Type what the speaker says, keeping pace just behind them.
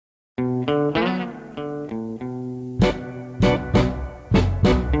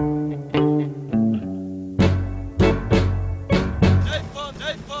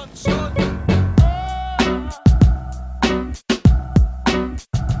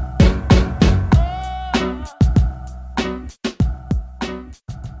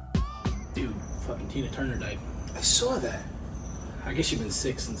Tina Turner died. I saw that. I guess she's been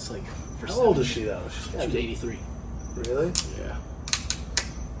sick since like. How old is she though? She was 83. Really? Yeah.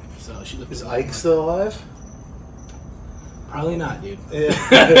 So she lived. Is Ike still alive? Probably not, dude. Yeah.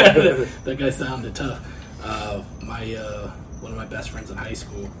 That guy sounded tough. One of my best friends in high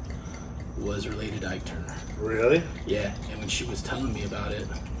school was related to Ike Turner. Really? Yeah, and when she was telling me about it,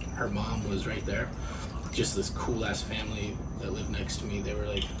 her mom was right there. Just this cool ass family that lived next to me. They were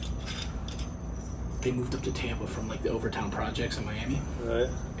like, they moved up to Tampa from like the Overtown projects in Miami. Right.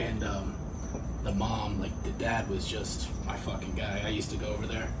 And the mom, like the dad was just my fucking guy. I used to go over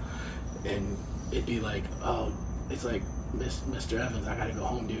there, and it'd be like, oh, it's like, Mr. Evans, I gotta go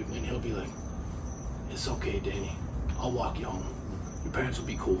home, dude. And he'll be like, it's okay, Danny. I'll walk you home. Your parents will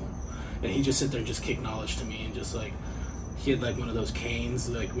be cool. And he just sit there and just kick knowledge to me, and just like, he had like one of those canes,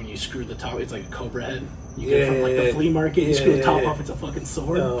 like when you screw the top, it's like a cobra head. You get from like the flea market, you screw the top off, it's a fucking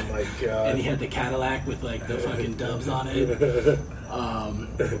sword. Oh my god. And he had the Cadillac with like the fucking dubs on it.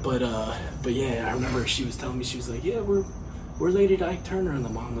 But yeah, I remember she was telling me, she was like, yeah, we're related to Ike Turner, and the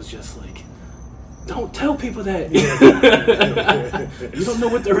mom was just like, don't tell people that. You don't know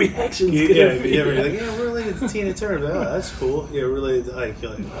what the reaction's gonna be. Yeah, we're like, yeah, we're related to Tina Turner. Oh, that's cool. Yeah, we're related to Ike.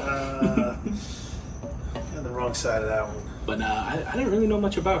 You're like, on the wrong side of that one. But I didn't really know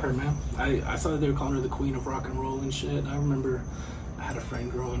much about her, man. I saw that they were calling her the queen of rock and roll and shit. I remember I had a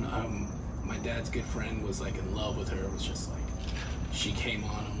friend growing my dad's good friend was like in love with her. It was just like, she came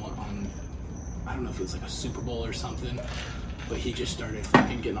on I don't know if it was like a Super Bowl or something, but he just started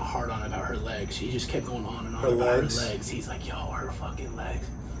fucking getting a hard on about her legs. He just kept going on and on about her legs. He's like, yo, her fucking legs.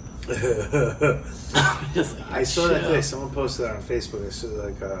 Like, I saw that today. Someone posted that on Facebook. It said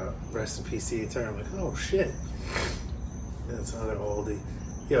like, rest in peace Tina Turner. I'm like, oh shit. That's another oldie.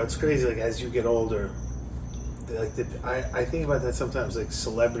 It's crazy. Like as you get older, I think about that sometimes. Like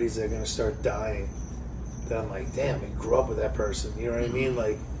celebrities that are gonna start dying. That I'm like, damn, I grew up with that person. You know what I mean?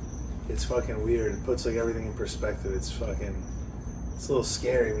 Like, it's fucking weird. It puts like everything in perspective. It's a little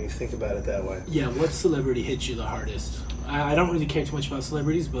scary when you think about it that way. Yeah. What celebrity hits you the hardest? I don't really care too much about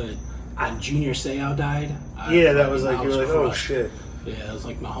celebrities, but Junior Seau died. That was like, you're like, oh shit. Yeah, that was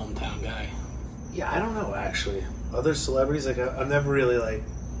like my hometown guy. Yeah, I don't know actually. Other celebrities, like I'm never really like,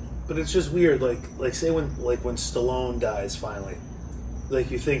 but it's just weird. Like say when Stallone dies finally,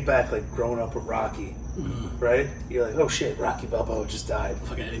 like you think back like growing up with Rocky, right? You're like, oh shit, Rocky Balboa just died.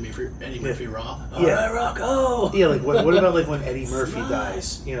 Fucking Eddie Murphy Raw. Yeah. All right, Rocco. Yeah, like what about like when Eddie Murphy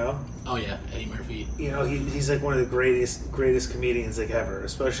dies? You know? Oh yeah, Eddie Murphy. You know, he's like one of the greatest comedians like ever.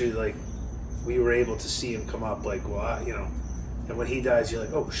 Especially like we were able to see him come up like, well, you know, and when he dies, you're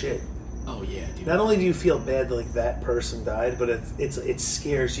like, oh shit. Oh yeah, dude. Not only do you feel bad that like that person died, but it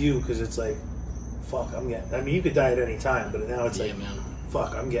scares you because it's like, fuck, I mean, you could die at any time, but now it's like, man.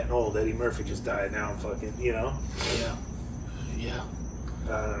 Fuck, I'm getting old. Eddie Murphy just died. Now I'm fucking, you know. Yeah.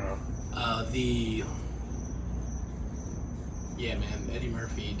 I don't know. Yeah, man, Eddie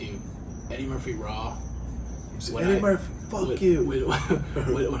Murphy, dude. Eddie Murphy Raw. Eddie Murphy, fuck you.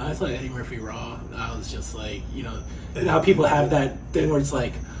 When I saw Eddie Murphy Raw, I was just like, you know how people have that thing where it's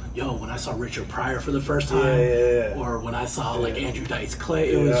like, yo, when I saw Richard Pryor for the first time, or when I saw like Andrew Dice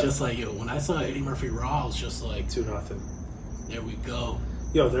Clay, it was just like, yo, when I saw Eddie Murphy Raw, I was just like 2-0. There we go.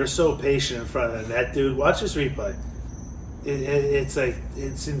 Yo, they're so patient in front of that dude. Watch this replay. It's like,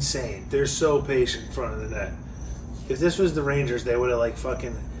 it's insane. They're so patient in front of the net. If this was the Rangers, they would have like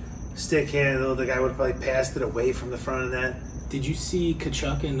fucking stick handled. The guy would have probably passed it away from the front of the net. Did you see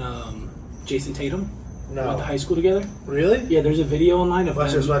Kachuk and Jason Tatum? No. Went to high school together? Really? Yeah, there's a video online of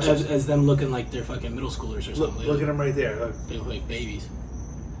watch them this. As them looking like they're fucking middle schoolers or something. Look at them right there. Look. They look like babies.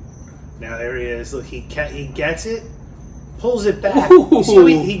 Now there he is. Look, he gets it, pulls it back. You see how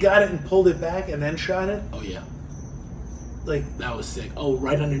he got it and pulled it back and then shot it? Oh, yeah. Like that was sick. Oh,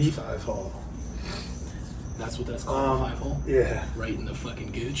 right underneath? 5-hole. That's what that's called, 5-hole? Yeah. Right in the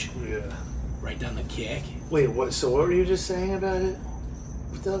fucking gooch? Yeah. Right down the kick. Wait, what? So what were you just saying about it?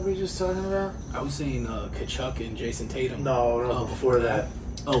 What the hell were you just talking about? I was saying Kachuk and Jason Tatum. No, before that.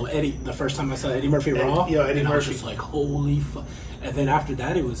 Oh, Eddie. The first time I saw Eddie Murphy Raw. Yeah, Eddie Murphy. I was just like, holy fuck. And then after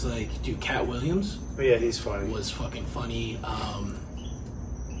that, it was like, dude, Cat Williams. Oh, yeah, he's funny. Was fucking funny.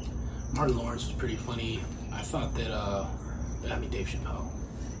 Martin Lawrence was pretty funny. I thought that, Dave Chappelle.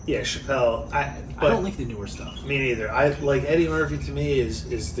 Yeah, Chappelle. I don't like the newer stuff. Me neither. I like Eddie Murphy. To me,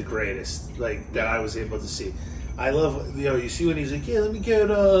 is the greatest. Like that I was able to see. I love, you see when he's like, yeah, let me get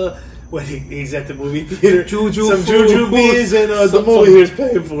when he's at the movie theater, some juju beers and the movie is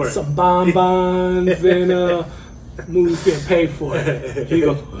paid for it. Some bonbons and movie's getting paid for it. He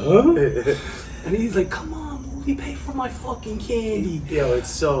goes, huh? And he's like, come on, he paid for my fucking candy. Yo, it's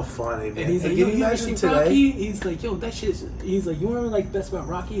so funny, man. And he's like, yo, you ever imagine seen today? Rocky? He's like, yo, that shit's... He's like, you know what like best about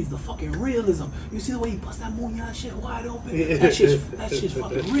Rocky is the fucking realism. You see the way he busts that Munya shit wide open? That shit's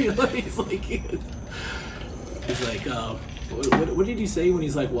fucking real. He's like... He's like, what did he say when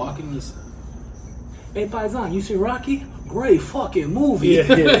he's like walking this... Hey, Paisan, you see Rocky? Great fucking movie.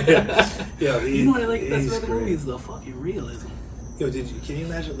 Yeah, you know what I like best about the movie is the fucking realism. Yo, can you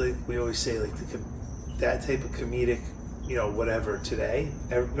imagine, like, we always say, like, that type of comedic, you know, whatever, today,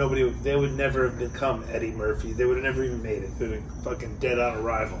 they would never have become Eddie Murphy. They would have never even made it. They would have fucking dead on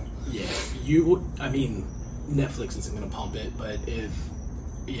arrival. Yeah, I mean, Netflix isn't going to pump it, but if,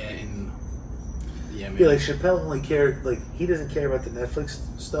 man. Yeah, like, Chappelle only cared, like, he doesn't care about the Netflix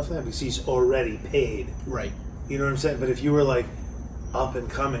stuff now because he's already paid. Right. You know what I'm saying? But if you were, like, up and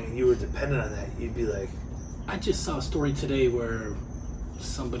coming and you were dependent on that, you'd be like... I just saw a story today where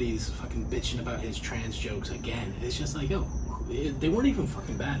somebody's fucking bitching about his trans jokes again. It's just like, yo, they weren't even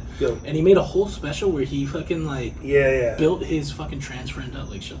fucking bad. Yo. And he made a whole special where he fucking, like, yeah. built his fucking trans friend up.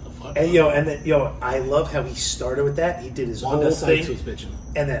 Like, shut the fuck and up. Yo, I love how he started with that. He did his Wanda whole Sykes thing. was bitching.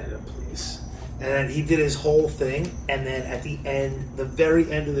 And then, please. And then he did his whole thing, and then at the end, the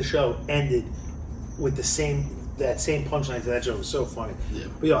very end of the show ended with that same punchline to that joke. It was so funny. Yeah.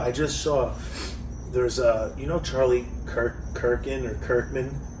 But yo, I just saw there's you know Charlie Kirkman,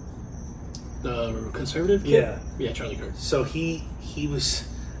 the conservative kid? Yeah, Charlie Kirk. So he was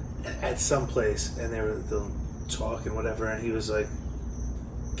at some place, and they were talking whatever, and he was like,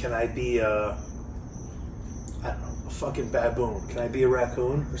 "Can I be I don't know, a fucking baboon? Can I be a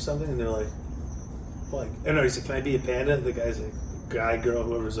raccoon or something?" And they're like, oh no, he said, "Can I be a panda?" The guy's like, guy, girl,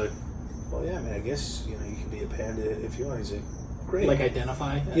 whoever's like, "Well, yeah, man, I guess, you know, you can be a panda if you want." He's like, "Great." Like,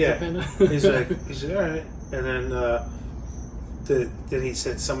 identify as a panda? he's like, all right. And then then he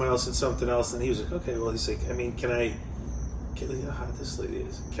said someone else said something else, and he was like, okay, well, he's like, I mean, look how hot this lady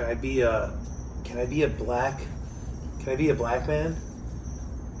is. Can I be a black man?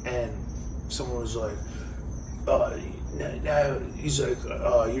 And someone was like, now he's like,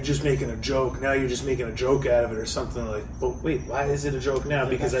 you're just making a joke. Now you're just making a joke out of it or something. Like, but wait, why is it a joke now?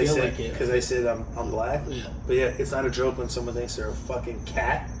 Because I said I'm black. Yeah. But yeah, it's not a joke when someone thinks they're a fucking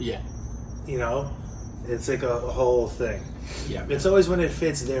cat. Yeah. You know, it's like a whole thing. Yeah. It's always when it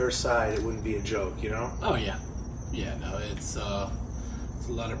fits their side, it wouldn't be a joke. You know. Oh yeah. Yeah. No, it's a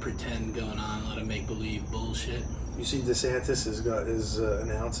lot of pretend going on, a lot of make believe bullshit. You see, DeSantis is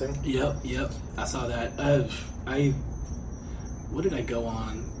announcing. Yep. I saw that. What did I go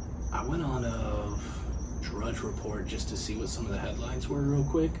on? I went on a Drudge Report just to see what some of the headlines were real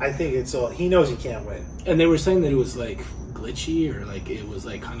quick. I think it's all... He knows he can't win. And they were saying that it was, like, glitchy or, like, it was,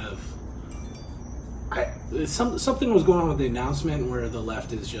 like, kind of... something was going on with the announcement where the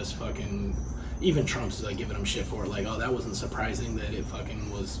left is just fucking... Even Trump's, like, giving him shit for it. Like, oh, that wasn't surprising that it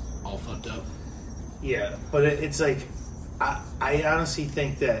fucking was all fucked up. Yeah, but it's like... I honestly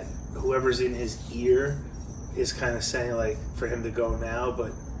think that whoever's in his ear... is kind of saying, like, for him to go now,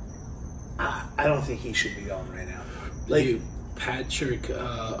 but I don't think he should be going right now. Like,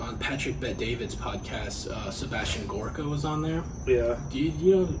 on Patrick Bet-David's podcast, Sebastian Gorka was on there. Yeah. Do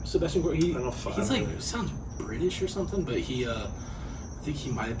you know Sebastian Gorka? He's like, sounds British or something, but I think he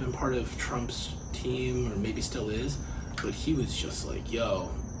might have been part of Trump's team, or maybe still is, but he was just like, yo,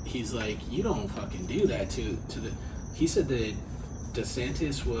 he's like, you don't fucking do that to the... He said that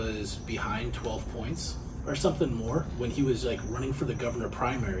DeSantis was behind 12 points or something more when he was like running for the governor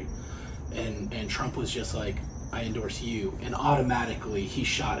primary, and Trump was just like, I endorse you, and automatically he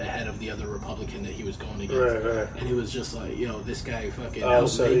shot ahead of the other Republican that he was going against. Right. And he was just like, yo, this guy fucking... Oh,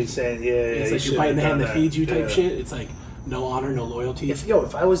 so he's saying, it's like you're biting the hand that feeds you type shit. It's like no honor, no loyalty. If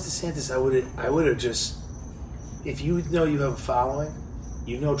I was DeSantis, I would have just... If you know you have a following,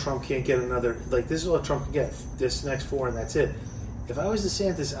 you know Trump can't get another... Like, this is what Trump can get, this next 4, and that's it. If I was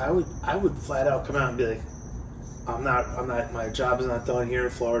DeSantis, I would flat out come out and be like, I'm not. My job is not done here in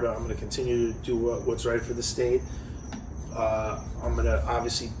Florida. I'm going to continue to do what's right for the state. I'm going to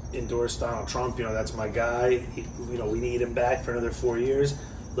obviously endorse Donald Trump. You know, that's my guy. We need him back for another 4 years.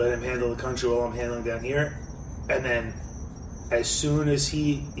 Let him handle the country while I'm handling down here. And then, as soon as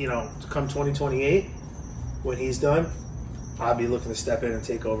he, come 2028, when he's done, I'll be looking to step in and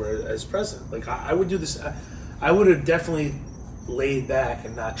take over as president. Like, I would do this. I would have definitely laid back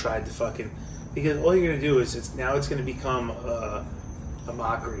and not tried to fucking... Because all you're going to do is, it's going to become a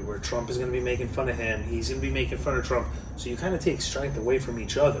mockery where Trump is going to be making fun of him. He's going to be making fun of Trump. So you kind of take strength away from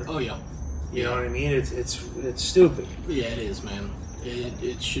each other. Oh, yeah. You know what I mean? It's stupid. Yeah, it is, man.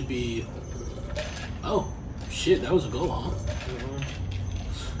 It should be... Oh, shit, that was a goal, huh?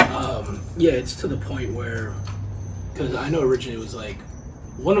 Mm-hmm. Yeah, it's to the point where Because I know originally it was like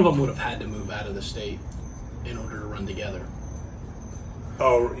one of them would have had to move out of the state in order to run together.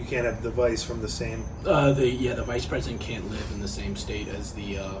 Oh, you can't have the vice from the same. The vice president can't live in the same state as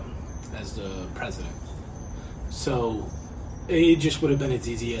the president. So it just would have been as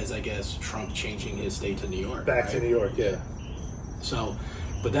easy as, I guess, Trump changing his state to New York. Back right? to New York, yeah. So,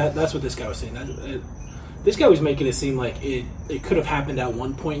 but that's what this guy was saying. This guy was making it seem like it could have happened at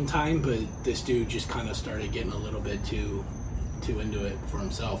one point in time, but this dude just kind of started getting a little bit too into it for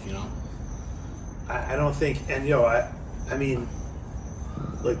himself, you know? I don't think, and I mean,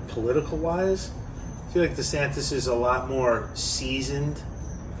 like political-wise, I feel like DeSantis is a lot more seasoned,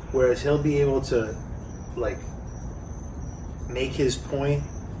 whereas he'll be able to, like, make his point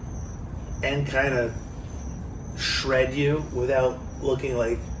and kind of shred you without looking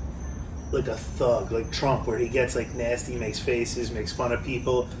like a thug, like Trump, where he gets like nasty, makes faces, makes fun of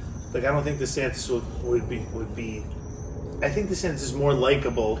people. Like, I don't think DeSantis would be. I think DeSantis is more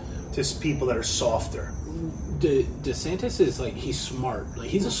likable to people that are softer. DeSantis is like, he's smart. Like,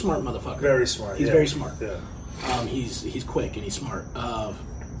 he's a smart motherfucker. Very smart. He's very smart. Yeah. He's quick and he's smart.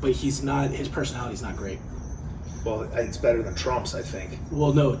 But he's not. His personality's not great. Well, it's better than Trump's, I think.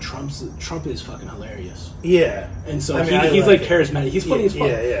 Well, no, Trump is fucking hilarious. Yeah, and so I mean, he's like charismatic. He's funny as fuck.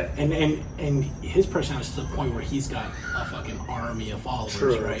 Yeah. And his personality is to the point where he's got a fucking army of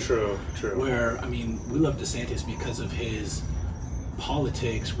followers, right? True. Where, I mean, we love DeSantis because of his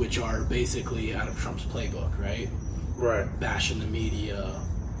politics, which are basically out of Trump's playbook, right? Right. Bashing the media.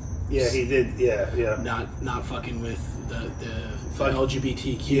 Yeah, he did. Yeah. Not fucking with the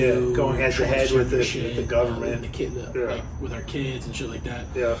LGBTQ. Yeah, going head to head with the government, like with our kids and shit like that.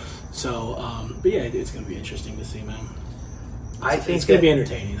 Yeah. So, but yeah, it's gonna be interesting to see, man. I think it's gonna be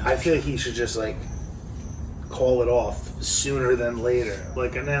entertaining. I feel like he should just like call it off sooner than later.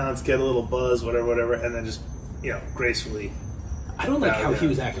 Like, announce, get a little buzz, whatever, and then just gracefully. I don't like how he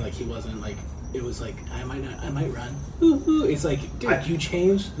was acting like he wasn't like. It was like, I might run. Ooh. It's like, dude, you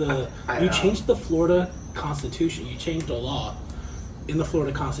changed the Florida Constitution. You changed the law in the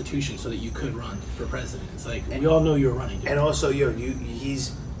Florida Constitution so that you could run for president. It's like, we all know you're running. Dude. And also, he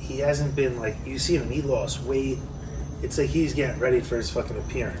hasn't been like, you see him, he lost weight. It's like he's getting ready for his fucking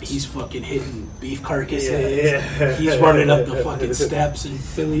appearance. He's fucking hitting beef carcasses. Yeah. He's running up the fucking steps in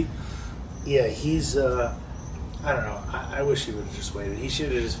Philly. Yeah, he's. I don't know. I wish he would have just waited. He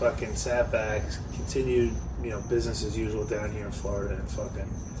should have just fucking sat back, continued, business as usual down here in Florida, and fucking.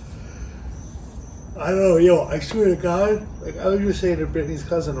 I don't know, I swear to God, like, I was just saying to Brittany's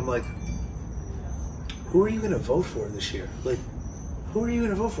cousin, I'm like, who are you going to vote for this year? Like, who are you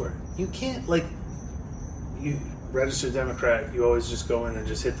going to vote for? You can't, like, you registered Democrat, you always just go in and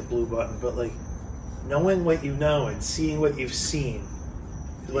just hit the blue button, but, like, knowing what you know and seeing what you've seen.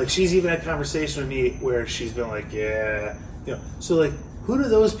 Like, she's even had conversation with me where she's been like, yeah, So, like, who do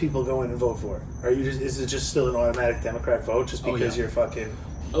those people go in and vote for? Is it just still an automatic Democrat vote just because you're fucking?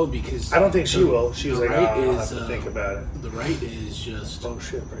 Oh, because I don't think she will. She was like, right I'll have to think about it. The right is just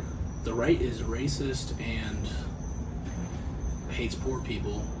shit, right? The right is racist and hates poor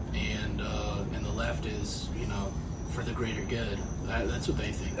people, and the left is for the greater good. That's what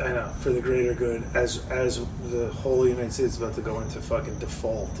they think. I know, for the greater good, as the whole United States is about to go into fucking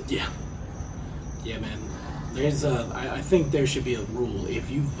default. Yeah, man. There's I think there should be a rule. If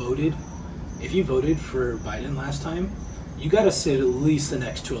you voted for Biden last time, you got to sit at least the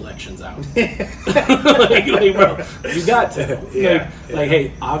next 2 elections out. like, bro, you got to.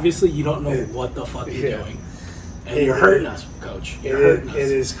 Hey, obviously you don't know what the fuck you're doing. And you're hurting us, Coach. You're hurting us.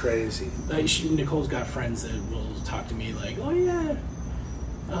 It is crazy. Like, Nicole's got friends that will talk to me like, oh yeah,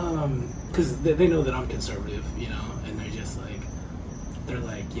 because they know that I'm conservative, and they're just like,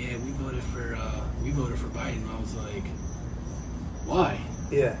 yeah, we voted for Biden. And I was like, why?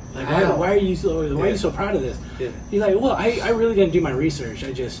 Yeah. Like, why are you so proud of this? Yeah. He's like, well, I really didn't do my research. I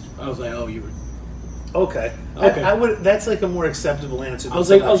was like, oh, you were okay. I would. That's like a more acceptable answer. I was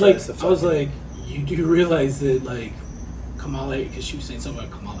like, you do realize that, like, Kamala, because she was saying something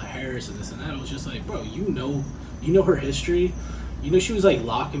about Kamala Harris and this and that. I was just like, bro, you know her history. She was like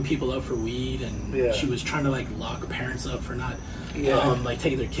locking people up for weed, and she was trying to like lock parents up for not like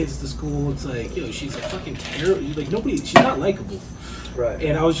taking their kids to school. It's like, she's a fucking terror. Like, she's not likable. Right.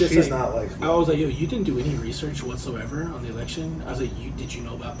 And I was just she's not likable. I was like, you didn't do any research whatsoever on the election. I was like, did you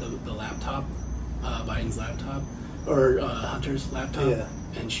know about the laptop, Biden's laptop, or Hunter's laptop? Yeah.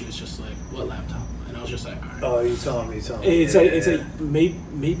 And she was just like, "What laptop?" And I was just like, "All right." Oh, you telling me? It's like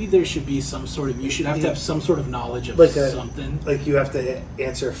maybe there should be some sort of, you should have to have some sort of knowledge of something. Like you have to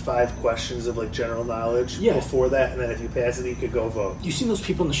answer 5 questions of like general knowledge before that, and then if you pass it, you could go vote. You seen those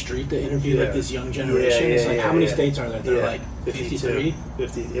people in the street that interview like this young generation? It's like, how many states are there? They're like 53?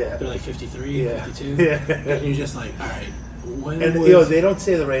 50, yeah. They're like 53, 52? Yeah. And you're just like, all right. They don't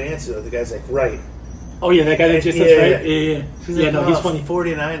say the right answer though. The guy's like, right. Oh yeah, that guy that just says right? Yeah. He's like, no, he's funny.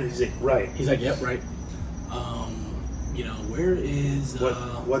 49, and he's like, right. He's like, yep, right. Where is...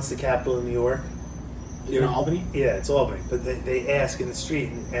 what's the capital of New York? Is it Albany? Yeah, it's Albany. But they ask in the street,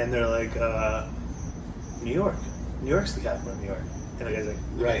 and they're like, New York. New York's the capital of New York. And the guy's like,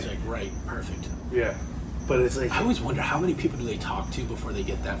 right. The guy's like, right, perfect. Yeah. But it's like... I always wonder, how many people do they talk to before they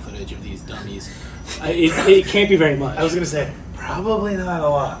get that footage of these dummies? It can't be very much. I was going to say, probably not a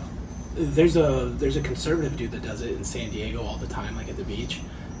lot. There's a conservative dude that does it in San Diego all the time, like at the beach,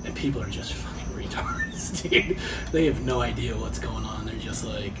 and people are just fucking retards, dude. They have no idea what's going on. They're just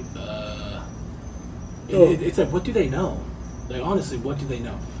like, it's like, what do they know? Like, honestly, what do they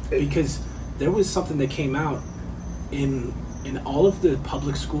know? Because there was something that came out in all of the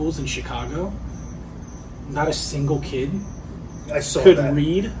public schools in Chicago. Not a single kid could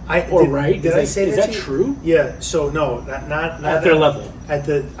read or write. Is that true? Yeah. So no, not at their level. I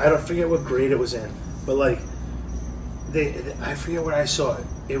don't forget what grade it was in, but like I forget where I saw it.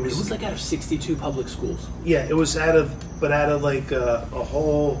 It was like out of 62 public schools. Yeah, it was out of like a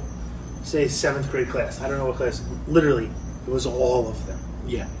whole, say, 7th grade class. I don't know what class. Literally, it was all of them.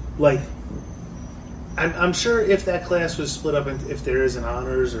 Yeah. Like, I'm sure if that class was split up, if there is an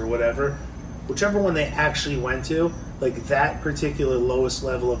honors or whatever, whichever one they actually went to, like that particular lowest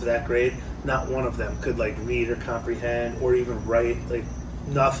level of that grade, not one of them could like read or comprehend or even write, like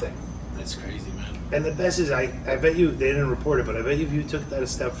nothing. That's crazy, man. And the best is, I bet you, they didn't report it, but I bet you if you took that a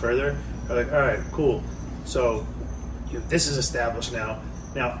step further, you're like, all right, cool. So this is established now.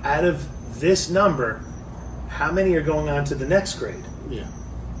 Now, out of this number, how many are going on to the next grade? Yeah.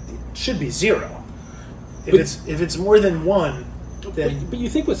 It should be 0. If it's more than 1, then... But you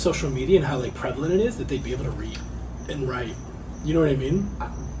think with social media and how like prevalent it is, that they'd be able to read and write. You know what I mean?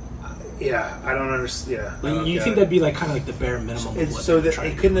 Yeah, I don't understand. Yeah, like, you think that'd be like kind of like the bare minimum? So that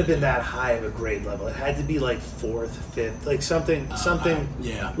it couldn't have been that high of a grade level. It had to be like 4th, 5th, like something.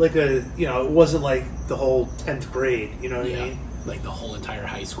 Yeah. Like it wasn't like the whole 10th grade. You know what I mean? Like the whole entire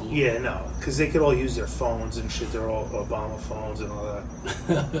high school. Yeah, no, because they could all use their phones and shit. They're all Obama phones and all that.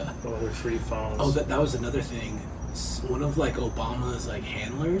 All their free phones. Oh, that was another thing. One of like Obama's like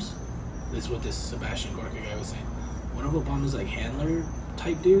handlers. This is what this Sebastian Gorka guy was saying. One of Obama's like handler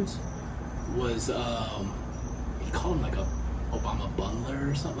type dudes was he called him like a Obama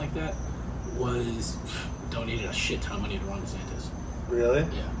bundler or something like that. Was donated a shit ton of money to Ron DeSantis. Really?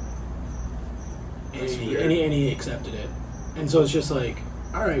 Yeah. And he accepted it. And so it's just like,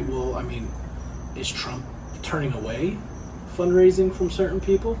 all right, well, I mean, is Trump turning away fundraising from certain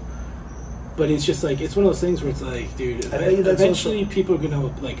people? But it's just like, it's one of those things where it's like, dude, eventually people are going to,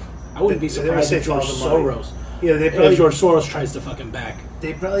 like, I wouldn't be surprised if George Soros. Yeah, George Soros tries to fucking back.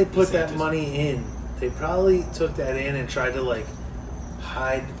 They probably put that money in. They probably took that in and tried to, like,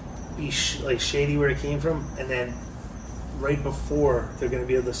 hide, be shady where it came from, and then right before they're going to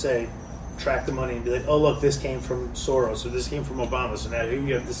be able to say, track the money and be like, oh, look, this came from Soros, or this came from Obama, so now here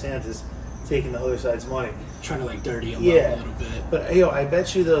you have DeSantis taking the other side's money. Trying to, like, dirty him up a little bit. But, I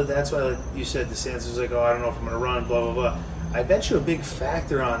bet you, though, that's why, like you said, DeSantis was like, oh, I don't know if I'm going to run, blah, blah, blah. I bet you a big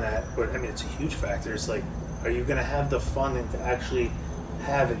factor on that, I mean, it's a huge factor, it's like, are you going to have the funding to actually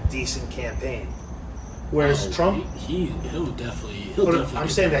have a decent campaign? Whereas Trump... He'll definitely I'm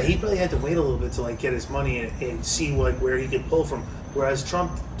saying that he probably had to wait a little bit to, like, get his money and see, like, where he could pull from. Whereas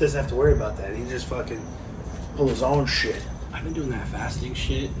Trump doesn't have to worry about that. He just fucking pull his own shit. I've been doing that fasting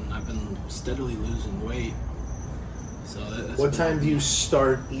shit, and I've been steadily losing weight. So that's what time do you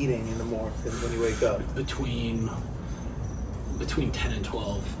start eating in the morning when you wake up? Between 10 and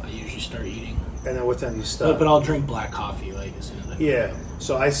 12, I usually start eating. And then what time do you stop? But I'll drink black coffee like as soon as I Yeah.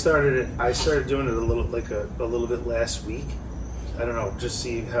 So I started doing it a little bit last week. I don't know, just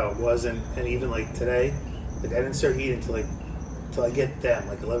see how it was, and even like today, like I didn't start eating till I get them,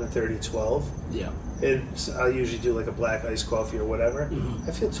 like 11:30, 12. Yeah. I usually do like a black iced coffee or whatever. Mm-hmm.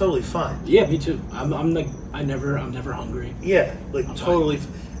 I feel totally fine. Yeah, me too. I'm like I'm never hungry. Yeah, like I'm totally.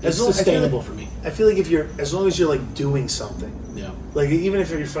 It's sustainable for me. I feel like as long as you're like doing something. Yeah. Like even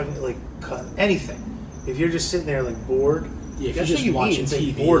if you're fucking like anything, if you're just sitting there like bored. Yeah, if you're just watching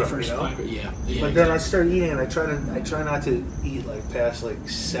TV, boredom, first you know? But then I start eating, and I try not to eat like past like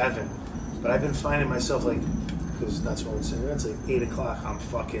 7. But I've been finding myself like because not smoking cigarettes. Like 8 o'clock, I'm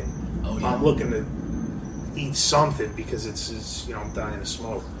fucking. Oh, yeah. I'm looking to eat something because it's you know, I'm dying to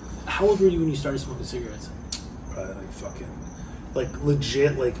smoke. How old were you when you started smoking cigarettes? Probably like fucking, like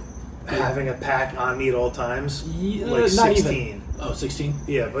legit, like having a pack on me at all times. Yeah, like not 16. Even. Oh, 16?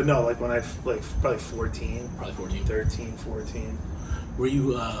 Yeah, but no, like when I like probably 14. Probably 14. 13, 14. Were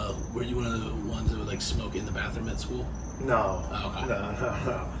you one of the ones that would like smoke in the bathroom at school? No. Oh, okay.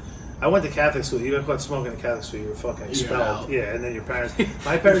 No. I went to Catholic school. You got caught smoking in Catholic school, you were fucking expelled. Yeah, and then your parents.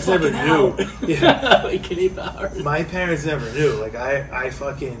 My parents never knew. Yeah. Like, can eat powers. My parents never knew. Like I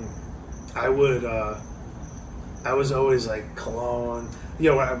was always like cologne.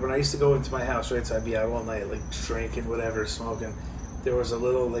 You know, when I used to go into my house, right, so I'd be out all night, like drinking, whatever, smoking. There was a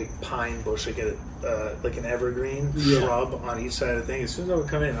little like pine bush, like an evergreen shrub on each side of the thing. As soon as I would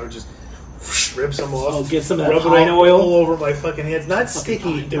come in, I would just rip some off. Oh, get some of that rub pine it oil all over my fucking hands. Not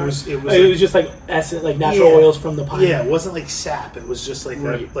sticky. It was just like essence, like natural oils from the pine. Yeah, it wasn't like sap. It was just like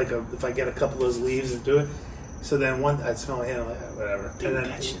if I get a couple of those leaves and do it. So then I'd smell my hand, I'm like, whatever. Dude, and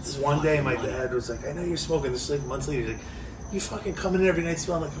then one day my dad was like, I know you're smoking. This is like months later. He's like, you fucking come in every night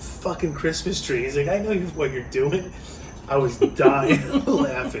smelling like a fucking Christmas tree. He's like, I know what you're doing. I was dying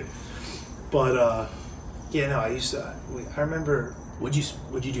laughing. But, yeah, no, I remember. Would you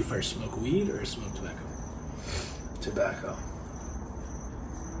do first, smoke weed or smoke tobacco? Tobacco.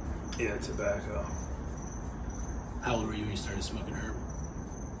 Yeah, tobacco. How old were you when you started smoking herb?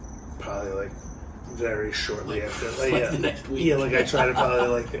 Probably like very shortly after, the next week. Yeah, like I tried to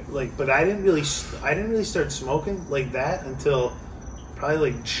probably but I didn't really start smoking like that until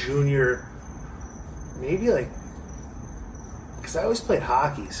probably like junior, maybe like, because I always played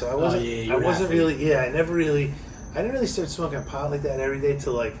hockey, so I wasn't I didn't really start smoking pot like that every day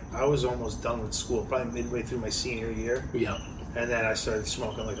till like I was almost done with school, probably midway through my senior year. Yeah, and then I started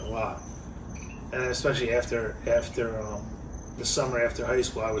smoking like a lot, and then especially after the summer after high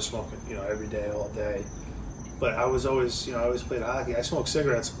school, I was smoking, you know, every day, all day. But I was always, you know, I always played hockey. I smoked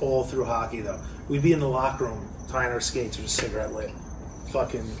cigarettes all through hockey, though. We'd be in the locker room tying our skates with a cigarette lit.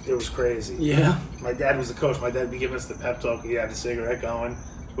 Fucking, it was crazy. Yeah. My dad was the coach. My dad would be giving us the pep talk. He had a cigarette going.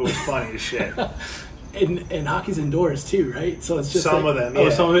 It was funny as shit. And hockey's indoors too, right? So it's just some like, of them. Yeah. Oh,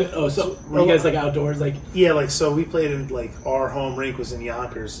 some of it. Oh, so were you guys like outdoors, like? Yeah, like so we played in like our home rink was in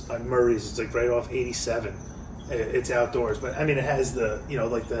Yonkers on Murray's. It's like right off 87. It's outdoors, but I mean it has the, you know,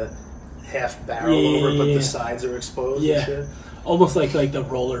 like the half barrel over, but the sides are exposed. Yeah, and shit. Almost like the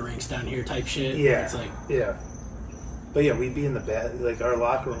roller rinks down here type shit. Yeah, it's like But yeah, we'd be in the bed. Like our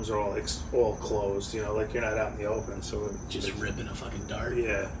locker rooms are all closed. You know, like you're not out in the open, so just ripping a fucking dart.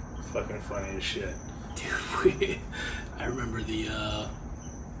 Yeah, fucking funny as shit. Dude, I remember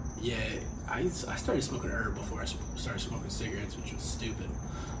I started smoking herb before I started smoking cigarettes, which was stupid.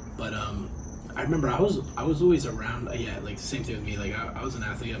 But I remember I was always around. Yeah, like the same thing with me. Like I was an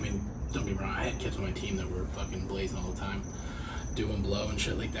athlete. I mean, don't get me wrong. I had kids on my team that were fucking blazing all the time, doing blow and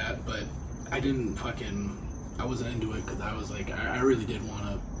shit like that. But I wasn't into it because I was like, I really did want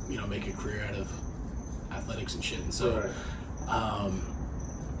to, you know, make a career out of athletics and shit. And so,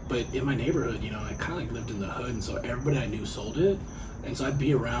 but in my neighborhood, you know, I kind of like lived in the hood, and so everybody I knew sold it. And so I'd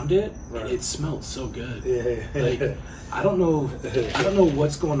be around it, and it smelled so good. Yeah. Like I don't know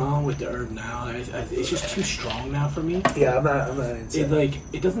what's going on with the herb now. It's just too strong now for me. Yeah, I'm not into it.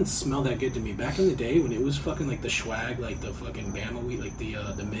 It doesn't smell that good to me. Back in the day when it was fucking like the swag, like the fucking Bama wheat, like the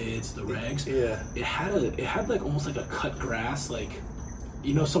mids, the regs. Yeah. It had like almost like a cut grass, like,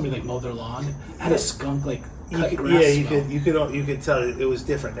 you know, somebody like mowed their lawn. It had a skunk like cut grass. Yeah, smell. you could tell it was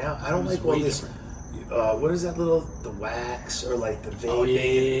different. Now I don't like all this. Different. What is that the wax or like the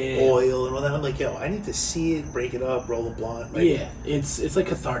vaping oil and all that? I'm like, yo, I need to see it, break it up, roll a blunt. Like, yeah, it's like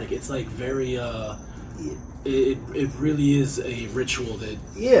cathartic. It's like very it really is a ritual that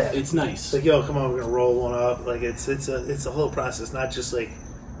it's nice. Like, yo, come on, we're gonna roll one up. Like it's a whole process, not just like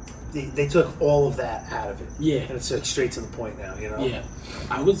they took all of that out of it. Yeah, and it's like straight to the point now. You know. Yeah,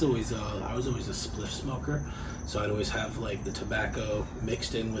 I was always a spliff smoker. So I'd always have like the tobacco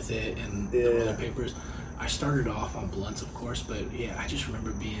mixed in with it and the rolling papers. I started off on blunts, of course, but yeah, I just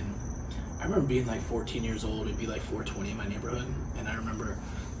remember being like 14 years old. It'd be like 4:20 in my neighborhood, and I remember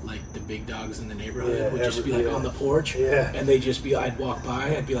like the big dogs in the neighborhood would just be like on the porch, and they'd just be. I'd walk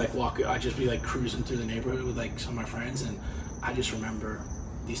by, I'd just be like cruising through the neighborhood with like some of my friends, and I just remember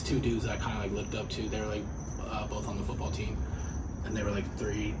these two dudes that I kind of like looked up to. They were like both on the football team, and they were like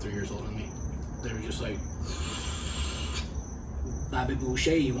 3 years older than me. They were just like, Bobby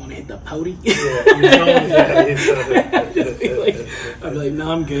Boucher, you want to hit the potty? I'd be like,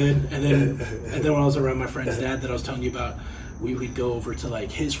 no, I'm good. And then when I was around my friend's dad that I was telling you about, we'd go over to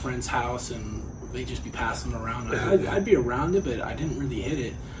like his friend's house, and they'd just be passing them around. I'd be around it, but I didn't really hit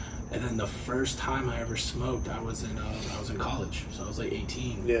it. And then the first time I ever smoked, I was in college, so I was like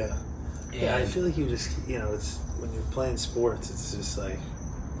 18. Yeah. And Yeah, I feel like you just, you know, it's when you're playing sports, it's just like,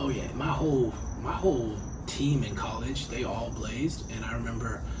 oh yeah, my whole team in college, they all blazed, and I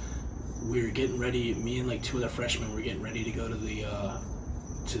remember we were getting ready. Me and like 2 other freshmen were getting ready to go to the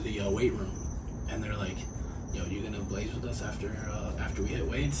weight room, and they're like, "Yo, you gonna blaze with us after we hit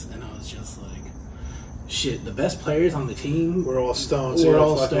weights?" And I was just like, "Shit, the best players on the team we're all stones. we're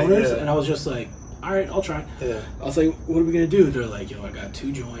all stoners," yeah. and I was just like, "All right, I'll try." Yeah. I was like, "What are we gonna do?" They're like, "Yo, I got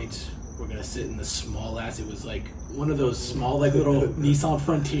 2 joints. We're gonna sit in the small ass." It was like one of those small, like little Nissan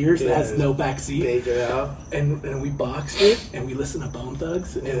Frontiers that has no back seat. Bake it out. And we boxed it, and we listened to Bone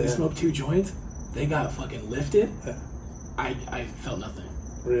Thugs, and we smoked 2 joints. They got fucking lifted. I felt nothing.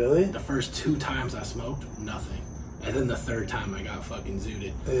 Really? The first 2 times I smoked, nothing. And then the 3rd time I got fucking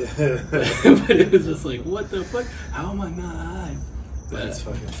zooted. But it was just like, what the fuck? How am I not high? That's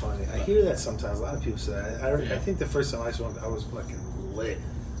fucking funny. I hear that sometimes. A lot of people say that. I think the first time I smoked, I was fucking lit.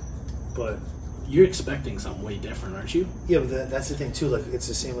 But you're expecting something way different, aren't you? yeah, but that's the thing too. Like it's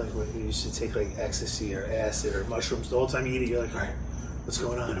the same like when you used to take like ecstasy or acid or mushrooms. The whole time you eat it, you're like, all right, what's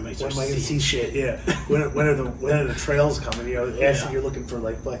going on? When am I going to see shit? Yeah. when are the trails coming? You know, acid you're looking for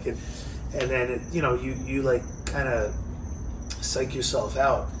like fucking, and then you like kind of psych yourself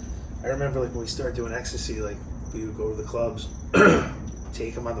out. I remember like when we started doing ecstasy, like we would go to the clubs,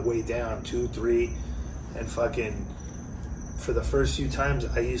 take them on the way down, 2, 3, and fucking. For the first few times,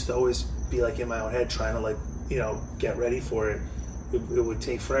 I used to always be like in my own head trying to like, get ready for it. It would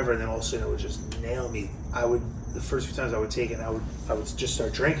take forever, and then all of a sudden it would just nail me. The first few times I would take it, and I would just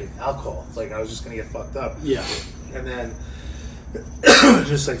start drinking alcohol. Like I was just gonna get fucked up. Yeah. And then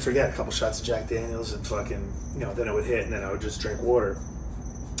just like forget a couple shots of Jack Daniels and fucking, then it would hit, and then I would just drink water.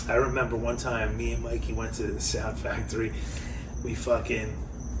 I remember one time me and Mikey went to the Sound Factory. We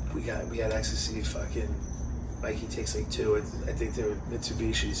had ecstasy. Fucking Mikey takes like 2. I think they were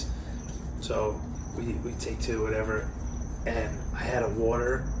Mitsubishis. So we take 2, whatever. And I had a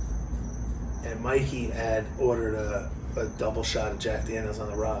water, and Mikey had ordered a double shot of Jack Daniels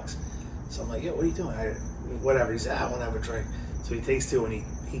on the rocks. So I'm like, yo, what are you doing? Whatever. He said, I want to have a drink. So he takes 2, and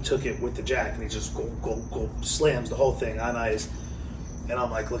he took it with the Jack, and he just go slams the whole thing on ice. And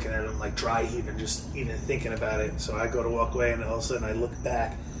I'm like looking at him like dry heaving, just even thinking about it. So I go to walk away, and all of a sudden I look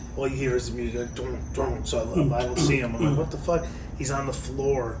back. All you hear is the music, like, drum, drum. So I don't see him. I'm like, what the fuck? He's on the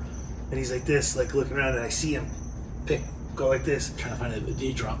floor, and he's like this, like looking around, and I see him go like this. Trying to find it. Did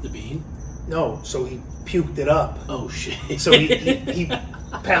he drop the bean? No, so he puked it up. Oh shit! So he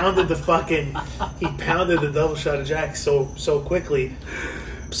pounded the double shot of Jack so quickly.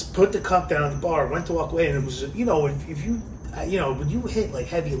 Put the cup down at the bar. Went to walk away, and it was if you. When you hit like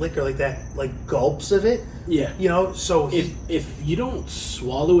heavy liquor like that, like gulps of it, so if you don't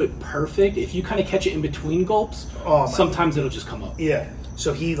swallow it perfect, if you kind of catch it in between gulps, sometimes it'll just come up. Yeah.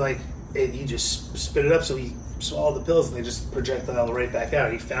 So he just spit it up. So he swallowed the pills, and they just projectile right back out.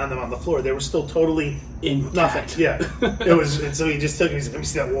 He found them on the floor. They were still totally intact. Nothing. Yeah. It was. And so he just took it. He's like, let me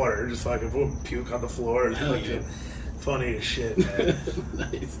see that water. Just fucking puke on the floor. Hell yeah. Funny as shit, man.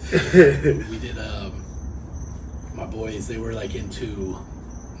 Nice. We did. My boys, they were into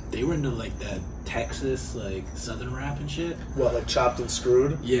like that Texas like Southern rap and shit. What, like Chopped and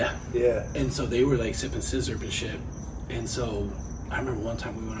Screwed? Yeah. Yeah. And so they were like sipping scissor and shit. And so I remember one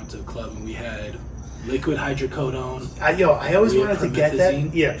time we went up to the club and we had liquid hydrocodone. I always wanted to get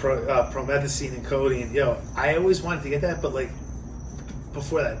that. Yeah, promethazine and codeine. I always wanted to get that, but like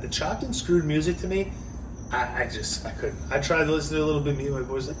before that, the Chopped and Screwed music to me, I couldn't. I tried to listen to it a little bit. Me and my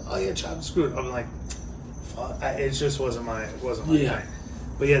boys like, oh yeah, Chopped and Screwed. I'm like, it just wasn't my thing.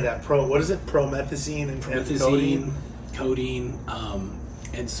 But yeah, that what is it? Promethazine and codeine.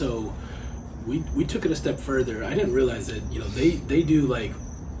 And so we took it a step further. I didn't realize that they do like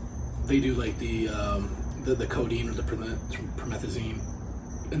the codeine or the promethazine,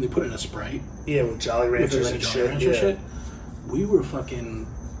 and they put it in a Sprite. Yeah, with Jolly Ranchers and shit. We were fucking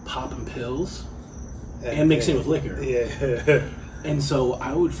popping pills and mixing it with liquor. Yeah. And so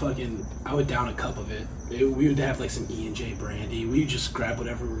I would down a cup of it. We would have like some E&J brandy. We would just grab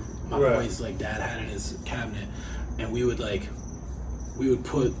whatever my boy's like dad had in his cabinet, and we would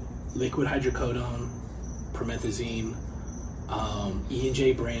put liquid hydrocodone, promethazine,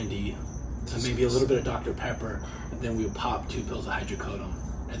 E&J brandy, and maybe a little bit of Dr. Pepper, and then we would pop 2 pills of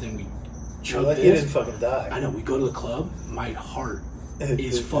hydrocodone, and then we chug this. You didn't fucking die. I know. We go to the club. My heart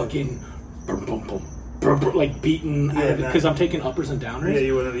is fucking boom, boom, boom. Like beaten because I'm taking uppers and downers. Yeah,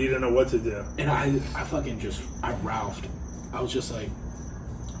 you didn't know what to do. And I fucking I ralphed. I was just like,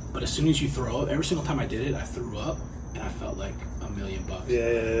 But as soon as you throw up, every single time I did it, I threw up, and I felt like $1 million.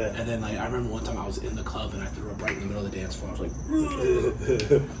 Yeah. And then like I remember one time I was in the club and I threw up right in the middle of the dance floor. I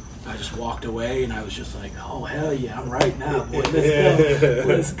was like, I just walked away and I was just like, oh hell yeah, I'm right now, boy.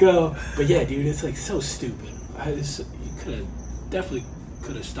 Let's go. But yeah, dude, it's like so stupid. You definitely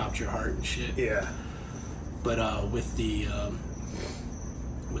could have stopped your heart and shit. Yeah. But with the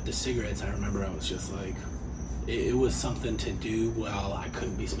cigarettes, I remember I was just like, it was something to do while I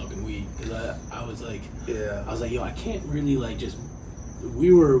couldn't be smoking weed, because I was like, yo, I can't really like just.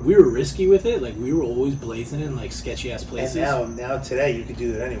 We were risky with it. Like we were always blazing in like sketchy ass places. And now today you can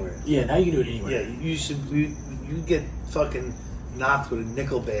do that anywhere. Yeah, now you can do it anywhere. Yeah, you get fucking knocked with a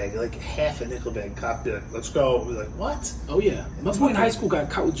nickel bag, like half a nickel bag. Cop be like, let's go. We're like, what? Oh yeah, my boy in high school got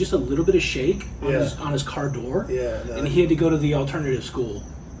caught with just a little bit of shake on his car door. Yeah, and he had to go to the alternative school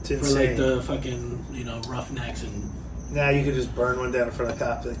for like the fucking roughnecks and. Now you can just burn one down in front of the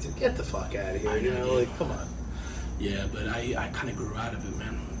cop. Like, dude, get the fuck out of here. Like, come on. Yeah, but I kind of grew out of it,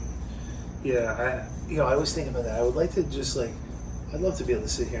 man. Yeah, I was thinking about that. I would like to just like, I'd love to be able to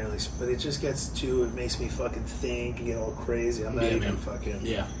sit here and like, but it just it makes me fucking think and get all crazy. I'm not even fucking.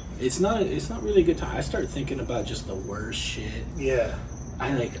 Yeah, it's not really a good time. I start thinking about just the worst shit. Yeah.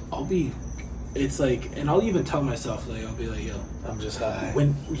 It's like, and I'll even tell myself, like, I'll be like, yo, I'm just high.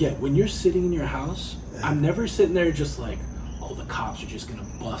 When you're sitting in your house, I'm never sitting there just like, oh, the cops are just gonna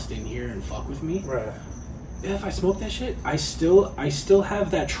bust in here and fuck with me. Right. Yeah, if I smoke that shit, I still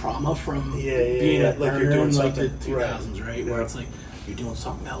have that trauma from being a like you're doing like the something 2000s, right? Where it's like you're doing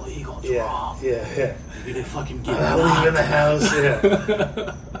something illegal, it's wrong. Yeah. You're gonna fucking get I'm in the house.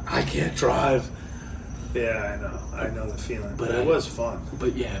 Yeah. I can't drive. Yeah, I know the feeling. But it was fun.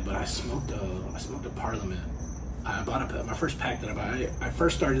 But I smoked a Parliament. I bought my first pack that I bought. I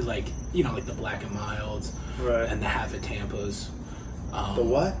first started like like the Black and Milds, right, and the Habit Tampas. The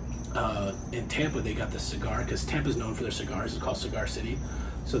what? In Tampa, they got the cigar, because Tampa's known for their cigars. It's called Cigar City.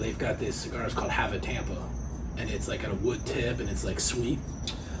 So they've got this cigar. It's called Habit Tampa, and it's like got a wood tip, and it's like sweet.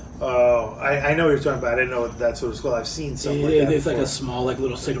 Oh, I know what you're talking about. I didn't know that's what it's called. I've seen something like that It's before. like a small, like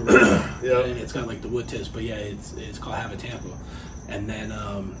little cigarette, yeah, and it's got like the wood tips. But yeah, it's called Habit Tampa. And then,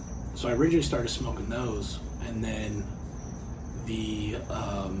 so I originally started smoking those, and then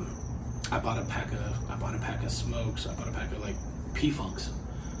I bought a pack of smokes. I bought a pack of like P-Funks,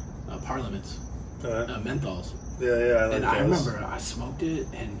 Parliaments, menthols. Yeah, I remember I smoked it,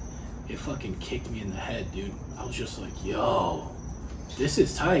 and it fucking kicked me in the head, dude. I was just like, yo, this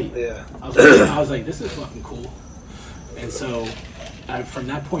is tight. Yeah. I was like, this is fucking cool. And so, from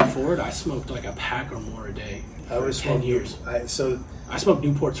that point forward, I smoked like a pack or more a day for 10 years. I smoked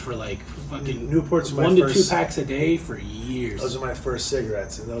Newports for like fucking Newports 1 to 2 packs a day for years. Those are my first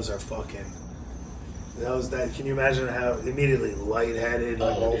cigarettes, and those are fucking. Can you imagine how immediately lightheaded,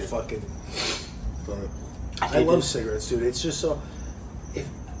 like all dude. Fucking. But I love cigarettes, dude. It's just so.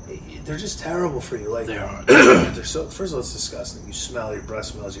 They're just terrible for you. Like they are. They're so. First of all, it's disgusting. You smell, your breath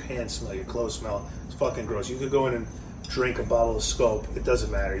smells, your hands smell, your clothes smell. It's fucking gross. You could go in and drink a bottle of Scope. It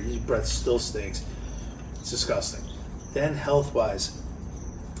doesn't matter. Your breath still stinks. It's disgusting. Then health-wise,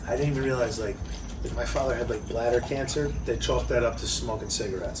 I didn't even realize like my father had like bladder cancer. They chalked that up to smoking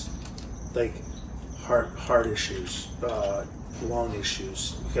cigarettes. Like heart issues, lung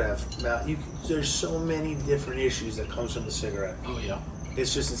issues. You could have there's so many different issues that comes from the cigarette. Oh yeah.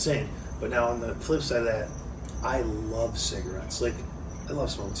 It's just insane. But now on the flip side of that, I love cigarettes. Like, I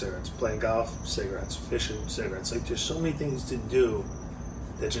love smoking cigarettes. Playing golf, cigarettes. Fishing, cigarettes. Like, there's so many things to do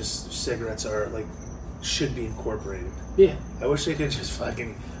that just cigarettes are, like, should be incorporated. Yeah. I wish they could just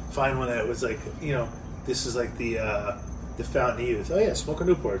fucking find one that was like, this is like the fountain of youth. Oh yeah, smoke a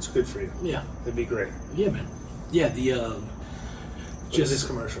Newport. It's good for you. Yeah. It'd be great. Yeah, man. Yeah, just this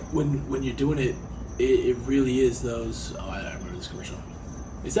commercial. When you're doing it, it really is those. Oh, I remember this commercial.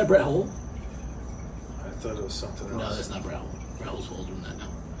 Is that Brett Hull? I thought it was something else. No, that's not Brett Hull. Brett Hull's older than that now.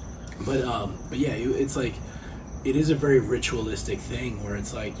 But yeah, it's like it is a very ritualistic thing where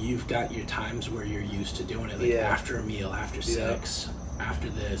it's like you've got your times where you're used to doing it, like after a meal, after sex, after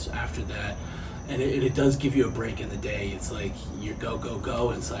this, after that, and it does give you a break in the day. It's like you go,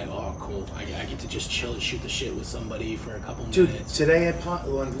 and it's like, oh, cool, I get to just chill and shoot the shit with somebody for a couple minutes. Today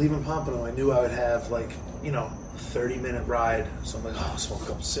when leaving Pompano, I knew I would have like 30-minute ride, so I'm like, oh, smoke a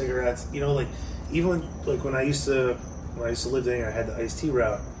couple cigarettes. Like even when I used to live there, I had the iced tea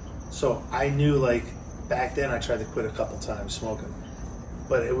route, so I knew like back then I tried to quit a couple times smoking,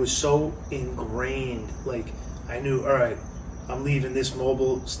 but it was so ingrained. Like I knew, all right, I'm leaving this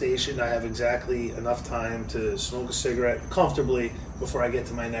mobile station. I have exactly enough time to smoke a cigarette comfortably before I get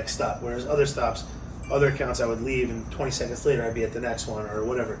to my next stop. Whereas other stops, other accounts I would leave, and 20 seconds later I'd be at the next one or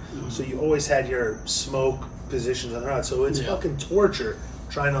whatever. So you always had your smoke positions on the route. So it's fucking torture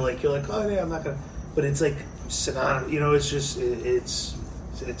trying to like, you're like, oh yeah, I'm not gonna, but it's like synonymous. You know, it's just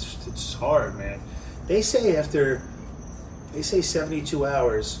it's hard, man. They say 72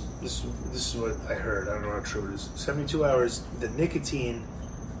 hours. This is what I heard. I don't know how true it is. 72 hours, the nicotine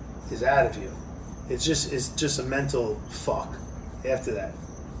is out of you. It's just a mental fuck after that.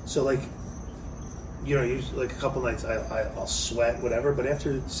 So like, you know, like a couple nights I'll sweat, whatever, but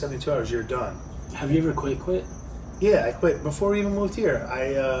after 72 hours you're done. Have you ever quit? Yeah, I quit before we even moved here.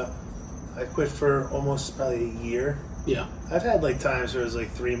 I quit for almost probably a year. Yeah. I've had like times where it was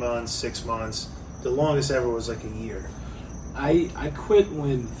like 3 months, 6 months. The longest ever was like a year. I quit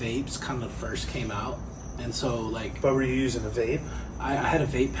when vapes kind of first came out, and so like. But were you using a vape? I had a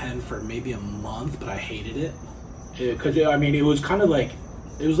vape pen for maybe a month, but I hated it because I mean it was kind of like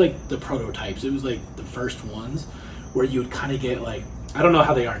it was like the prototypes. It was like the first ones where you would kind of get like, I don't know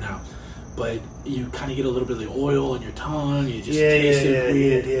how they are now, but you kind of get a little bit of the oil on your tongue. You just taste it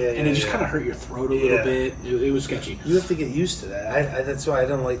weird, and it just kind of hurt your throat a little bit. It was sketchy. You have to get used to that. That's why I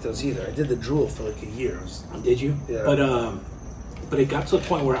don't like those either. I did the Drool for like a year. Did you? Yeah. But it got to the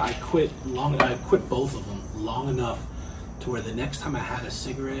point where I quit both of them long enough to where the next time I had a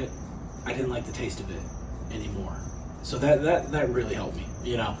cigarette, I didn't like the taste of it anymore. So that really helped me,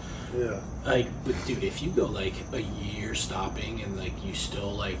 you know. Yeah. Like, but dude, if you go like a year stopping and like you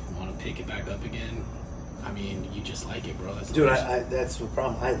still like want to pick it back up again, I mean, you just like it, bro. That's dude. That's the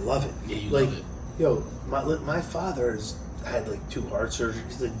problem. I love it. Yeah, you like, love it. Yo, my father's had like 2 heart surgeries.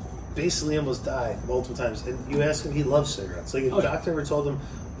 He's like basically almost died multiple times. And you ask him, he loves cigarettes. Like if the doctor ever told him,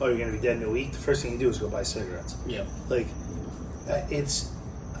 "Oh, you're gonna be dead in a week," the first thing you do is go buy cigarettes. Yeah. Like, it's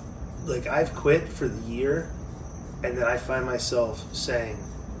like I've quit for the year, and then I find myself saying,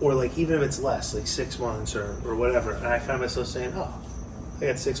 or like even if it's less, like 6 months or whatever, and I find myself saying, "Oh, I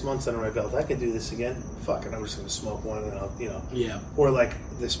got 6 months under my belt. I can do this again. Fuck it, I'm just gonna smoke one, and I'll, you know." Yeah. Or like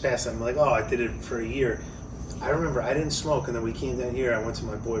this past time, I'm like, "Oh, I did it for a year." I remember I didn't smoke, and then we came down here. I went to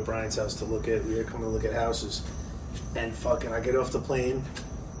my boy Brian's house to look at. We were coming to look at houses, and fucking, I get off the plane.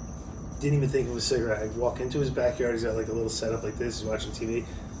 Didn't even think of a cigarette. I walk into his backyard. He's got like a little setup like this. He's watching TV.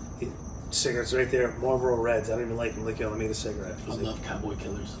 Cigarettes right there. Marlboro Reds. I don't even like them. Like, yo, let me get a cigarette. I love Cowboy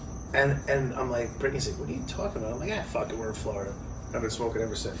Killers. And I'm like, Brittany's like, what are you talking about? I'm like, fuck it, we're in Florida. I've been smoking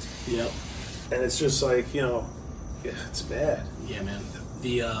ever since. Yep. And it's just like, you know, it's bad. Yeah, man.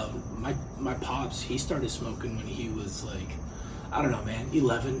 The my pops, he started smoking when he was like, I don't know, man,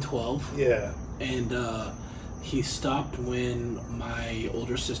 11, 12. Yeah. And he stopped when my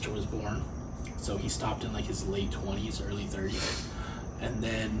older sister was born. So he stopped in like his late 20s, early 30s. And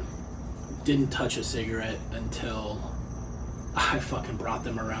then didn't touch a cigarette until I fucking brought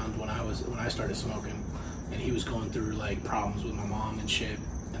them around when I started smoking. And he was going through like problems with my mom and shit.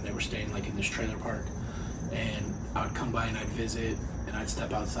 And they were staying like in this trailer park. And I would come by and I'd visit, and I'd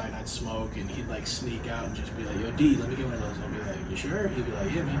step outside and I'd smoke, and he'd like sneak out and just be like, "Yo, D, let me get one of those." I'd be like, "You sure?" He'd be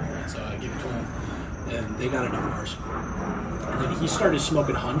like, "Yeah, man." And so I'd give it to him, and they got a divorce. And then he started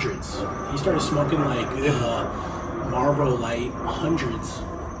smoking hundreds. He started smoking like Marlboro Light hundreds,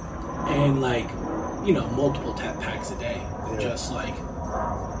 and like, you know, multiple packs a day. Yeah. Just like,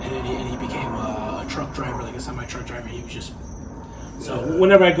 and he became a truck driver, like a semi-truck driver. He was just. So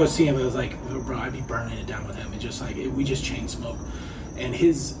whenever I go see him, it was like, bro, I'd be burning it down with him. And just like, we just chain smoke. And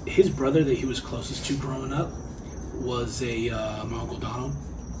his brother that he was closest to growing up was my Uncle Donald.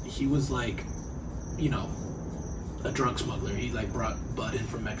 He was like, you know, a drug smuggler. He like brought bud in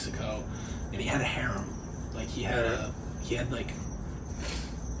from Mexico, and he had a harem. Like he had like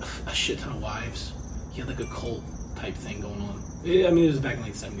a shit ton of wives. He had like a cult type thing going on. I mean, it was back in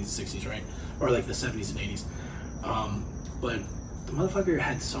like the 70s and 60s, right? Or like the 70s and 80s. But the motherfucker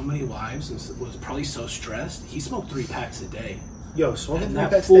had so many wives and was probably so stressed. He smoked 3 packs a day. Yo, smoking 3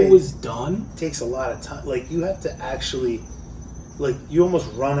 that packs fool a day was done. Takes a lot of time. Like, you have to actually, like, you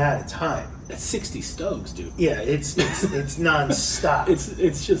almost run out of time. That's 60 stoves, dude. Yeah, it's nonstop.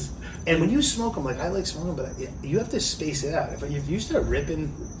 It's just. And when you smoke them, like, I like smoking, but you have to space it out. If you start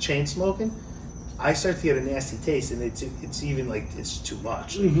ripping chain smoking, I start to get a nasty taste, and it's even like it's too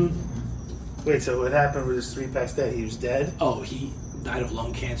much. Mm-hmm. Wait, so what happened with his 3 packs dead? He was dead? Oh, he died of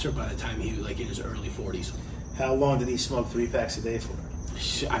lung cancer by the time he was like in his early 40s. How long did he smoke 3 packs a day for?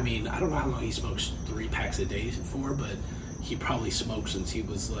 I mean, I don't know how long he smokes 3 packs a day for, but he probably smoked since he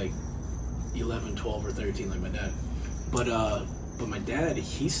was like 11, 12, or 13, like my dad. But my dad,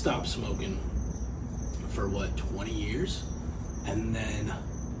 he stopped smoking for what, 20 years, and then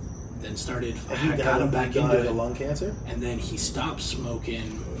started. Got him back into the lung cancer, and then he stopped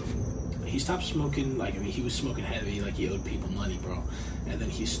smoking. he stopped smoking. Like, I mean, he was smoking heavy. Like, he owed people money, bro. And then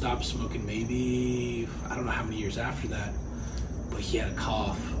he stopped smoking maybe, I don't know how many years after that, but he had a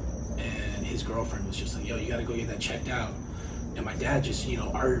cough, and his girlfriend was just like, yo, you gotta go get that checked out. And my dad just, you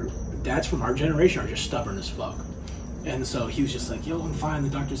know, our dads from our generation are just stubborn as fuck. And so he was just like, yo, I'm fine. The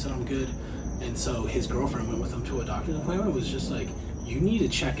doctor said I'm good. And so his girlfriend went with him to a doctor's appointment. It was just like, you need to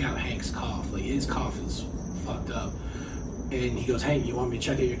check out Hank's cough. Like, his cough is fucked up. And he goes, Hank, you want me to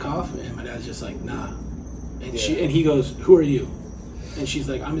check out your cough? And my dad's just like, nah. And he goes, who are you? And she's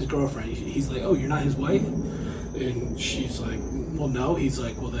like, I'm his girlfriend. He's like, oh, you're not his wife? And she's like, well, no. He's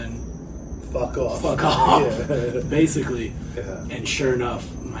like, well, then fuck off. Fuck off. Yeah. Basically. Yeah. And sure enough,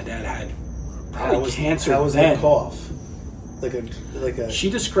 my dad had probably cancer. How was then. the cough? Like a. She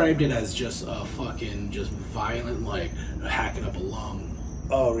described it as just a fucking, just violent, like hacking up a lung.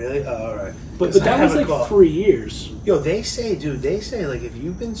 Oh, really? Oh, all right. But that was like 3 years. Yo, they say, like, if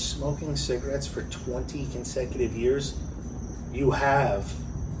you've been smoking cigarettes for 20 consecutive years, you have,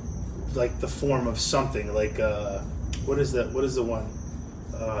 like, the form of something. Like, what is the one?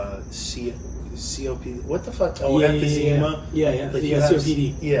 COPD. What the fuck? Oh, emphysema. Yeah. Like, Yeah,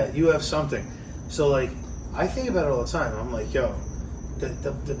 COPD. Yeah, you have something. So, like, I think about it all the time. I'm like, yo,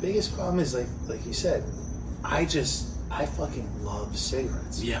 the biggest problem is, like you said, I fucking love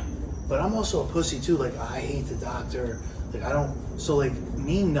cigarettes. Yeah. But I'm also a pussy too. Like, I hate the doctor. Like, I don't. So, like,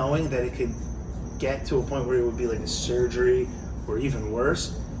 me knowing that it could get to a point where it would be like a surgery or even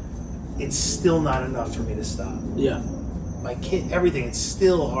worse, it's still not enough for me to stop. Yeah. My kid, everything, it's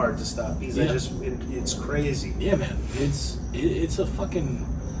still hard to stop because it's crazy. Yeah, man. It's a fucking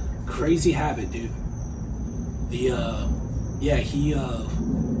crazy habit, dude.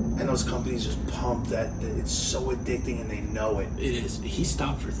 And those companies just pump that it's so addicting and they know it. It is. He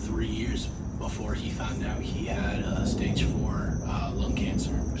stopped for 3 years before he found out he had stage 4 lung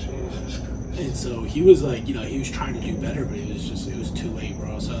cancer. Jesus Christ. And so he was like, you know, he was trying to do better, but it was too late,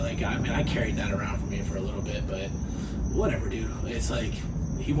 bro. So, like, I mean, I carried that around for me for a little bit, but whatever, dude. It's like,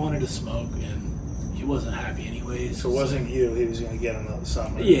 he wanted to smoke and he wasn't happy anyways. So it wasn't you, he was going to get him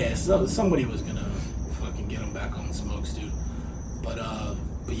somewhere. Yeah, so somebody was going to fucking get him back on the smokes, dude. But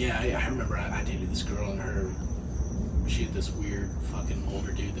yeah, I remember I dated this girl and she had this weird fucking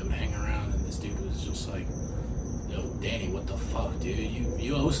older dude that would hang around, and this dude was just like, yo, Danny, what the fuck, dude?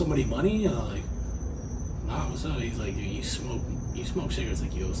 You owe somebody money? And I'm like, nah, what's up? He's like, dude, you smoke cigarettes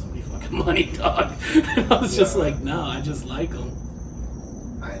like you owe somebody fucking money, dog. And I was just like, no, I just like them.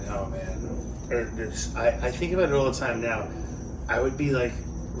 I know, man. I think about it all the time now. I would be like,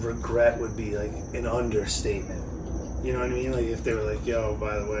 regret would be like an understatement. You know what I mean? Like, if they were like, yo,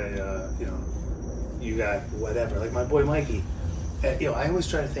 by the way, you know, you got whatever. Like my boy Mikey. You know, I always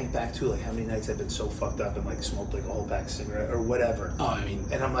try to think back to like how many nights I've been so fucked up and like smoked like a whole pack of cigarette or whatever. Oh, I mean,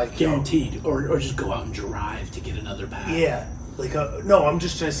 and I'm like, guaranteed, or just go out and drive to get another pack. Yeah, like no, I'm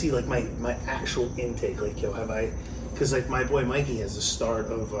just trying to see like my actual intake. Like, yo, have I? Because like my boy Mikey has the start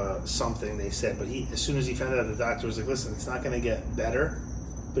of something they said, but as soon as he found out, the doctor was like, listen, it's not going to get better,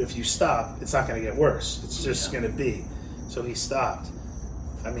 but if you stop, it's not going to get worse. It's just going to be. So he stopped.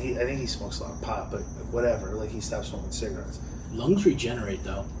 I mean, I think he smokes a lot of pot, but whatever. Like, he stopped smoking cigarettes. Lungs regenerate,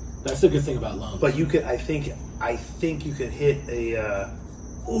 though. That's the good thing about lungs. But you could, I think you could hit a.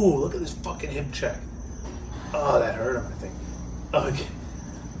 Ooh, look at this fucking hip check. Oh, that hurt him. I think. Okay.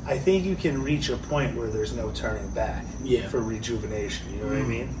 I think you can reach a point where there's no turning back. Yeah. For rejuvenation. You know what I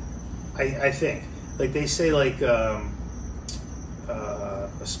mean? I think, like they say, like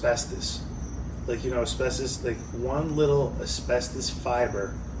asbestos. Like, you know, asbestos. Like one little asbestos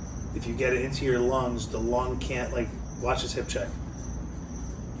fiber. If you get it into your lungs, the lung can't like. Watch his hip check.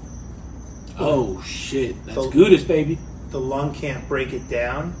 Oh shit! That's Goudas, baby. The lung can't break it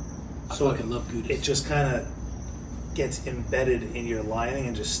down. I fucking love Goudas. It just kind of gets embedded in your lining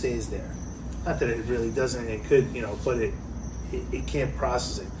and just stays there. Not that it really doesn't. It could, you know, but it can't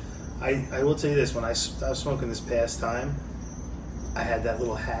process it. I will tell you this: when I stopped smoking this past time, I had that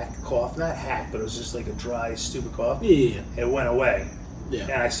little hack cough. Not hack, but it was just like a dry, stupid cough. Yeah. It went away. Yeah.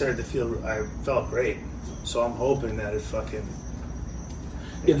 And I started to feel. I felt great. So I'm hoping that it fucking.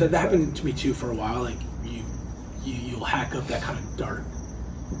 Yeah, that happened to me too for a while. Like you'll hack up that kind of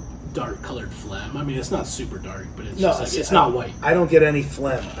dark colored phlegm. I mean, it's not super dark, but it's just like, it's not white. I don't get any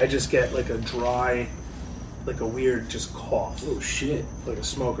phlegm. I just get like a dry, like a weird just cough. Oh shit! Like a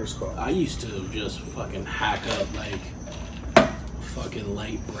smoker's cough. I used to just fucking hack up like fucking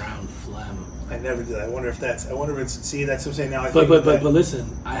light brown phlegm. I never did. I wonder if it's. See, that's what I'm saying now. But listen,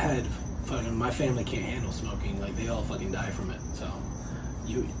 I had. Fucking, my family can't handle smoking. Like, they all fucking die from it. So,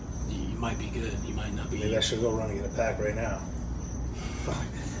 you might be good. You might not be. Maybe I should go run and get a pack right now.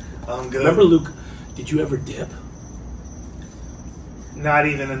 I'm good. Remember, Luke, did you ever dip? Not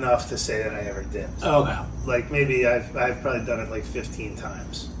even enough to say that I ever dipped. Okay. Like, maybe I've probably done it like 15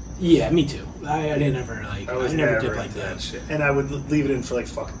 times. Yeah, me too. I didn't ever, like, I never dip like that. Shit. And I would leave it in for like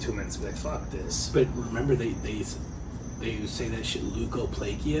fucking 2 minutes and be like, fuck this. But remember, they say that shit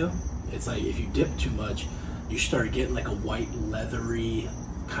leukoplakia. It's like, if you dip too much, you start getting like a white, leathery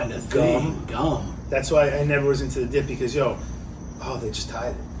kind of thing. Gum. That's why I never was into the dip because, they just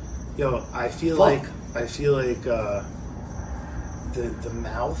tied it. I feel like the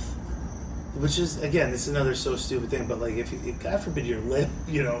mouth, which is, again, it's another so stupid thing, but like if God forbid your lip,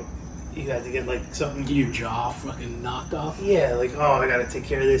 you had to get like something, get your jaw fucking knocked off. Yeah, like, I gotta take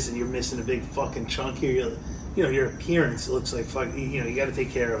care of this, and you're missing a big fucking chunk here. Your appearance looks like fuck. You gotta take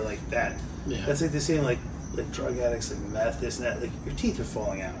care of like that. Yeah, that's like the same like drug addicts, like meth, this and that. Like your teeth are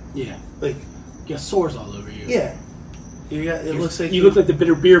falling out. Yeah, like you got sores all over you. Yeah. It looks like you look like the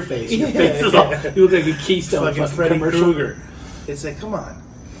bitter beer face. Your face is all, you look like a Keystone fucking Freddy commercial. Krueger. It's like, come on.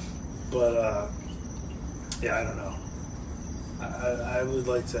 But I don't know. I'd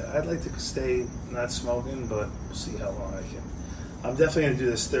like to stay not smoking, but we'll see how long I can. I'm definitely gonna do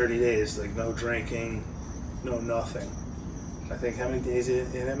this 30 days, like no drinking, no nothing. I think, how many days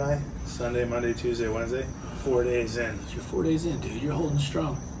in am I? Sunday, Monday, Tuesday, Wednesday? 4 days in. You're 4 days in, dude. You're holding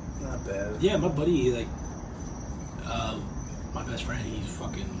strong. Not bad. Yeah, my buddy, my best friend, he's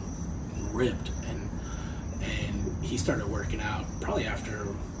fucking ripped, and he started working out probably after,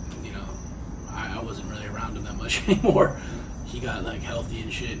 I wasn't really around him that much anymore. He got like healthy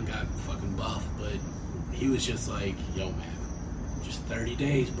and shit and got fucking buff, but he was just like, yo man, just 30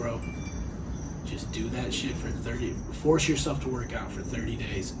 days, bro. Just do that shit for 30, force yourself to work out for 30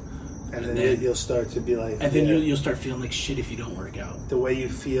 days. And then you'll start to be like... And then you'll start feeling like shit if you don't work out. The way you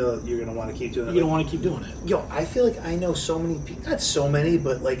feel, you're going to want to keep doing it. You don't want to keep doing it. I feel like I know so many people, not so many,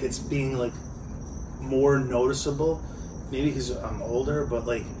 but like it's being like more noticeable. Maybe because I'm older, but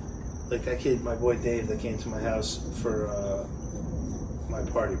like that kid, my boy Dave, that came to my house for my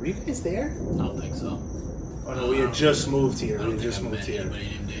party. Were you guys there? I don't think so. Oh no, we had just moved here. I don't think I met anybody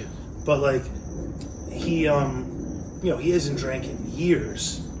named Dave. But like, he hasn't drank in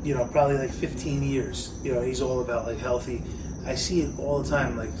years. Probably like 15 years. He's all about like healthy. I see it all the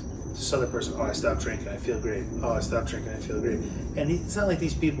time. Like this other person, I stopped drinking, I feel great. I stopped drinking, I feel great. And it's not like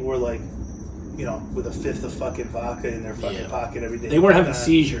these people were like, with a fifth of fucking vodka in their fucking pocket every day. They weren't having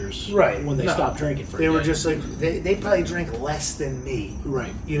seizures, right? When they stopped drinking for a day. They were just like they probably drank less than me,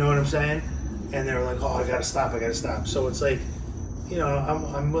 right? You know what I'm saying? And they were like, I gotta stop. So it's like,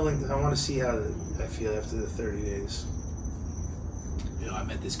 I'm willing. I want to see how I feel after the 30 days. I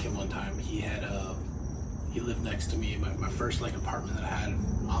met this kid one time. He lived next to me. My first like apartment that I had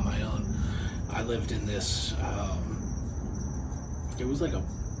on my own. I lived in this. It was like a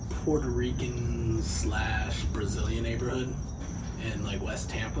Puerto Rican / Brazilian neighborhood in like West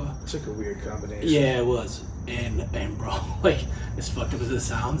Tampa. It's like a weird combination. Yeah, it was. And bro, like as fucked up as it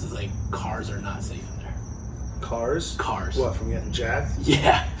sounds, it's like cars are not safe in there. Cars? What, from getting jacked?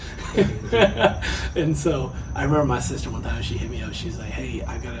 Yeah. And so I remember my sister one time, she hit me up. She's like, "Hey,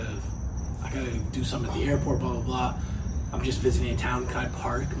 I gotta do something at the airport. Blah blah blah. I'm just visiting a town. Can I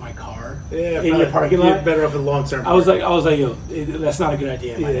park my car in your parking lot?" You're better off in long-term. I was like, yo, that's not a good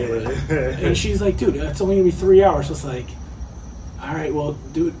idea in my neighborhood. And she's like, dude, it's only gonna be 3 hours. It's like, all right, well,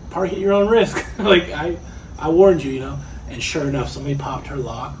 dude, park at your own risk. Like I warned you, And sure enough, somebody popped her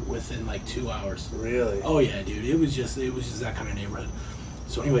lock within like 2 hours. Really? Oh yeah, dude. It was just that kind of neighborhood.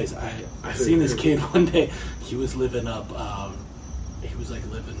 So, anyways, I seen this kid one day. He was living up. He was like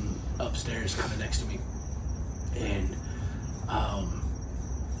living upstairs, kind of next to me, and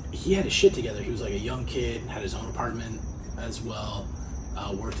he had his shit together. He was like a young kid, had his own apartment as well.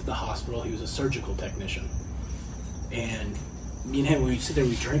 Worked at the hospital. He was a surgical technician, and me and him, when we'd sit there,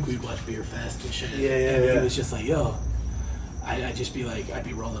 we'd drink, we'd watch Beer Fest and shit. Yeah. He was just like, yo. I'd just be like, I'd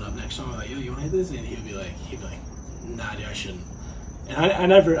be rolling up next to him, like, yo, you want to hit this? And he'd be like, nah, dude, I shouldn't.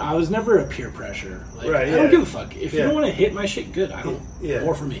 And I was never a peer pressure. Like, right, I don't give a fuck. If you don't want to hit my shit, good. I don't.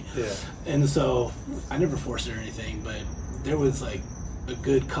 More for me. Yeah. And so I never forced it or anything, but there was like a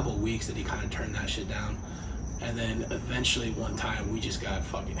good couple weeks that he kind of turned that shit down. And then eventually one time we just got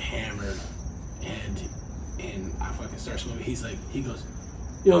fucking hammered, and I fucking started smoking. He goes,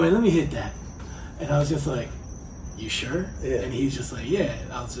 yo, man, let me hit that. And I was just like, you sure? Yeah. And he's just like, yeah.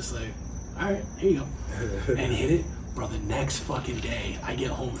 I was just like, all right, here you go. And hit it. Bro, the next fucking day, I get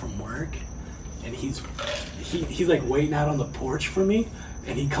home from work, and he's like waiting out on the porch for me,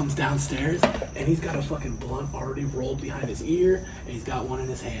 and he comes downstairs, and he's got a fucking blunt already rolled behind his ear, and he's got one in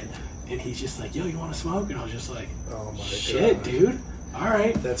his hand, and he's just like, yo, you want to smoke? And I was just like, oh my shit, God. dude. all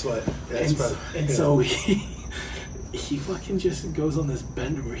right. That's what. So he fucking just goes on this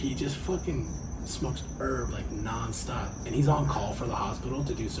bender where he just fucking smokes herb like nonstop, and he's on call for the hospital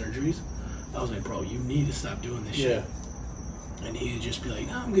to do surgeries. I was like, bro, you need to stop doing this shit. And he'd just be like,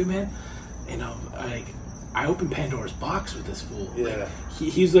 no, I'm good, man. And I opened Pandora's box with this fool. Yeah. Like,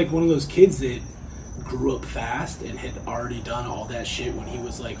 he's like one of those kids that grew up fast and had already done all that shit when he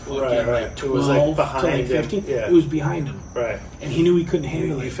was like fucking like 12 it was like behind to like 15. Yeah. It was behind him. Right. And he knew he couldn't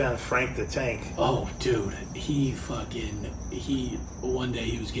handle it. You found Frank the Tank. Oh, dude. One day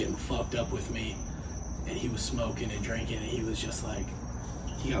he was getting fucked up with me, and he was smoking and drinking, and he was just like,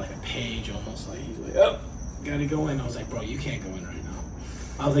 he got like a page almost, like, he's like, oh, gotta go in. I was like, bro, you can't go in right now.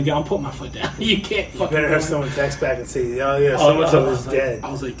 I was like, yeah, I'm putting my foot down. You can't fucking You better have someone text back and say, oh yeah, so-and-so is dead.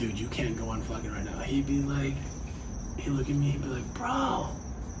 I was like, dude, you can't go in fucking right now. He'd be like, he'd look at me, he'd be like, bro,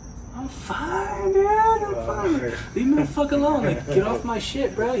 I'm fine, dude, I'm fine. Leave me the fuck alone. Like, get off my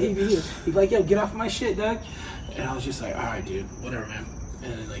shit, bro. He'd be like, yo, get off my shit, Doug. And I was just like, all right, dude, whatever, man.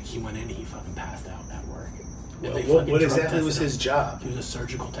 And then, like, he went in and he fucking passed out at work. What exactly was his job? He was a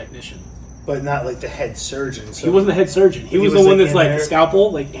surgical technician. But not like the head surgeon. So he wasn't the head surgeon. He was the one that's like the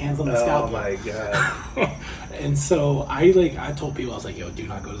scalpel, like hands on the scalpel. Oh my god. And so I told people, I was like, yo, do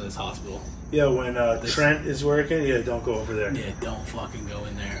not go to this hospital. Yeah, when Trent is working, don't go over there. Yeah, don't fucking go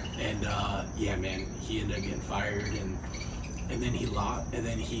in there. And yeah, man, he ended up getting fired, and then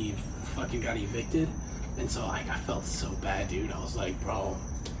he fucking got evicted. And so I felt so bad, dude. I was like, bro,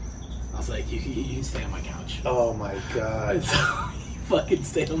 you can stay on my couch. Oh my god. And so he fucking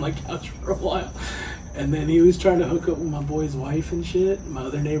stayed on my couch for a while. And then he was trying to hook up with my boy's wife and shit, my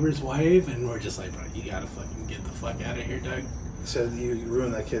other neighbor's wife, and we're just like, bro, you gotta fucking get the fuck out of here, Doug. So you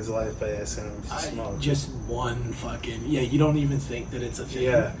ruined that kid's life by asking him to smoke. Just one fucking... Yeah, you don't even think that it's a thing.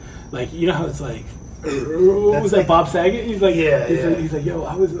 Yeah. Like, you know how it's like... What was that, Bob Saget? He's like... He's like, yo,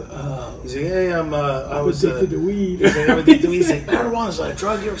 I was... he's like, hey, I was addicted to weed. He's like, I'm addicted to weed. He's like, marijuana's like a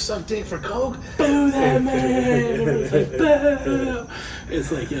drug. You ever suck dick for coke? Boo that man! It's like, boo!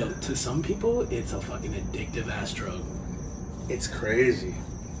 It's like, yo, to some people, it's a fucking addictive-ass drug. It's crazy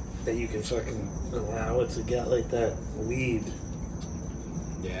that you can fucking allow it to get like that. Weed.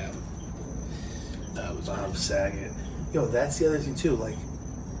 Yeah. That was Bob Saget. Yo, that's the other thing too. Like,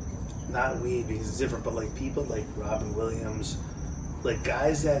 not weed because it's different, but like people like Robin Williams, like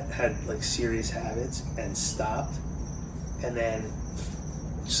guys that had like serious habits and stopped, and then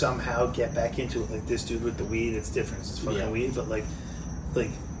somehow get back into it. Like this dude with the weed, it's different. It's fucking weed, but like,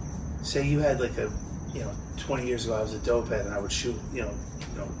 say you had like 20 years ago I was a dope head and I would shoot,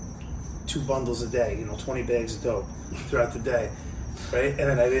 2 bundles a day, 20 bags of dope throughout the day. Right, and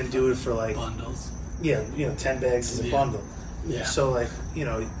then I didn't do it for like bundles. Yeah, 10 bags is a bundle. Yeah. So like,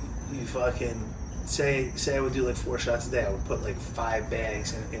 you fucking say I would do like 4 shots a day. I would put like 5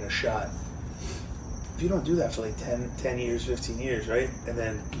 bags in a shot. If you don't do that for like 10 years, 15 years, right? And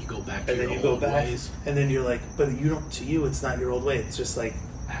then you go back to your old ways. And then you're like, but you don't. To you, it's not your old way. It's just like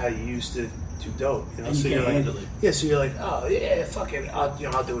how you used to do dope. And so you you're can't like, handle it. Yeah. So you're like, oh yeah, fuck it.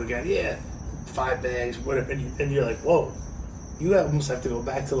 I'll do it again. Yeah, 5 bags, whatever. And you're like, whoa. You almost have to go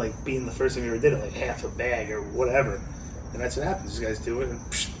back to like being the first time you ever did it, like half a bag or whatever, and that's what happens. These guys do it and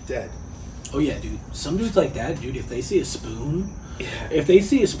dead. Oh yeah, dude. Some dudes like that, dude. If they see a spoon, if they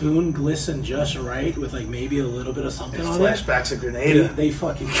see a spoon glisten just right with like maybe a little bit of something on flashbacks of Grenada. They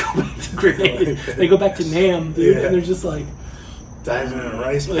fucking go back to Grenada. They go back to Nam, dude, and they're just like diving in a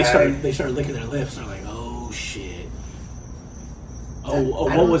rice bag. They start licking their lips. They're like, oh shit.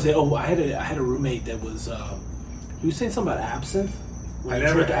 What was it? Oh, I had a roommate that was. You were saying something about absinthe? When you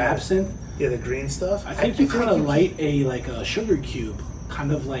drink absinthe? Yeah, the green stuff? I think you kind of light a sugar cube,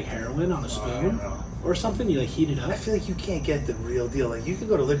 kind of like heroin on a spoon or something. You like heat it up. I feel like you can't get the real deal. Like you can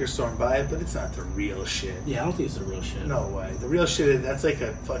go to a liquor store and buy it, but it's not the real shit. Yeah, I don't think it's the real shit. No way. The real shit, that's like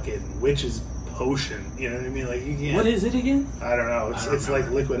a fucking witch's potion. You know what I mean? Like you can't. What is it again? I don't know. It's like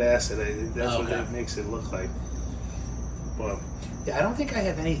liquid acid. That's what it makes it look like. Well, yeah, I don't think I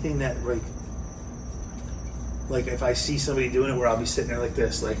have anything that like if I see somebody doing it where I'll be sitting there like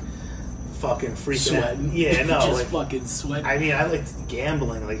this, like fucking freaking sweating. Out. Yeah, no, just like fucking sweating. I mean, I like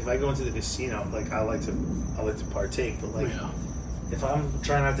gambling. Like if I go into the casino, like I like to partake. But like if I'm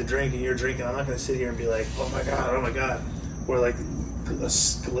trying not to drink and you're drinking, I'm not going to sit here and be like, oh my god, or like a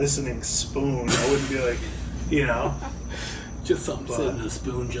glistening spoon. I wouldn't be like, just something sitting in a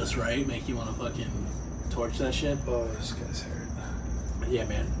spoon just right, make you want to fucking torch that shit. Oh, this guy's hurt. Yeah,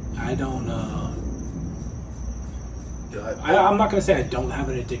 man. I don't. I'm not gonna say I don't have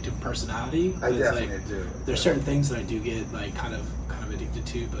an addictive personality. I definitely do. There's certain things that I do get like kind of addicted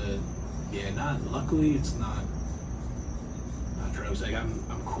to, but yeah, luckily it's not on drugs. Like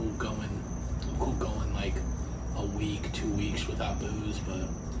I'm cool going like a week, 2 weeks without booze, but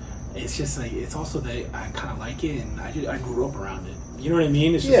it's just like, it's also that I kind of like it, and I grew up around it. You know what I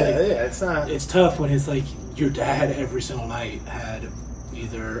mean? It's just it's not. It's tough when it's like your dad every single night had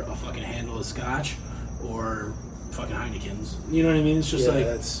either a fucking handle of scotch or fucking Heinekens. You know what I mean? It's just like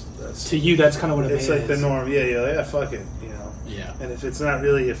that's to you, that's kind of what it's like the norm. Yeah, you're like, fuck it, you know. Yeah. And if it's not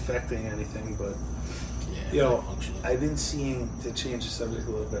really affecting anything, but functional. I've been seeing, to change the subject a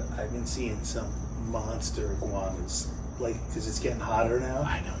little bit, I've been seeing some monster iguanas, like, because it's getting hotter now.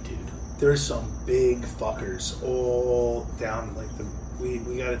 I know, dude. There's some big fuckers all down, like we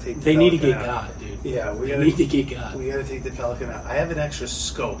gotta take. They need to get got, dude. Yeah, we need to get got. We gotta take the pellet gun out. I have an extra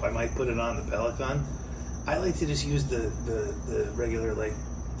scope. I might put it on the pellet gun. I like to just use the regular like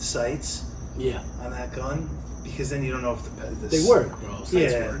sights. Yeah. On that gun, because then you don't know if they work, bro.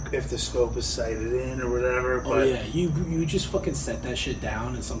 Sights work. If the scope is sighted in or whatever. Oh yeah, you just fucking set that shit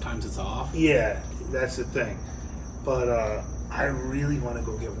down, and sometimes it's off. Yeah, that's the thing. But I really want to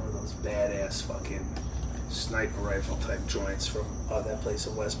go get one of those badass fucking sniper rifle type joints from that place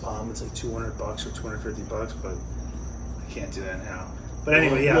in West Palm. It's like $200 or $250, but I can't do that now. But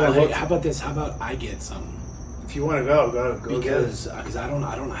anyway, hey, how about this? How about I get some? If you want to go because I don't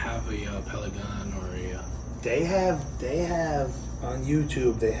have a pellet gun or a. They have on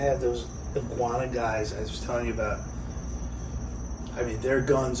YouTube. They have those iguana guys I was telling you about. I mean, their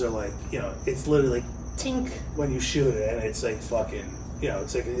guns are like, it's literally like tink when you shoot it, and it's like fucking.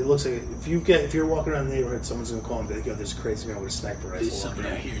 It's like, it looks like if you're walking around the neighborhood, someone's gonna call and be like, "Yo, there's a crazy man with a sniper rifle." There's somebody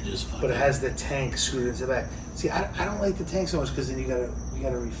out here just fucking. But it has the tank screwed into the back. See, I don't like the tank so much because then you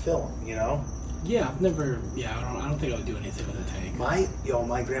gotta refill them, Yeah, I've never. Yeah, I don't think I would do anything with a tank. My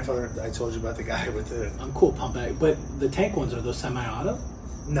grandfather. I told you about the guy with the. I'm cool, pump back, but the tank ones, are those semi-auto?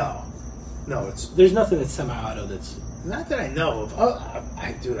 No, There's nothing that's semi-auto that's. Not that I know of. Oh,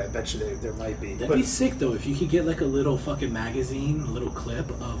 I bet you there might be. That'd be sick though if you could get like a little fucking magazine, a little clip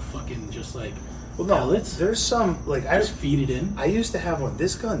of fucking just like pellets. There's some like I just feed it in. I used to have one.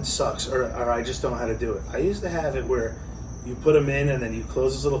 This gun sucks, or I just don't know how to do it. I used to have it where you put them in and then you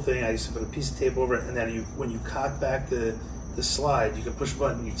close this little thing. I used to put a piece of tape over it, and then when you cock back the slide, you can push a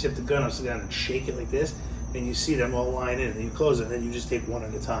button. You tip the gun upside down and shake it like this, and you see them all line in. And you close it, and then you just take one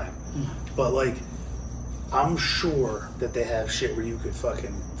at a time. But like. I'm sure that they have shit where you could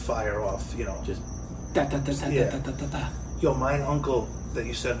fucking fire off, just da. Yo, my uncle that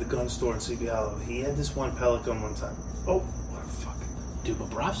used to have the gun store in Sleepy Hollow, he had this one pellet gun one time. Oh, what a fucking... Dude,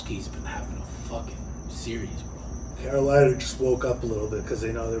 Bobrovsky's been having a fucking series, bro. Carolina just woke up a little bit because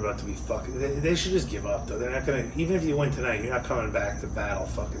they know they're about to be fucking... They should just give up, though. They're not going to... Even if you win tonight, you're not coming back to battle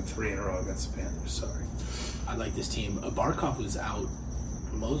fucking 3 in a row against the Panthers. Sorry. I like this team. Barkov was out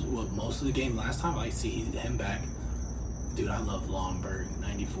most of the game last time. I like to see him back. Dude, I love Longberg,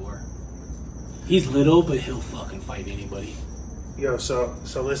 94. He's little, but he'll fucking fight anybody. Yo, so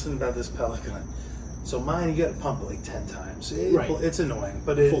listen about this pellet gun. So mine, you got to pump it like 10 times. Right. It's annoying,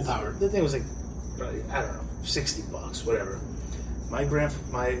 but full power. The thing was like, I don't know, $60, whatever.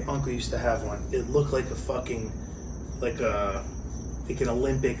 My uncle used to have one. It looked like a fucking, like an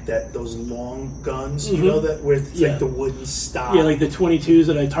Olympic, those long guns, that where it's like the wooden stock. Yeah, like the 22s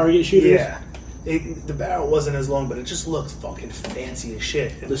that I target shooters. Yeah. The barrel wasn't as long, but it just looked fucking fancy as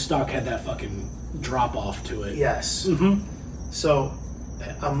shit. The stock had that fucking drop off to it. Yes. Mm-hmm. So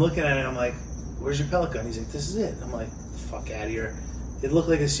I'm looking at it. I'm like, "Where's your pellet gun?" He's like, "This is it." I'm like, "Fuck out of here!" It looked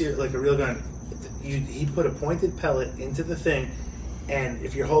like a real gun. He put a pointed pellet into the thing, and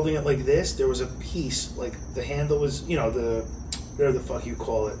if you're holding it like this, there was a piece, like the handle was, the whatever the fuck you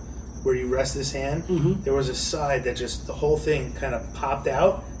call it, where you rest this hand. Mm-hmm. There was a side that just the whole thing kind of popped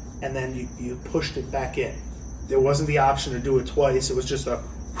out. And then you pushed it back in. There wasn't the option to do it twice. It was just a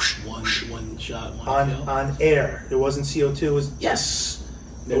whoosh, one shot, on air. It wasn't CO2. It was yes.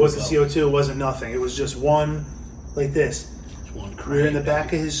 It wasn't CO2. It wasn't nothing. It was just one like this. One. We were in the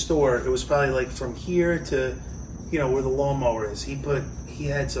back of his store. It was probably like from here to, where the lawnmower is. He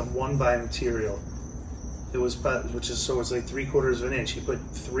had some 1x material. It was so it's like 3/4 of an inch. He put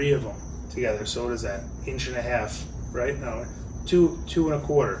 3 of them together. So what is that? 1.5 inches, right? No, 2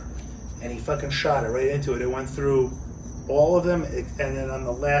 1/4. And he fucking shot it right into it. It went through all of them, and then on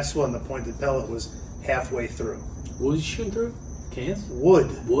the last one, the pointed pellet was halfway through. What was he shooting through? Cans?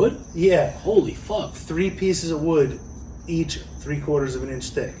 Wood. Wood? Yeah. Holy fuck. 3 pieces of wood, each 3/4 of an inch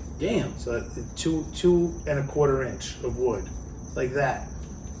thick. Damn. So 2 1/4 inch of wood, like that.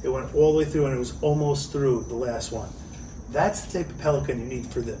 It went all the way through, and it was almost through the last one. That's the type of pellet gun you need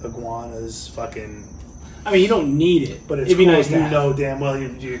for the iguanas, fucking... I mean, you don't need it, but it's it'd be cool nice if to you have. know damn well you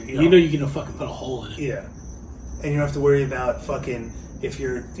know you're gonna fucking put a hole in it. Yeah, and you don't have to worry about fucking if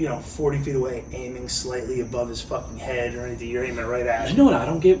you're 40 feet away aiming slightly above his fucking head or anything. You're aiming right at him. You know what I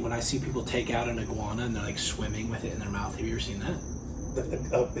don't get when I see people take out an iguana and they're like swimming with it in their mouth? Have you ever seen that?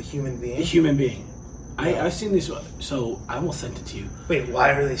 A human being. A human being. I've seen these. So I almost sent it to you. Wait, why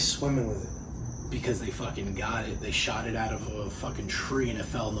are they swimming with it? Because they fucking got it. They shot it out of a fucking tree and it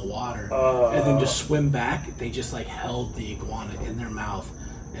fell in the water. And then to swim back, they just like held the iguana in their mouth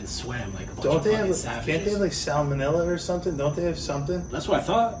and swam like a bunch of fucking savages. Can't they have like salmonella or something? Don't they have something? That's what I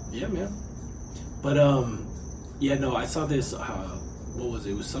thought. Yeah, man. But yeah, no, I saw this. What was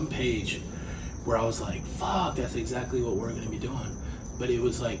it? It was some page where I was like, "Fuck, that's exactly what we're gonna be doing." But it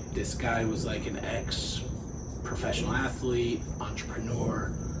was like this guy was like an ex-professional athlete,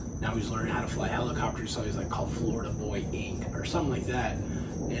 entrepreneur. Now he's learning how to fly helicopters, so he's like called Florida Boy Inc. or something like that.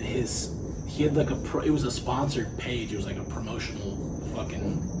 And he had like it was a sponsored page. It was like a promotional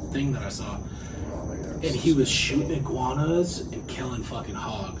fucking thing that I saw. Oh my God. And he was shooting iguanas and killing fucking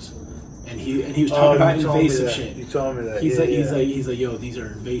hogs. And he was talking about invasive shit. You told me that. He's like, yo, these are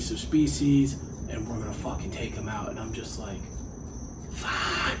invasive species, and we're gonna fucking take them out. And I'm just like,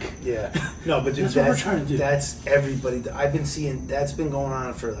 fuck. Yeah. No, but dude, that's what we're trying to do. That's everybody. I've been seeing that's been going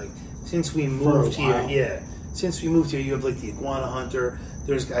on for like since we moved here. Yeah. Since we moved here, you have like the iguana hunter.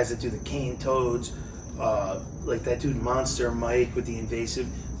 There's guys that do the cane toads. Like that dude Monster Mike with the invasive.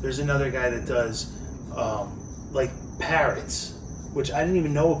 There's another guy that does like parrots, which I didn't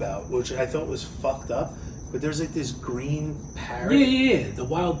even know about, which I thought was fucked up. But there's like this green parrot. Yeah. The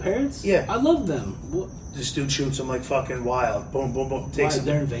wild parrots? Yeah. I love them. This dude shoots them like fucking wild. Boom, boom, boom. Takes them.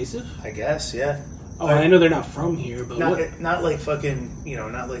 They're invasive? I guess, yeah. Oh, I know they're not from here, but not like fucking,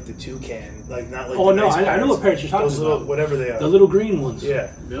 not like the toucan, like not like. Oh the no, nice I know what parrots you're talking those about. Little, whatever they are, the little green ones.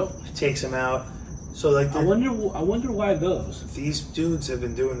 Yeah. Yep. Takes them out. So like, I wonder why those. These dudes have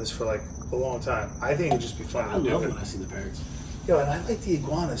been doing this for like a long time. I think it'd just be fun. I love when I see the parrots. Yo, and I like the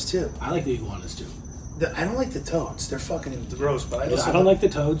iguanas too. I like the iguanas too. I don't like the toads. They're fucking gross. But I don't like the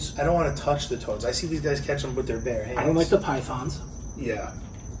toads. I don't want to touch the toads. I see these guys catch them with their bare hands. I don't like the pythons. Yeah.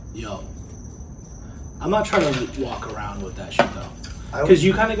 Yo. I'm not trying to walk around with that shit though, because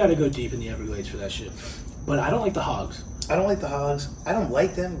you kind of got to go deep in the Everglades for that shit. But I don't like the hogs. I don't like the hogs. I don't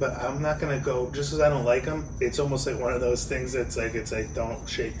like them, but I'm not gonna go just because I don't like them. It's almost like one of those things that's like don't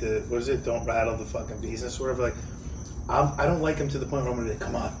shake the don't rattle the fucking business or whatever. Like I don't like them to the point where I'm gonna be like,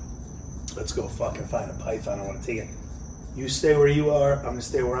 come on, let's go fucking find a python. I want to take it. You stay where you are. I'm gonna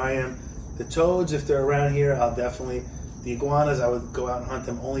stay where I am. The toads, if they're around here, I'll definitely. The iguanas, I would go out and hunt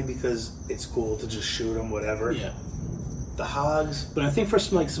them only because it's cool to just shoot them, whatever. Yeah. The hogs. But I think for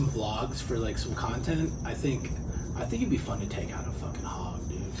some vlogs, for like some content, I think it'd be fun to take out a fucking hog,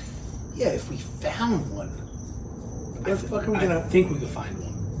 dude. Yeah, if we found one. I think we could find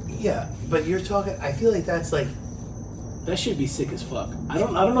one. Yeah, but you're talking. I feel like that's like. That should be sick as fuck. I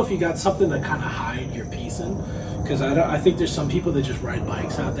don't know if you got something to kind of hide your piece in, because I think there's some people that just ride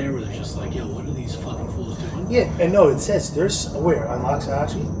bikes out there where they're just like, yo, what are these fucking fools doing? Yeah, and no, it says there's where on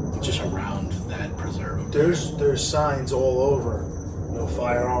Loxahatchee? Just around that preserve. There's signs all over. No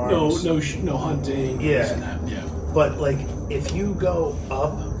firearms. No hunting. Yeah. This and that. Yeah. But like, if you go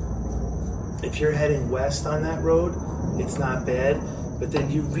up, if you're heading west on that road, it's not bad. But then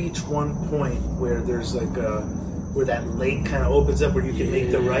you reach one point where there's like where that lake kind of opens up where you can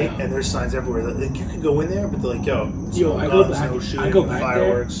make the right, and there's signs everywhere. Like you can go in there, but they're like, yo, I go back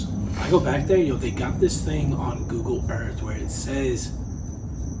fireworks. There. I go back there. Yo, they got this thing on Google Earth where it says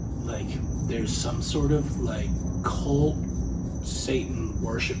like there's some sort of like cult Satan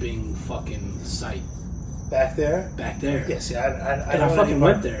worshipping fucking site. Back there? Back there. Yeah, see, I don't fucking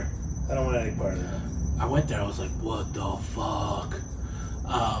went there. I don't want any part of that. I went there. I was like, what the fuck?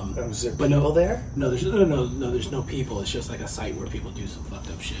 Was there people there? No, there's no people. It's just like a site where people do some fucked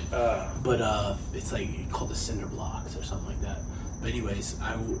up shit. But it's like called the Cinder Blocks or something like that. But anyways,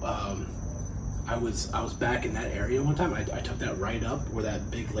 I was back in that area one time. I took that right up where that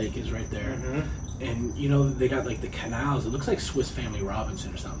big lake is right there. Mm-hmm. And they got like the canals. It looks like Swiss Family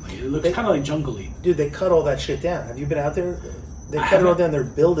Robinson or something. Like, it looks kind of like jungly. Dude, they cut all that shit down. Have you been out there? They cut it all down. They're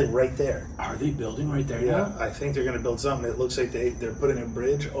building right there. Are they building right there now? I think they're going to build something. It looks like they're putting a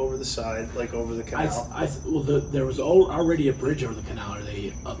bridge over the side, like over the canal. There was already a bridge over the canal. Are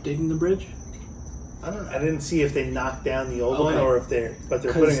they updating the bridge? I didn't see if they knocked down the old one or if they're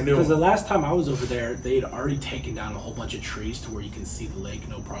putting a new one. Because the last time I was over there, they had already taken down a whole bunch of trees to where you can see the lake,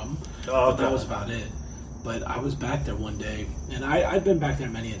 no problem. But that was about it. But I was back there one day, and I'd been back there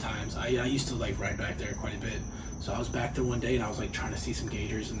many a times. I used to like ride back there quite a bit. So I was back there one day, and I was like trying to see some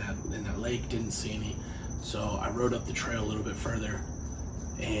gators in that lake. Didn't see any. So I rode up the trail a little bit further,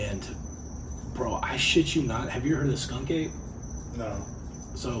 and Bro, I shit you not. Have you heard of the skunk ape? No.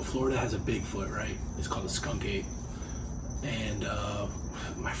 So Florida has a Bigfoot, right? It's called a skunk ape. And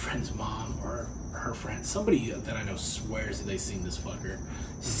my friend's mom or her friend, somebody that I know swears that they seen this fucker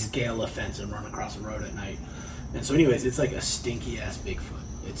scale a fence and run across the road at night. And so anyways, it's like a stinky ass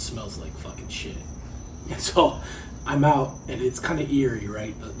Bigfoot. It smells like fucking shit. And so I'm out and it's kind of eerie,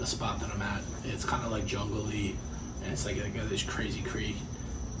 right? The spot that I'm at. It's kind of like jungly and it's like got this crazy creek.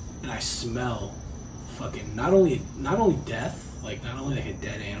 And I smell fucking not only death, like not only like a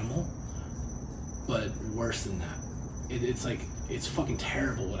dead animal, but worse than that. It's like, it's fucking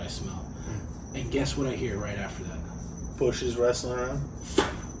terrible what I smell. And guess what I hear right after that? Bushes wrestling around?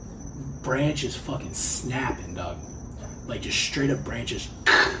 Branches fucking snapping, dog. Like just straight up branches.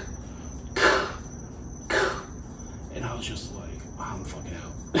 And I was just like, I'm fucking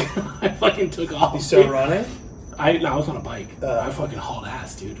out. I fucking took off. You still running? I was on a bike. I fucking hauled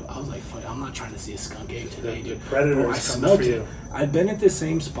ass, dude. I was like, fuck, I'm not trying to see a skunk ape today, dude. Predator I smelled it. I've been at this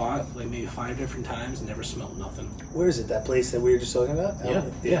same spot like maybe 5 different times, never smelled nothing. Where is it? That place that we were just talking about?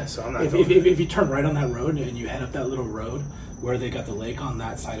 Yeah. So I'm not. If you turn right on that road and you head up that little road where they got the lake on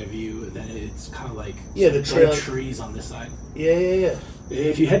that side of you, then it's kind of like the trail, trees on this side. Yeah.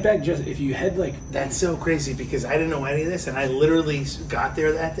 If you head back, that's so crazy because I didn't know any of this, and I literally got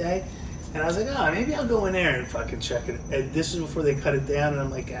there that day. And I was like, maybe I'll go in there and fucking check it. And this is before they cut it down, and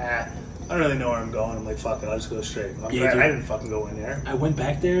I'm like, I don't really know where I'm going. I'm like, fuck it, I'll just go straight. I didn't fucking go in there. I went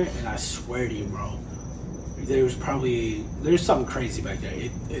back there, and I swear to you, bro, there's something crazy back there.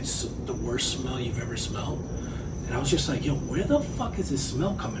 It's the worst smell you've ever smelled. And I was just like, yo, where the fuck is this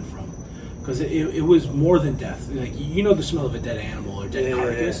smell coming from? Because it was more than death. Like, you know the smell of a dead animal or dead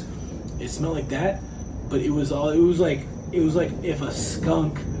carcass. Yeah. It smelled like that, but it was like if a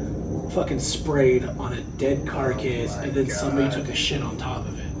skunk fucking sprayed on a dead carcass and then somebody took a shit on top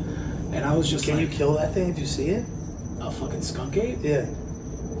of it. And I was just Can you kill that thing if you see it? A fucking skunk ape? Yeah.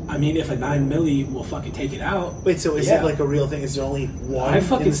 I mean, if a 9 milli will fucking take it out. Wait, so is it like a real thing? Is there only one? I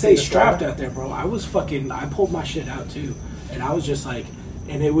fucking stay strapped out there, bro. I pulled my shit out too. And I was just like,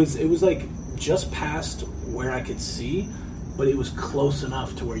 and it was like just past where I could see, but it was close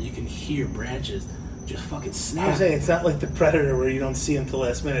enough to where you can hear branches just fucking snap. I'm saying it's not like the Predator where you don't see him till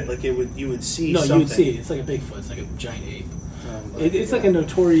last minute. Like you would see. No, something. you would see it. It's like a Bigfoot. It's like a giant ape. It's like a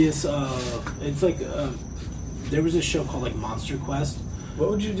notorious. It's like there was a show called like Monster Quest. What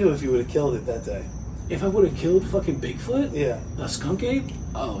would you do if you would have killed it that day? If I would have killed fucking Bigfoot? Yeah. A skunk ape?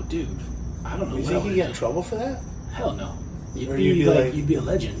 Oh, dude. I don't know. You think you'd get in trouble for that? Hell no. You'd be a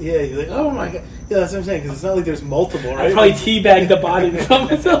legend. Yeah, you'd be like, oh my god. Yeah, that's what I'm saying, because it's not like there's multiple, right? I'd probably teabag the body from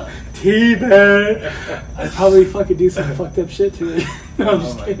myself. Teabag! I'd probably fucking do some fucked up shit to it. No, I'm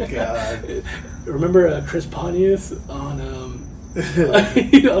just kidding. God. Remember Chris Pontius on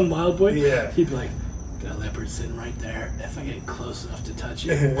on Wild Boy? Yeah. He'd be like, that leopard's sitting right there. If I get close enough to touch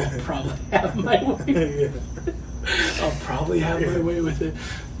it, I'll probably have my way. I'll probably have my way with it.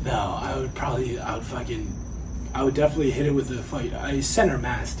 No, I would definitely hit it with a fight. Center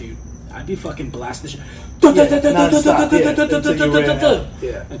mass, dude. I'd be fucking blasting shit. Until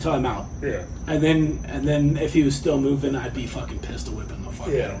I'm out. Yeah. And then if he was still moving, I'd be fucking pistol whipping the fuck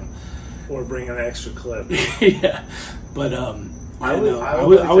out of him. Or bring an extra clip. Yeah. But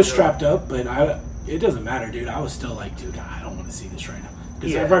I was strapped up, but it doesn't matter, dude. I was still like, dude, I don't want to see this right now.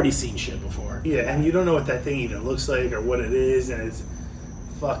 Because I've already seen shit before. Yeah, and you don't know what that thing even looks like or what it is, and it's...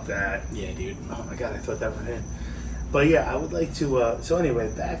 Fuck that. Yeah, dude. Oh my god, I thought that went in. But yeah, I would like to... so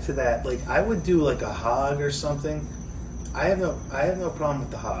anyway, back to that. Like, I would do like a hog or something. I have no problem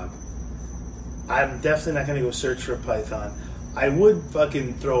with the hog. I'm definitely not going to go search for a python. I would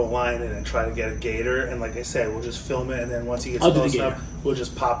fucking throw a line in and try to get a gator, and like I said, we'll just film it, and then once he gets close enough, we'll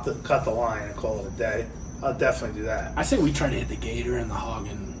just cut the line and call it a day. I'll definitely do that. I say we try to hit the gator and the hog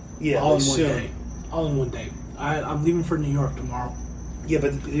all in one day. All in one day. I'm leaving for New York tomorrow. Yeah,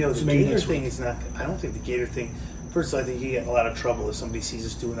 but the gator thing is not... I don't think the gator thing... First of all, I think you get in a lot of trouble if somebody sees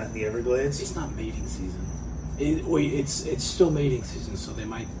us doing that in the Everglades. It's not mating season. It's still mating season, so they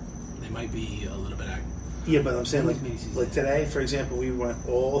might be a little bit active. Yeah, but I'm saying like today, for example, we went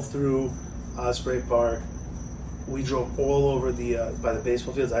all through Osprey Park. We drove all over by the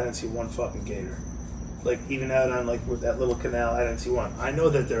baseball fields. I didn't see one fucking gator. Like even out on like with that little canal, I didn't see one. I know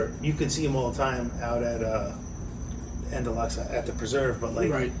that you could see them all the time out at Endalux at the preserve, but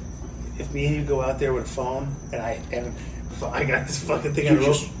like if me and you go out there with a phone and I got this fucking thing on the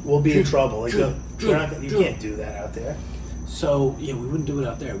road, we'll be in trouble. Like you can't do that out there. So, yeah, we wouldn't do it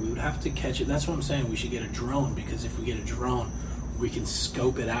out there. We would have to catch it. That's what I'm saying. We should get a drone, because if we get a drone, we can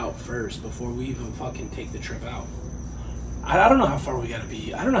scope it out first before we even fucking take the trip out. I don't know how far we gotta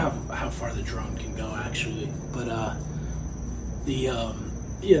be. I don't know how far the drone can go actually, but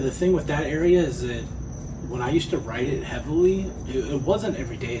the thing with that area is that when I used to ride it heavily, it wasn't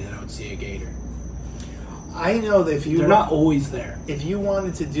every day that I would see a gator. I know that they're not always there. If you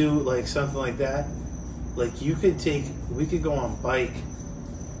wanted to do like something like that, like we could go on bike.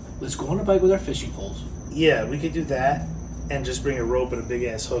 Let's go on a bike with our fishing poles. Yeah, we could do that. And just bring a rope and a big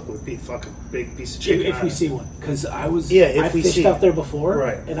ass hook with a fucking big piece of chicken. If we see one, because I fished see out there before,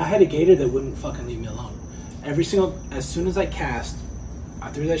 right? And I had a gator that wouldn't fucking leave me alone. As soon as I cast, I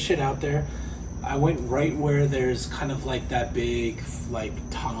threw that shit out there. I went right where there's kind of like that big like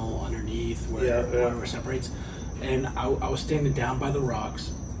tunnel underneath where water separates, and I was standing down by the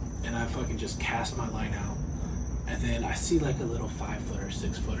rocks, and I fucking just cast my line out, and then I see like a little 5-footer,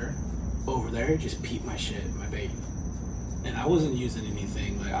 6-footer over there, just peep my shit, my bait. And I wasn't using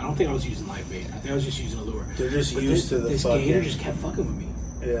anything. Like I don't think I was using live bait. I think I was just using a lure. They're just used to the this fucking... gator just kept fucking with me.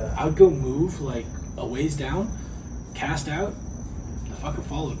 Yeah. I would go move like a ways down, cast out, the fucker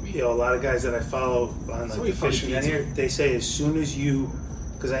followed me. You know, a lot of guys that I follow on like the fishing in here, they say as soon as you,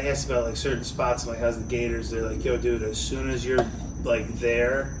 because I asked about like certain spots, like how's the gators? They're like, yo, dude, as soon as you're like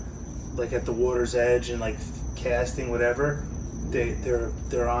there, like at the water's edge and like casting whatever.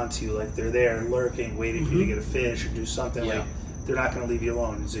 They're onto you, like they're there lurking, waiting for you to get a fish or do something. Like they're not going to leave you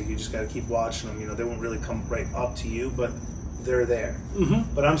alone. It's like you just got to keep watching them. You know, they won't really come right up to you, but they're there.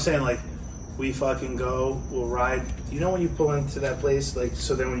 But I'm saying like we fucking go, we'll ride. You know when you pull into that place, like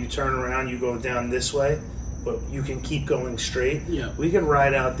so then when you turn around, you go down this way, but you can keep going straight. Yeah, we can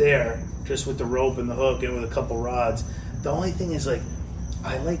ride out there just with the rope and the hook and with a couple rods. The only thing is like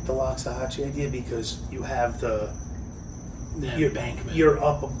I like the Loxahatchee idea because you have the embankment. You're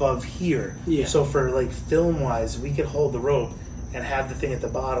up above here. Yeah. So for like film wise, we could hold the rope and have the thing at the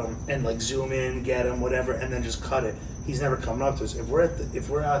bottom and like zoom in, get him, whatever, and then just cut it. He's never coming up to us. If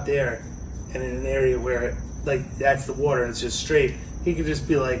we're out there and in an area where like that's the water and it's just straight, he could just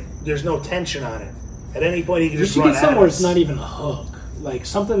be like, there's no tension on it. At any point, he could just run at us. You should get somewhere it's not even a hook, like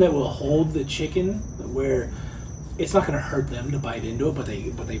something that will hold the chicken where it's not going to hurt them to bite into it, but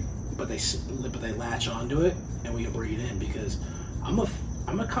they latch onto it, and we can bring it in because I'm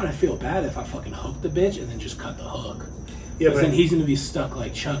gonna kind of feel bad if I fucking hook the bitch and then just cut the hook. Yeah, but then he's gonna be stuck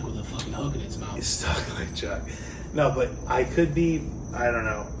like Chuck with a fucking hook in its mouth. He's stuck like Chuck. No, but I could be. I don't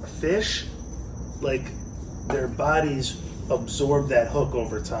know. A fish, like their bodies absorb that hook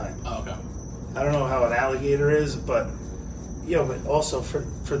over time. Oh, okay. I don't know how an alligator is, but but also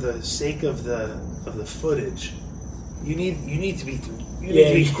for the sake of the footage, you need to be. You need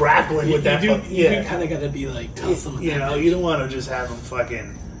to be grappling with that. You kind of got to be like tough. You know, you don't want to just have them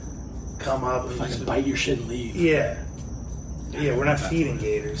fucking come up and fucking bite your shit and leave. Yeah, we're not feeding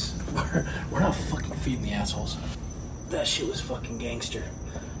gators. We're not fucking feeding the assholes. That shit was fucking gangster.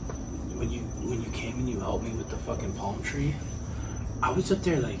 When you came and you helped me with the fucking palm tree, I was up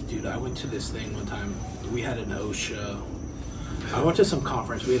there like, dude. I went to this thing one time. We had an OSHA. I went to some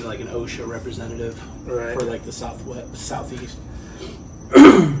conference. We had like an OSHA representative for like the southeast.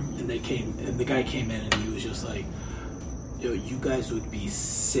 And the guy came in and he was just like, yo, you guys would be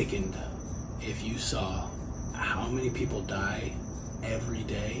sickened if you saw how many people die every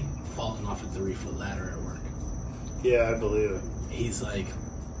day falling off a 3-foot ladder at work. Yeah, I believe it. He's like,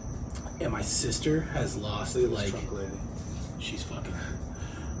 and my sister has lost like, trunk lady. She's fucking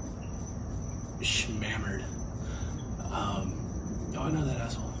schmammered. Oh, I know that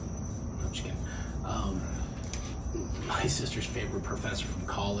asshole. No, I'm just kidding. My sister's favorite professor from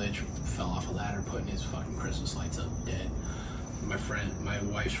college fell off a ladder putting his fucking Christmas lights up dead. My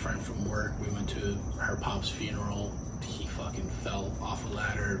wife's friend from work, we went to her pop's funeral. He fucking fell off a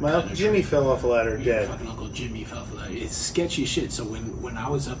ladder. My Uncle Jimmy fell off a ladder dead. Fucking Uncle Jimmy fell off a ladder. It's sketchy shit. So when I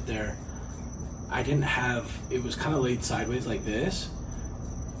was up there, I didn't have, it was kind of laid sideways like this.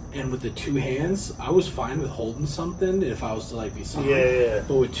 And with the two hands, I was fine with holding something if I was to like be something. Yeah.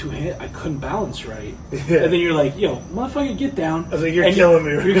 But with two hands, I couldn't balance right. Yeah. And then you're like, yo, motherfucker, get down. I was like, you're killing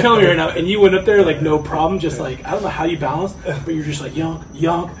me. You're killing me right now. And you went up there like no problem, just like, I don't know how you balanced, but you're just like, yonk,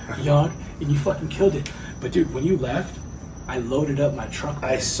 yonk, yonk, and you fucking killed it. But dude, when you left, I loaded up my truck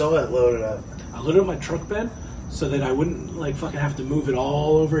bed. I saw it loaded up. I loaded up my truck bed so that I wouldn't like fucking have to move it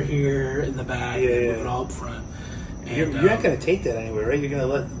all over here in the back and move it all up front. And, you're not going to take that anywhere, right? You're going to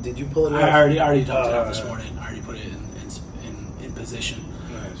let... Did you pull it out? I already dumped it out this morning. I already put it in position.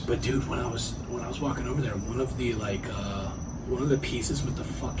 Nice. But dude, when I was walking over there, one of the pieces with the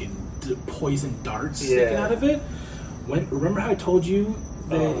fucking poison darts sticking out of it. Remember how I told you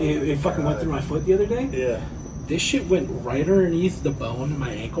that it fucking went through my foot the other day? Yeah. this shit went right underneath the bone in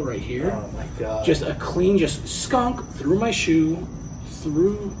my ankle right here. Oh my god! Just a clean, just skunk through my shoe,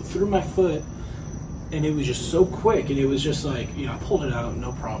 through my foot, and it was just so quick. And it was just like, I pulled it out,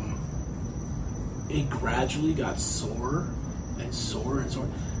 no problem. It gradually got sore and sore and sore.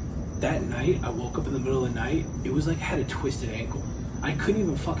 That night, I woke up in the middle of the night. It was like I had a twisted ankle. I couldn't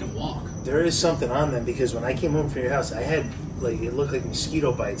even fucking walk. There is something on them because when I came home from your house, I had it looked like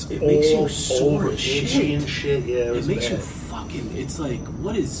mosquito bites. It makes you sore as itchy and shit. Yeah, it makes you fucking. It's like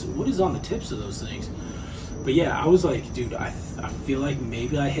what is on the tips of those things? But yeah, I was like, dude, I feel like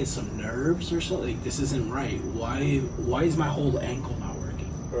maybe I hit some nerves or something. Like, this isn't right. Why is my whole ankle not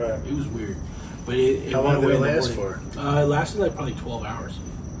working? Right. It was weird. But it how long did it last for? It lasted like probably 12 hours.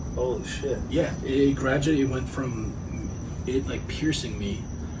 Holy shit. Yeah, it gradually went from it like piercing me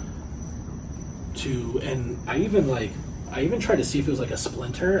to, and I even tried to see if it was like a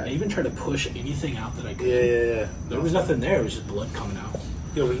splinter. I even tried to push anything out that I could. Yeah. There was nothing there. It was just blood coming out.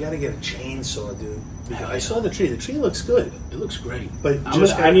 Yo, we gotta get a chainsaw, dude. I Yeah. saw the tree. The tree looks good. It looks great. But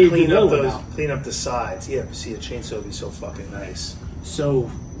I need to clean up the sides. Yeah, but see, a chainsaw would be so fucking nice. So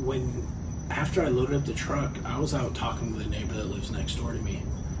after I loaded up the truck, I was out talking to the neighbor that lives next door to me.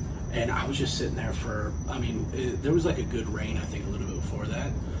 And I was just sitting there there was like a good rain, I think, a little bit before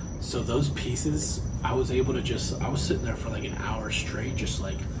that. So those pieces, I was sitting there for like an hour straight, just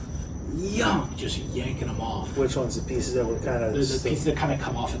like, just yanking them off. Which ones? The pieces that were kind of... The pieces that kind of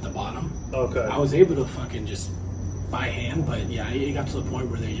come off at the bottom. Okay. I was able to fucking just by hand, but yeah, it got to the point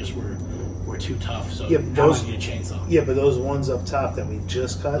where they just were too tough, so now I need a chainsaw. Yeah, but those ones up top that we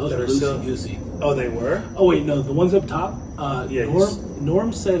just cut, those that are are still... loosey-goosey. Oh, they were? Oh, wait, no, the ones up top, yeah,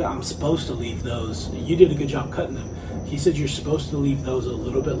 Norm said I'm supposed to leave those. You did a good job cutting them. He said you're supposed to leave those a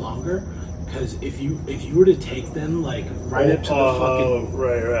little bit longer, because if you were to take them like right up to the fucking...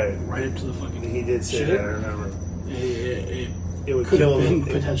 Right up to the fucking... He did say shit, that, I remember. It would could kill have been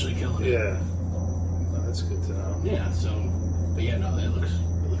them. potentially killing it. Yeah. Oh, that's good to know. Yeah, so... But yeah, no, it looks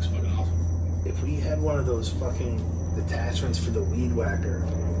fucking awesome. If we had one of those fucking attachments for the weed whacker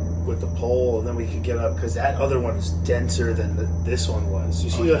with the pole, and then we could get up, because that other one is denser than this one was.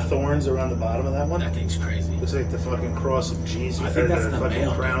 You see the thorns around the bottom of that one? That thing's crazy. Looks like the fucking cross of Jesus. I think that's the fucking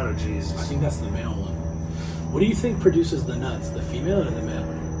male crown of Jesus. I think that's the male one. What do you think produces the nuts? The female or the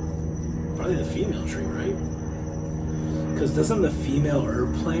male? Probably the female tree, right? Because doesn't the female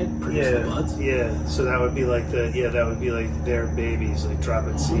herb plant produce the buds? Yeah. So that would be like their babies, like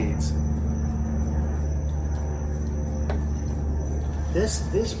dropping seeds.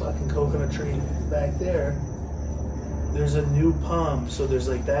 This fucking coconut tree back there, there's a new palm. So there's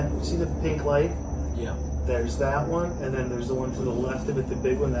like that. See the pink light? Yeah. There's that one, and then there's the one to the left of it, the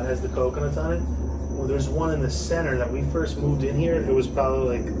big one that has the coconuts on it. Well, there's one in the center that we first moved in here. It was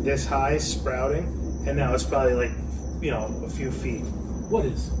probably like this high, sprouting, and now it's probably like, a few feet. What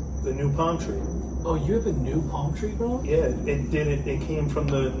is? The new palm tree. Oh, you have a new palm tree growing? Yeah, it came from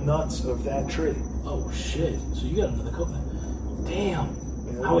the nuts of that tree. Oh shit! So you got another coconut? Damn.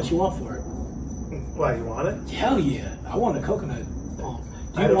 How much you want for it? Why, you want it? Hell yeah! I want a coconut palm.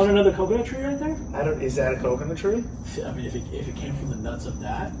 Do you want another coconut tree right there? Is that a coconut tree? I mean, if it came from the nuts of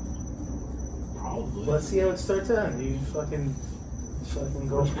that, probably. Let's see how it starts out. You fucking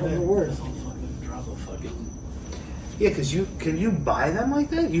go from there. Words. I'll fucking drop a fucking. Yeah, because can you buy them like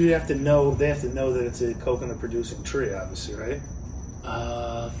that? You have to know. They have to know that it's a coconut producing tree, obviously, right?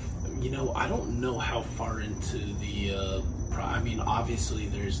 I don't know how far into the. I mean, obviously,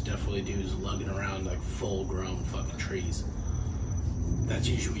 there's definitely dudes lugging around like full-grown fucking trees. That's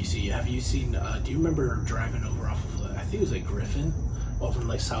usually what you see. Have you seen? Do you remember driving over off of? I think it was like Griffin, over in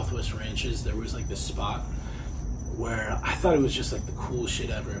like Southwest Ranches. There was like this spot where I thought it was just like the coolest shit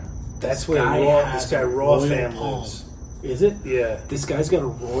ever. That's where this guy Raw Fam lives. Is it? Yeah. This guy's got a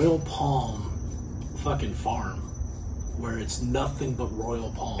Royal Palm fucking farm where it's nothing but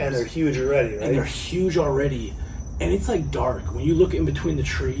Royal Palms. And they're huge already, right? And they're huge already. And it's like dark. When you look in between the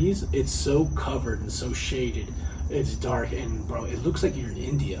trees, it's so covered and so shaded. It's dark, and bro, it looks like you're in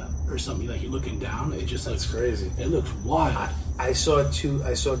India or something. Like you're looking down. It just looks crazy. It looks wild. I saw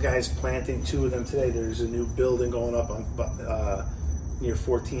guys planting 2 of them today. There's a new building going up on near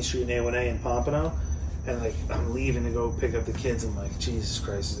 14th Street and A1A in Pompano, and like I'm leaving to go pick up the kids. I'm like, Jesus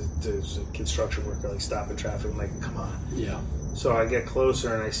Christ, there's a construction worker like stopping traffic. I'm like, come on. Yeah. So I get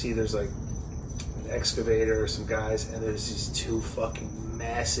closer and I see there's like an excavator or some guys, and there's these 2 fucking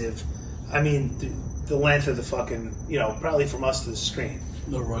massive. I mean, the length of the fucking, probably from us to the screen.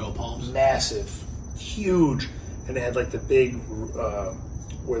 The Royal Palms. Massive, huge, and they had like the big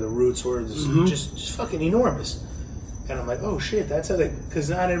where the roots were, just fucking enormous. And I'm like, oh shit, that's how because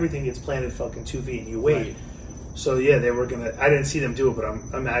not everything gets planted fucking 2 feet and you wait. Right. So yeah, they were gonna. I didn't see them do it, but I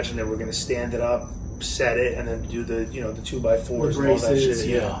imagine they were gonna stand it up, set it, and then do the the 2x4s and all that shit.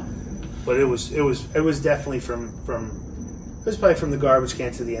 Yeah. But it was definitely from it was probably from the garbage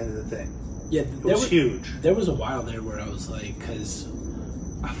can to the end of the thing. Yeah, it was huge. There was a while there where I was like, because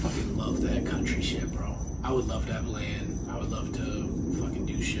I fucking love that country shit, bro. I would love to have land. I would love to fucking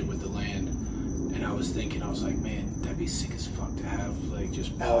do shit with the land. And I was thinking, I was like, man, that'd be sick as fuck to have like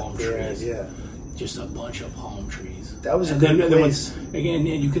just palm trees. Yeah. Just a bunch of palm trees. That was a good place. Again,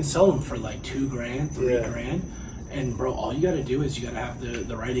 and you can sell them for like $2,000, $3,000. And bro, all you gotta do is you gotta have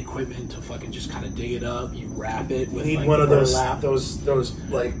the right equipment to fucking just kind of dig it up. You wrap it with. You need like one of those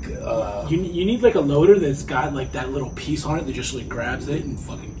like. You need like a loader that's got like that little piece on it that just like grabs it and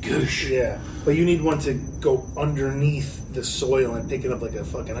fucking goosh. Yeah, but you need one to go underneath the soil and pick it up like a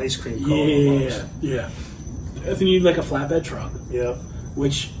fucking ice cream cone. Yeah. If you need like a flatbed truck. Yeah.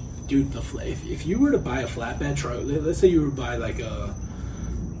 Which, dude, if you were to buy a flatbed truck, let's say you were to buy like a,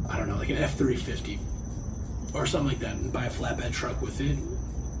 I don't know, like an F-350. Or something like that, and buy a flatbed truck with it.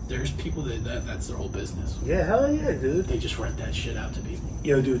 There's people that's their whole business. Yeah, hell yeah, dude. They just rent that shit out to people.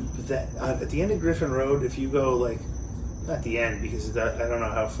 Yo, dude, that at the end of Griffin Road, if you go like, not the end because I don't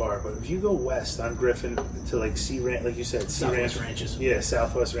know how far, but if you go west on Griffin to like Sea Ranch, like you said, Southwest Ranches. Yeah,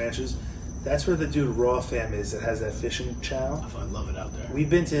 Southwest Ranches. That's where the dude Raw Fam is that has that fishing channel. I love it out there. We've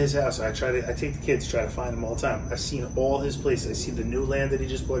been to his house. I take the kids, try to find him all the time. I've seen all his places. I see the new land that he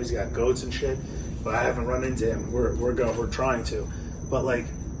just bought. He's got goats and shit. But I haven't run into him. We're trying to. But like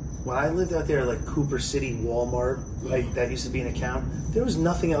when I lived out there, like Cooper City Walmart, like that used to be an account. There was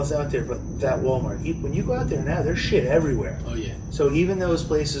nothing else out there but that Walmart. When you go out there now, there's shit everywhere. Oh yeah. So even those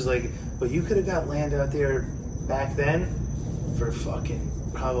places, like, but you could have got land out there back then for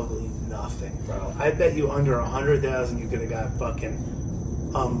fucking probably nothing, bro. I bet you under 100,000 you could have got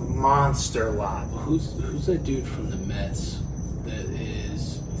fucking a monster lot. Who's that dude from the Mets that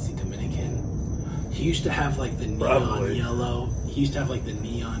is he Dominican? He used to have like the neon yellow. He used to have like the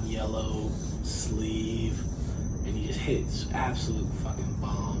neon yellow sleeve, and he just hits absolute fucking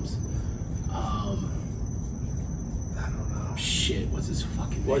bombs. I don't know. Shit, what's his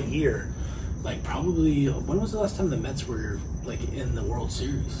fucking name? What year? Like probably. When was the last time the Mets were like in the World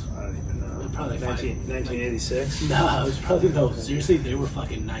Series? I don't even know. Probably 1986. No, it was probably no. Seriously, they were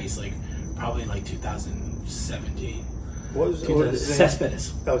fucking nice. Like probably in like 2017. What was it?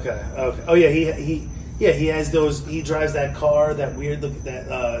 Cespedes. Okay. Oh yeah, he has those. He drives that car, that weird look, that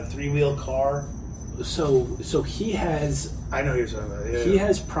 3-wheel car. So he has. I know who you're talking about. Yeah. He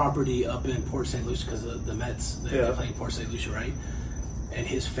has property up in Port St. Lucie because the Mets they play in Port St. Lucie, right? And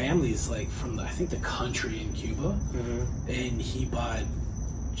his family's like from I think the country in Cuba, and he bought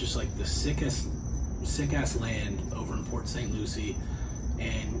just like the sick ass land over in Port St. Lucie,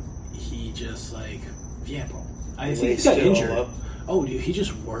 and he just like bro. I think he got injured. Oh, dude, he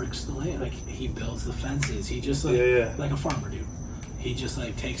just works the land. Like he builds the fences. He just like a farmer, dude. He just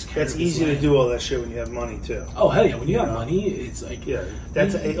like takes care. That's easy to do all that shit when you have money too. Oh hell yeah! When you have money, it's like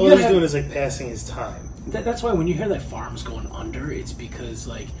That's all he's doing is like passing his time. That's why when you hear like farms going under, it's because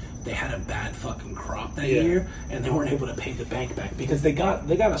like they had a bad fucking crop that year and they weren't able to pay the bank back because they got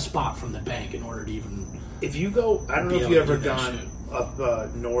a spot from the bank in order to even. If you go, I don't know if you ever gone up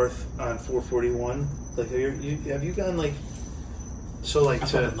north on 441. Like have you gone like so like I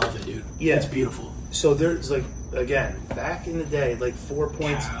fucking love it, dude. Yeah, it's beautiful. So there's like again back in the day, like 4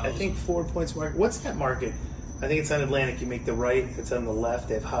 Points. Cows. I think 4 Points market. What's that market? I think it's on Atlantic. You make the right. It's on the left.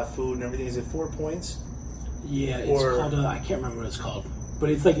 They have hot food and everything. Is it 4 Points? Yeah, it's called. I can't remember what it's called, but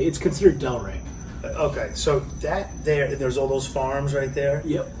it's considered Delray. Okay, so there's all those farms right there.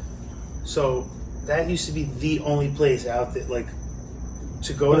 Yep. So that used to be the only place out there, like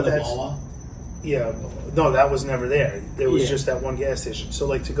to go to that. Wawa? Yeah, no, that was never there. There was just that one gas station. So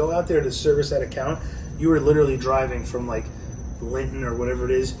like to go out there to service that account, you were literally driving from like Linton or whatever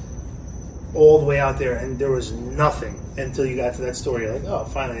it is, all the way out there, and there was nothing until you got to that store. You're like, oh,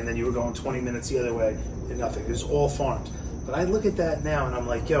 finally, and then you were going 20 minutes the other way, and nothing. It was all farms. But I look at that now, and I'm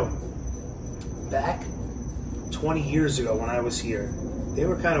like, yo, back 20 years ago when I was here, they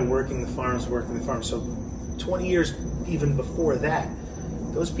were kind of working the farms. So 20 years even before that,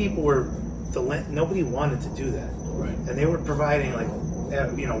 those people were nobody wanted to do that, right? And they were providing like,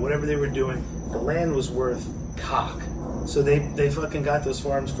 whatever they were doing. The land was worth cock, so they fucking got those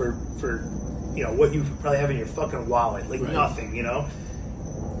farms for what you probably have in your fucking wallet, like nothing,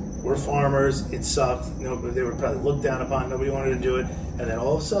 We're farmers. It sucked. They were probably looked down upon. Nobody wanted to do it, and then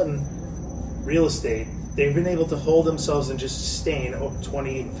all of a sudden, real estate. They've been able to hold themselves and just sustain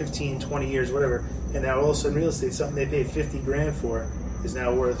 15, 20 years, whatever. And now all of a sudden, real estate, something they paid $50,000 for, is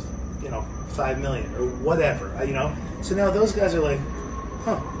now worth $5 million or whatever, So now those guys are like,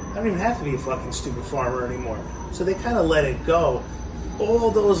 I don't even have to be a fucking stupid farmer anymore. So they kind of let it go.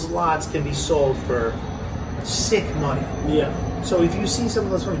 All those lots can be sold for sick money. Yeah. So if you see some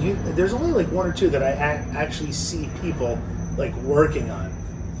of those farms, there's only like one or two that I actually see people like working on.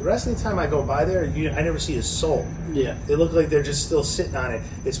 The rest of the time I go by there, I never see a soul. Yeah. They look like they're just still sitting on it.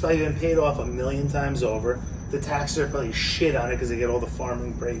 It's probably been paid off 1,000,000 times over. The taxes are probably shit on it because they get all the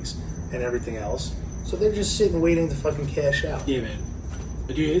farming breaks and everything else. So they're just sitting waiting to fucking cash out. Yeah, man.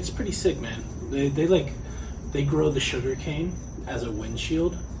 But dude, it's pretty sick, man. They grow the sugar cane as a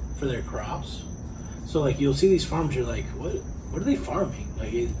windshield for their crops. So like you'll see these farms, you're like, what are they farming?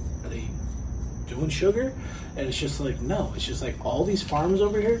 Like, are they doing sugar? And it's just like, no, it's just like all these farms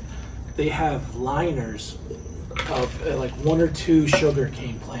over here, they have liners of like 1 or 2 sugar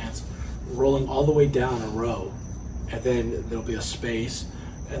cane plants rolling all the way down a row, and then there'll be a space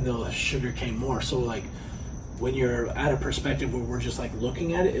and they'll have sugar cane more. So like when you're at a perspective where we're just like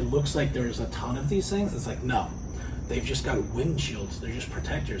looking at it, it looks like there's a ton of these things. It's like, no, they've just got windshields. They're just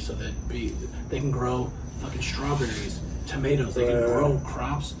protectors so that they can grow fucking strawberries, tomatoes. They can grow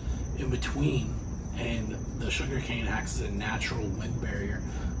crops in between, and the sugarcane acts as a natural wind barrier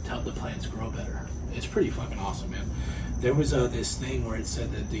to help the plants grow better. It's pretty fucking awesome, man. There was this thing where it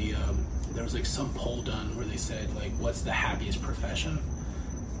said that there was like some poll done where they said like, what's the happiest profession?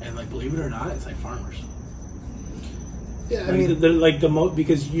 And like, believe it or not, it's like farmers. Yeah, I mean, they're like the most,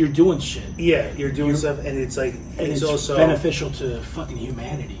 because you're doing shit. Yeah, you're doing stuff, and it's like, it's also beneficial to fucking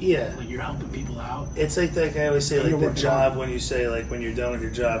humanity. Yeah, like you're helping people out. It's like that guy always say, like the job, when you say like when you're done with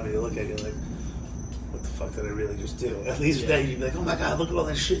your job, and you look at it like, what the fuck did I really just do? At least that you'd be like, oh my god, look at all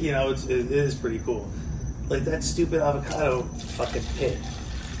this shit. It is pretty cool. Like that stupid avocado fucking pit.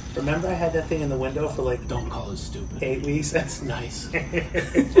 Remember I had that thing in the window for like... Don't call it stupid. 8 weeks? That's nice.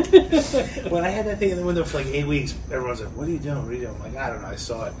 When I had that thing in the window for like 8 weeks, everyone's like, what are you doing? What are you doing? I'm like, I don't know, I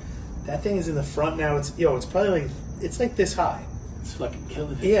saw it. That thing is in the front now. It's probably like, it's like this high. It's fucking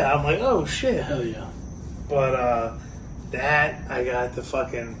killing it. Yeah, I'm like, oh shit. Hell yeah. But I got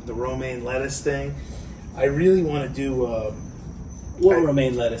the romaine lettuce thing. I really want to do... what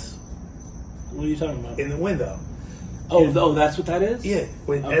romaine lettuce? What are you talking about? In the window. Oh, that's what that is? Yeah.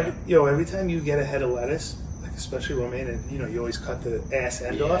 Every time you get a head of lettuce, like especially romaine, and you always cut the ass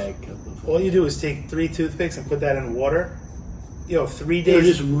end off. All you do is take 3 toothpicks and put that in water. 3 days.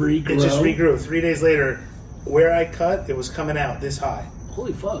 It just regrew. 3 days later, where I cut, it was coming out this high.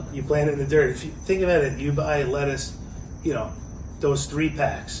 Holy fuck. You plant it in the dirt. If you think about it, you buy lettuce, those 3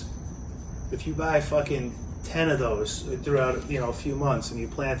 packs. If you buy fucking 10 of those throughout, a few months, and you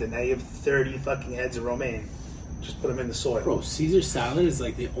plant it, now you have 30 fucking heads of romaine. Just put them in the soil. Bro, Caesar salad is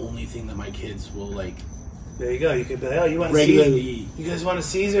like the only thing that my kids will like. There you go. You could be like, oh, you want regularly eat. You guys want a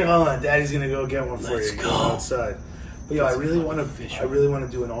Caesar? Hold on, Daddy's gonna go get one for Let's you. Go Outside. But I really want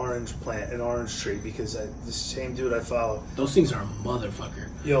to do an orange tree, because the same dude I follow. Those things are a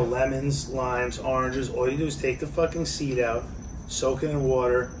motherfucker. Lemons, limes, oranges. All you do is take the fucking seed out, soak it in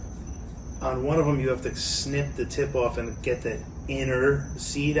water. On one of them, you have to snip the tip off and get the inner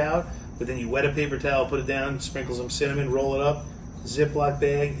seed out. But then you wet a paper towel, put it down, sprinkle some cinnamon, roll it up, Ziploc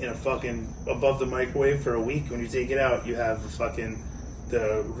bag in a fucking above the microwave for a week. When you take it out, you have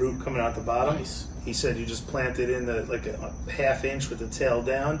the root coming out the bottom. Nice. He said you just plant it in a ½ inch with the tail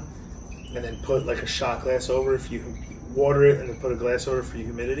down, and then put like a shot glass over if you water it, and then put a glass over for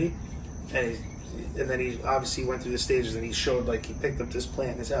humidity. And then he obviously went through the stages, and he showed like he picked up this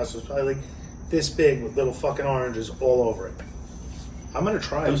plant in his house. It was probably like this big with little fucking oranges all over it. I'm gonna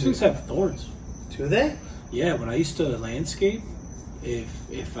try. Those things have thorns. Do they? Yeah. When I used to landscape,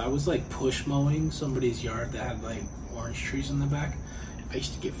 if I was like push mowing somebody's yard that had like orange trees in the back, I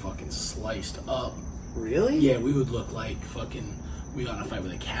used to get fucking sliced up. Really? Yeah, we would look like fucking we got in a fight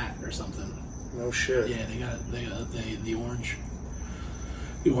with a cat or something. No shit. Yeah, they got the orange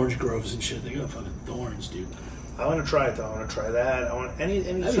groves and shit. They got fucking thorns, dude. I want to try it though. I want to try that. I want any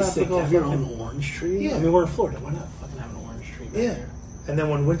tropical. Have your own orange tree. Yeah. I mean, we're in Florida. Why not fucking have an orange tree back here? And then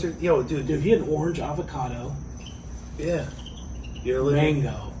when winter, dude, if you had an orange avocado, yeah,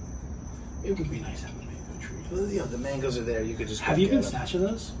 mango, it would be nice to have a mango tree. Well, the mangoes are there. You could just. Have you been snatching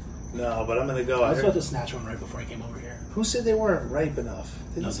those? No, but I'm gonna go. I was about to snatch one right before I came over here. Who said they weren't ripe enough?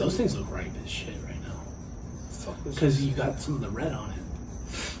 No, those things look ripe as shit right now. Because you got some of the red on it.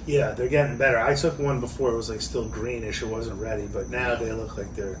 Yeah, they're getting better. I took one before; it was like still greenish. It wasn't ready, but now they look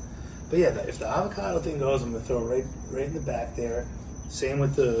like they're. But yeah, if the avocado thing goes, I'm gonna throw it right in the back there. Same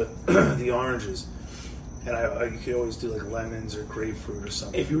with the the oranges, and you could always do like lemons or grapefruit or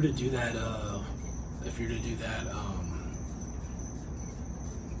something. If you were to do that,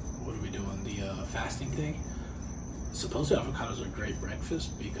 what are we doing? The fasting thing. Supposedly avocados are great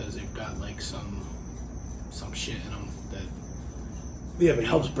breakfast because they've got like some shit in them that but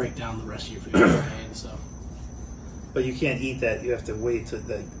helps break down the rest of your food and stuff. But you can't eat that. You have to wait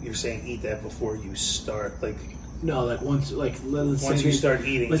to you're saying eat that before you start. Like no, like once once you start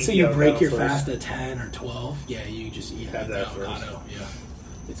eating. Let's say you break your fast at 10 or 12. Yeah, you just eat the avocado. First. Yeah,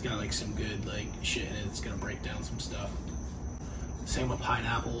 it's got like some good like shit in it. It's gonna break down some stuff. Same with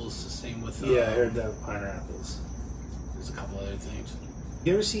pineapples. Same with I heard that with pineapples. There's a couple other things.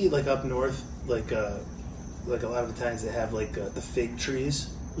 You ever see like up north, like a lot of the times they have like the fig trees.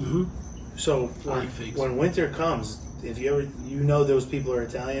 Mm-hmm. So when winter comes, if those people are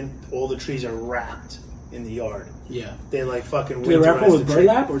Italian, all the trees are wrapped in the yard. Yeah. They like fucking. Do they wrap them with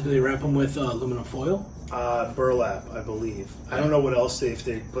burlap or do they wrap them with aluminum foil? Burlap, I believe. I don't know what else if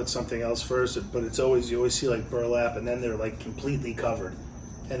they put something else first, but it's always you always see like burlap, and then they're like completely covered,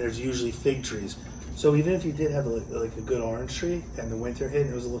 and there's usually fig trees. So even if you did have like a good orange tree and the winter hit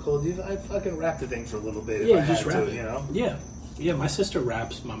and it was a little cold, I'd fucking wrap the thing for a little bit. Yeah, if I just had wrap to, it. You know. Yeah. My sister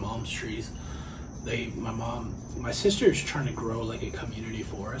wraps my mom's trees. My sister's trying to grow like a community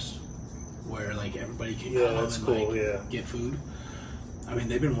forest where like everybody can come and get food. I mean,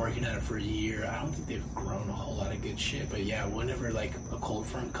 they've been working at it for a year. I don't think they've grown a whole lot of good shit, but yeah, whenever like a cold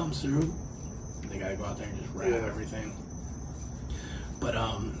front comes through, they gotta go out there and just wrap everything. But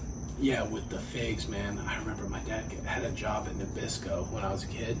yeah, with the figs, man, I remember my dad had a job at Nabisco when I was a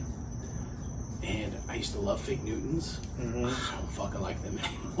kid. And I used to love Fig Newtons. Mm-hmm. I don't fucking like them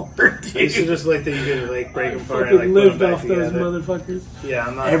anymore, dude. I used to just like that you could like break them apart and like lived put them off back those together. motherfuckers. Yeah,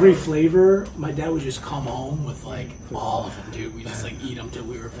 I'm not. Every flavor, my dad would just come home with like all of them, dude. We just like eat them till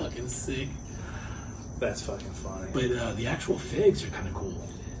we were fucking sick. That's fucking funny. But the actual figs are kind of cool.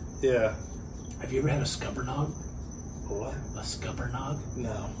 Yeah. Have you ever had a scuppernog? What? A scuppernog?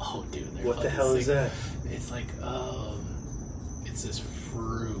 No. Oh, dude. What the hell is that? It's like it's this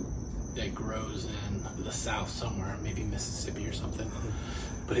fruit that grows in the South somewhere, maybe Mississippi or something.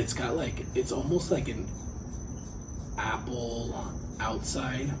 But it's got like, it's almost like an apple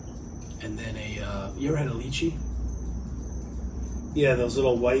outside, and then you ever had a lychee? Yeah, those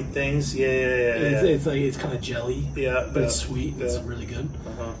little white things. Yeah. It's like, it's kind of jelly. Yeah. But it's sweet. Yeah. It's really good.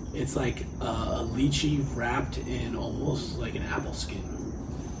 Uh-huh. It's like a lychee wrapped in almost like an apple skin.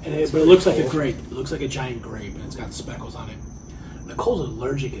 But it looks like a grape. It looks like a giant grape, and it's got speckles on it. Nicole's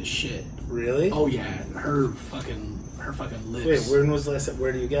allergic as shit. Really? Oh yeah, her fucking lips. Wait, when was the last time?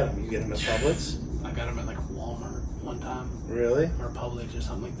 Where do you get them? You get them at Publix? I got them at like Walmart one time. Really? Or Publix or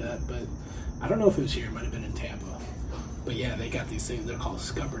something like that. But I don't know if it was here. It might have been in Tampa. But yeah, they got these things. They're called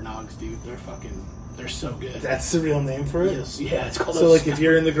scuppernogs, dude. They're so good. That's the real name for it? Yes, yeah, it's called. So like, if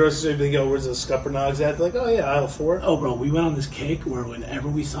you're in the grocery store, they go, "Where's the scuppernogs at?" They're like, "Oh yeah, aisle 4." Oh, bro, we went on this kick where whenever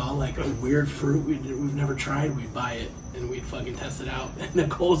we saw like a weird fruit we've never tried, we'd buy it and we'd fucking test it out. And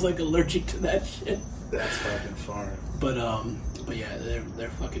Nicole's like allergic to that shit. That's fucking fun. But yeah, they're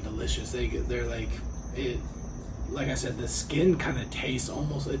fucking delicious. They're like it. Like I said, the skin kind of tastes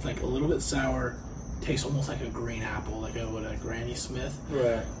almost. It's like a little bit sour. Tastes almost like a green apple, like a Granny Smith.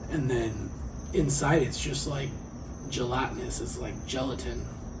 Right. And then inside it's just like gelatinous. It's like gelatin,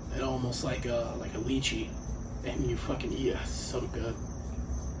 and almost like a lychee. And you fucking eat it. It's so good.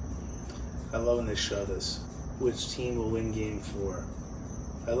 I love when they show this. Which team will win game 4?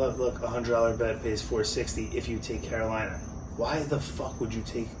 I love, look, $100 bet pays $4.60 if you take Carolina. Why the fuck would you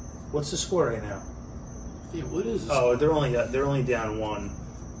take? What's the score right now? Yeah, what is this? Oh, they're only down 1.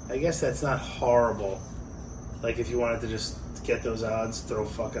 I guess that's not horrible. Like if you wanted to just get those odds, throw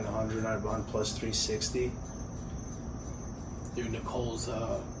fucking 100 on plus 360. Dude, Nicole's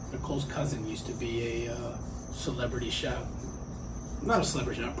cousin used to be a celebrity chef. Not a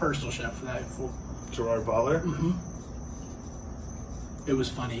celebrity chef, a personal chef for that. Gerard Butler? Mm-hmm. It was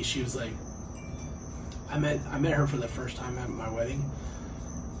funny. She was like, I met her for the first time at my wedding,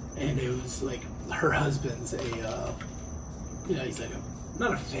 and it was like her husband's he's like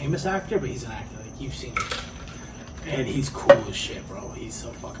not a famous actor, but he's an actor. Like you've seen him, and he's cool as shit, bro. He's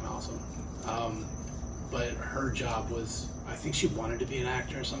so fucking awesome. But her job was, I think she wanted to be an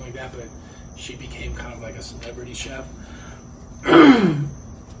actor or something like that, but she became kind of like a celebrity chef,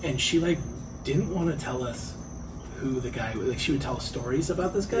 and she like didn't want to tell us who the guy was. Like she would tell us stories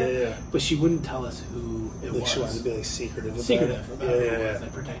about this guy, but she wouldn't tell us who it was. She wanted to be like secretive about who it was,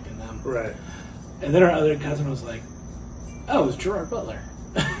 like protecting them. Right. And then our other cousin was like, "Oh, it's Gerard Butler."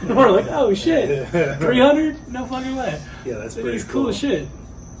 And we're like, "Oh shit, 300? No fucking way." Yeah, that's pretty He's cool as shit.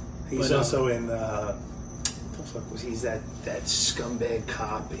 He's also in. What the fuck was he's that scumbag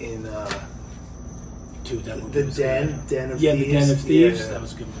cop in Dude, that movie was Den good. Den of Yeah, Thieves. the Den of Thieves. Yeah. That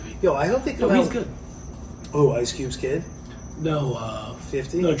was a good movie. Yo, I hope they come No, out. he's good. Oh, Ice Cube's kid. No,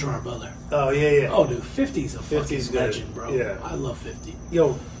 50? No, Gerard Butler. Oh yeah. Oh, dude, 50's a 50's fucking good. legend, bro. Yeah. I love 50.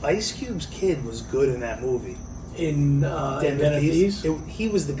 Yo, Ice Cube's kid was good in that movie. In Den of Thieves? He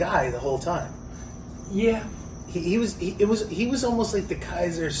was the guy the whole time. Yeah. He was almost like the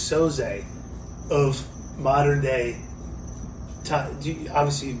Kaiser Soze of modern day time.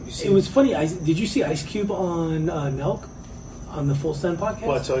 Obviously, you see. It was funny. Did you see Ice Cube on Nelk on the Full Send podcast?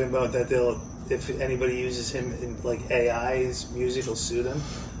 What, talking about that if anybody uses him in like AI's music, will sue them.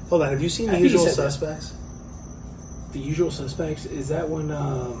 Hold on, have you seen The Usual Suspects? The Usual Suspects, is that one?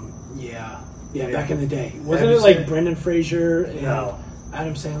 Yeah, back in the day. Have Wasn't you it like seen- Brendan Fraser and No.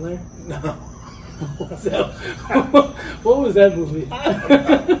 Adam Sandler? No. What was that, what was that movie? Did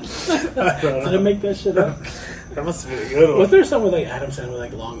I make that shit up? That must have been a good one. Was there some with like Adam Sandler with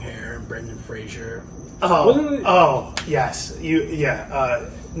like long hair and Brendan Fraser? Wasn't it- Oh, yes.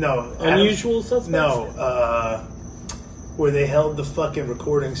 No. Unusual Suspects? No. Where they held the fucking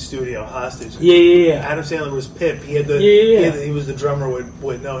recording studio hostage. Yeah. Adam Sandler was Pip. He had the. Yeah. He was the drummer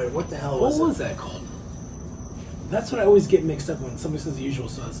with no. What the hell was What was that called? That's what I always get mixed up when somebody says The Usual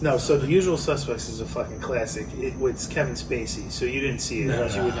Suspects. No, so The Usual Suspects is a fucking classic. It's Kevin Spacey, so you didn't see it, No,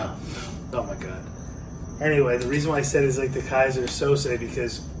 else you would know. Oh my god. Anyway, the reason why I said it's like the Kaiser Sose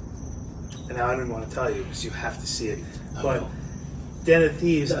because, and now I didn't want to tell you because you have to see it. But Den of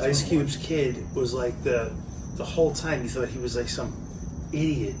Thieves, That's Ice what I Cube's kid was like the whole time you thought he was like some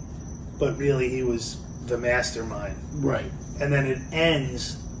idiot, but really he was the mastermind. Right. And then it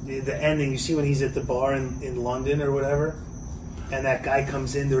ends. The ending, you see when he's at the bar in London or whatever, and that guy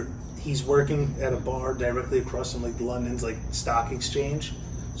comes in there. He's working at a bar directly across from like London's like stock exchange.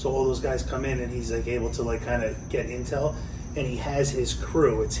 So all those guys come in, and he's like able to like kind of get intel. And he has his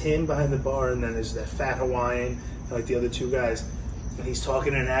crew. It's him behind the bar, and then there's that fat Hawaiian and like the other two guys. And he's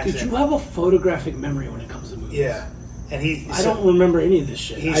talking in an accent. Dude, you have a photographic memory when it comes to movies. Yeah, and I don't remember any of this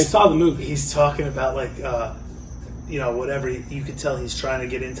shit. I saw the movie. He's talking about like. Whatever, you could tell he's trying to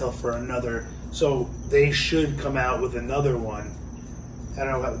get intel for another. So they should come out with another one. I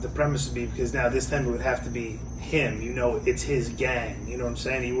don't know what the premise would be because now this time it would have to be him. It's his gang. You know what I'm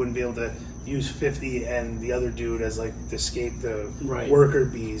saying? He wouldn't be able to use 50 and the other dude as like to escape the worker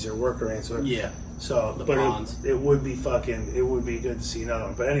bees or worker ants. Yeah. So, the but prawns. it would be good to see another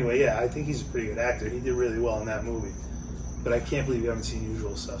one. But anyway, yeah, I think he's a pretty good actor. He did really well in that movie. But I can't believe you haven't seen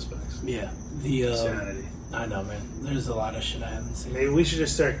Usual Suspects. Yeah. The Sanity. I know, man. There's a lot of shit I haven't seen. Maybe we should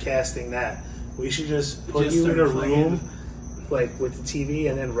just start casting that. We should just put Just you in a start playing. room, like with the TV,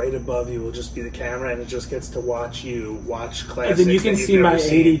 and then right above you will just be the camera, and it just gets to watch you watch classics. And then you can that you've see my never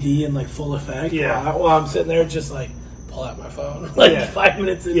seen. ADD in like full effect. Yeah. While I'm sitting there just like pull out my phone like Yeah. 5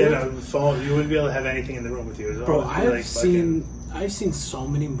 minutes in. Yeah, no, the phone. You wouldn't be able to have anything in the room with you. It'd Bro, always be, like, I've seen so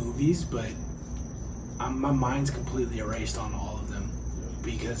many movies, but my mind's completely erased on all of them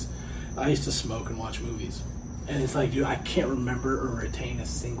because I used to smoke and watch movies, and it's like, dude, I can't remember or retain a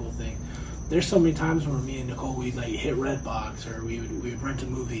single thing. There's so many times where me and Nicole we'd like hit Redbox or we would rent a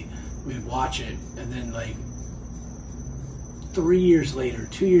movie, we'd watch it, and then like 2 years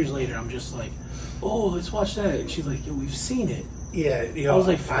later, I'm just like, oh, let's watch that, and she's like, yo, we've seen it. Yeah, I was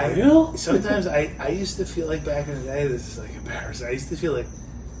like, for real? Sometimes I used to feel like back in the day, this is like embarrassing. I used to feel like,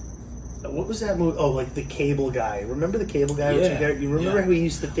 what was that movie? Oh, like the Cable Guy. Remember the Cable Guy? Yeah. You remember Yeah. how he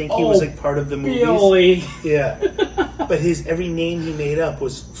used to think he was like part of the movies? Billy. Yeah, but his every name he made up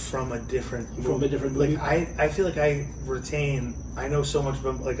was from a different movie. movie. Like I feel like I know so much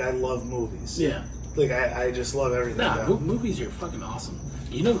about, like, I love movies. Yeah. Like I just love everything. Nah, about movies are fucking awesome.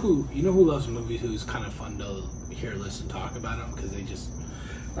 You know who loves movies? Who's kind of fun to hear, listen, talk about them because they just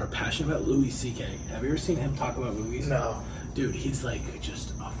are passionate about Louis C.K. Have you ever seen him talk about movies? No. Dude, he's like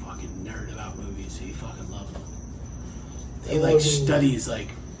just a fucking nerd about movies. He fucking loves them. He I like love studies like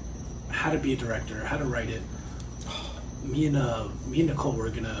how to be a director, how to write it. Me and Nicole, we're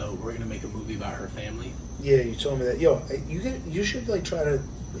gonna make a movie about her family. Yeah, you told me that. Yo, you should like try to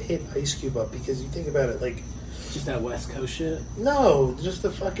hit Ice Cube up because you think about it, like, Just that West Coast shit. no, just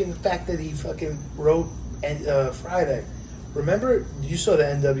the fucking fact that he fucking wrote Friday. Remember, you saw the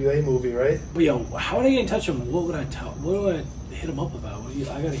NWA movie, right? But yo, how would I get in touch with him? What would I hit him up about?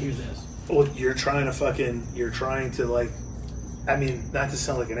 I gotta hear this. Well, you're trying to like, I mean, not to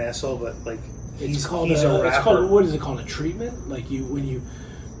sound like an asshole, but like, he's a rapper. It's called, what is it called? A treatment? Like when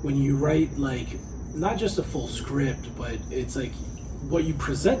you write like not just a full script, but it's like what you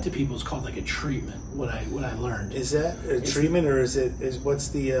present to people is called like a treatment. What I learned. Is that a treatment or what's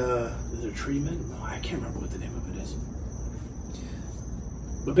the? Is it a treatment? No, I can't remember what the name of it is.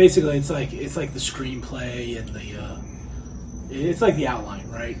 But basically, it's like the screenplay and it's like the outline,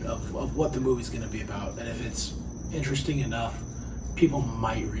 right, of what the movie's going to be about. And if it's interesting enough, people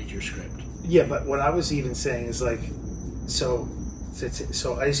might read your script. Yeah, but what I was even saying is like, so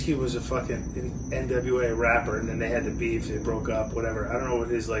Ice Cube was a fucking NWA rapper, and then they had the beef, they broke up, whatever. I don't know what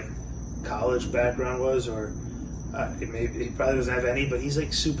his like college background was, or he probably doesn't have any, but he's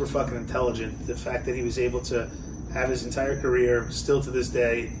like super fucking intelligent. The fact that he was able to have his entire career, still to this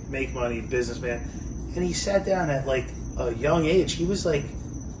day, make money, businessman, and he sat down at like a young age. He was like,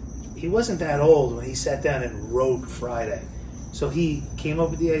 he wasn't that old when he sat down and wrote Friday. So he came up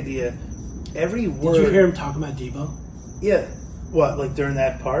with the idea. Every word. Did you hear him talking about Debo? Yeah. What, like during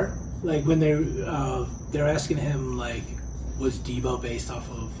that part? Like when they're asking him like, was Debo based off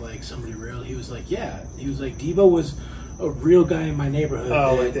of like somebody real? He was like, yeah. He was like, Debo was a real guy in my neighborhood.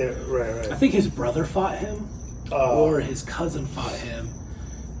 Oh, like right. I think his brother fought him, or his cousin fought him,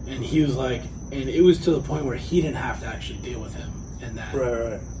 and he was like, and it was to the point where he didn't have to actually deal with him in that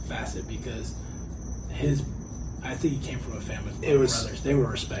facet because I think he came from a family of brothers. They were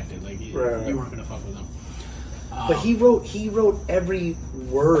respected. Like you weren't gonna fuck with them. But he wrote every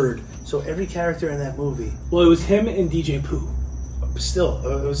word, so every character in that movie. Well, it was him and DJ Pooh. Still,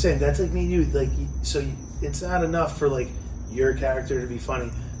 I was saying that's like me and you. Like, it's not enough for like your character to be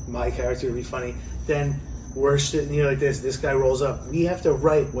funny, my character to be funny. Then we're sitting here like this. This guy rolls up. We have to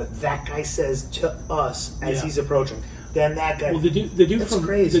write what that guy says to us as he's approaching. Then that guy. Well, the dude that's from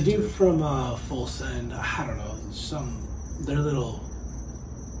crazy, the dude from Full Send. I don't know, their little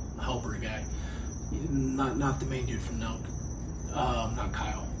helper guy. Not the main dude from Nelk. Not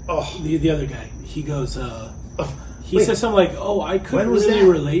Kyle. Oh, the other guy. He goes. He says something like, "Oh, I couldn't really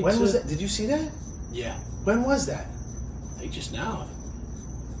relate." When was that? Did you see that? Yeah. When was that? Like just now.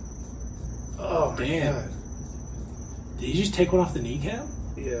 Oh damn! God. Did he just take one off the kneecap?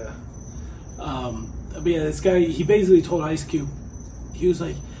 Yeah. But yeah, this guy, he basically told Ice Cube, he was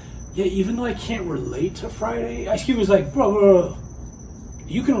like, "Yeah, even though I can't relate to Friday," Ice Cube was like, "Bro,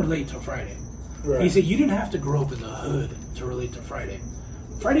 you can relate to Friday." Right. He said, "You didn't have to grow up in the hood to relate to Friday.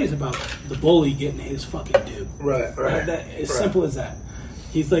 Friday is about the bully getting his fucking due." Right. Simple as that.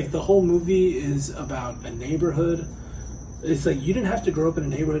 He's like, the whole movie is about a neighborhood. It's like, you didn't have to grow up in a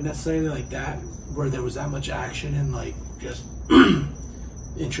neighborhood necessarily like that, where there was that much action and like just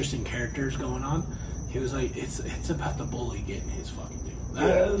interesting characters going on. He was like, it's about the bully getting his fucking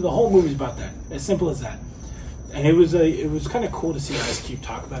due. The whole movie's about that. As simple as that. And it was kind of cool to see Ice Cube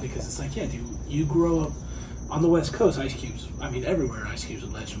talk about it, because it's like, yeah, dude, you grow up on the West Coast. Ice Cube's, I mean, everywhere Ice Cube's a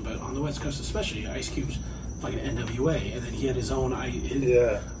legend, but on the West Coast especially, Ice Cube's fucking NWA, and then he had his own.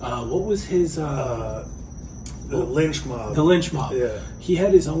 What was his? The lynch mob. The lynch mob. Yeah. He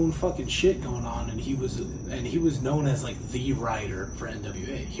had his own fucking shit going on, and he was known as like the writer for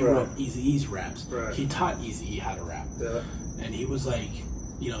NWA. He wrote Eazy-E's raps. Right. He taught Eazy-E how to rap. Yeah. And he was like,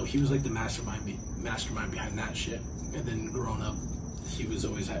 he was like the mastermind behind that shit. And then growing up, he was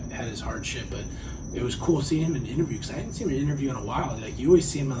always had his hard shit, but it was cool seeing him in an interview, because I hadn't seen him in an interview in a while. Like, you always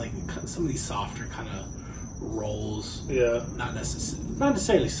see him in like some of these softer kind of roles. Yeah. Not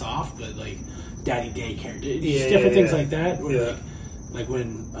necessarily soft, but like daddy daycare, different things like that. Where like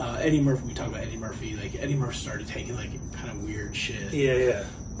when Eddie Murphy, we talk about Eddie Murphy, like Eddie Murphy started taking like kind of weird shit. Yeah.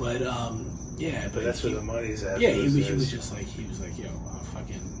 But but that's where the money's at. Yeah, he was like, yo,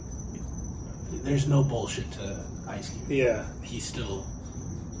 fucking, there's no bullshit to Ice Cube. Yeah. He's still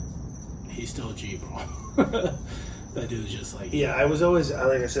a G, bro. That dude was just like... Yeah, I was always,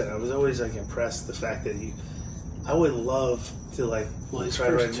 like I said, I was always like impressed the fact that I would love to like try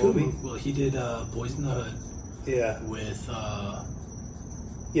to write a movie. Well, he did Boys in the Hood. Yeah. With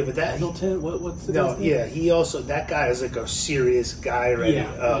but that Hamilton. What's the guy's name? Yeah, he also, that guy is like a serious guy already.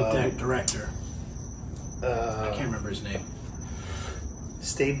 Yeah, director. I can't remember his name.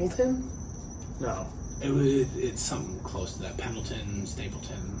 Stapleton? No. It's something close to that. Pendleton,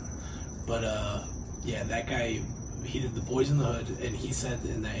 Stapleton. But that guy, he did the Boys in the Hood, and he said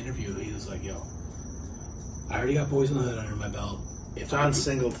in that interview, he was like, yo, I already got Boys in the Hood under my belt. John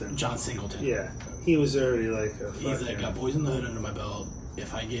Singleton. Yeah. He was already like a fucking... He's like, got Boys in the Hood under my belt.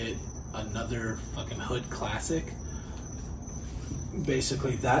 If I get another fucking Hood classic,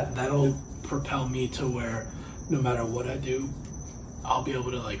 basically that'll propel me to where no matter what I do, I'll be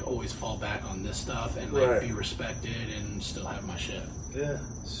able to like always fall back on this stuff and like be respected and still have my shit. Yeah,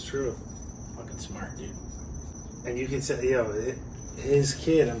 it's true. Fucking smart, dude. And you can say, his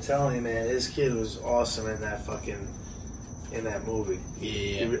kid, I'm telling you, man, his kid was awesome in that movie.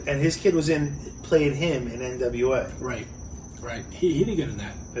 Yeah. And his kid played him in NWA. Right. Right. He did good in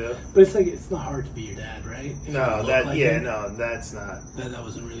that. Yeah. But it's like, it's not hard to be your dad, right? If you No, look that like yeah, him. no, that's not. That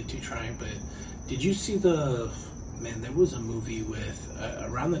wasn't really too trying. But did you see there was a movie with,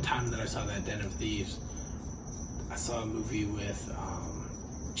 around the time that I saw that Den of Thieves, I saw a movie with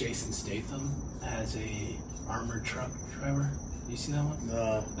Jason Statham as a armored truck driver. You seen that one?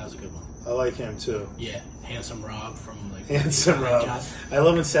 No. That was a good one. I like him too. Yeah, Handsome Rob from like Handsome Rob. Job. I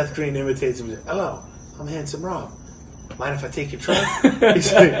love when Seth Green imitates him. He's like, "Hello, I'm Handsome Rob. Mind if I take your truck?"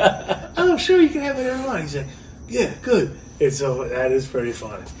 He's like, "Oh, sure, you can have whatever you want." He's like, "Yeah, good." It's so that is pretty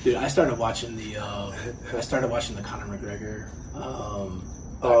funny. Dude, I started watching the Conor McGregor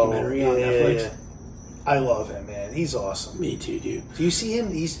documentary on Netflix. Yeah. I love him, man. He's awesome. Me too, dude. Do you see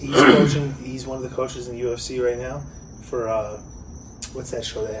him? He's coaching. He's one of the coaches in the UFC right now for what's that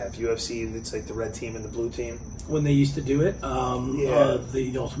show they have? UFC. It's like the red team and the blue team. When they used to do it,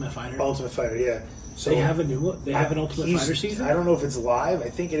 the Ultimate Fighter. Ultimate Fighter, yeah. So they have a new one. They have an Ultimate Fighter season. I don't know if it's live. I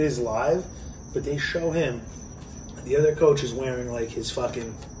think it is live, but they show him. The other coach is wearing like his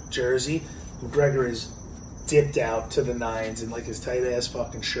fucking jersey. McGregor is dipped out to the nines in like his tight ass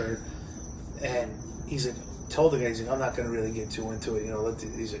fucking shirt, and he's like, told the guy, he's like, I'm not going to really get too into it, you know.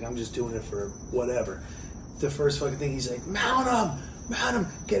 He's like, I'm just doing it for whatever. The first fucking thing, he's like, mount him,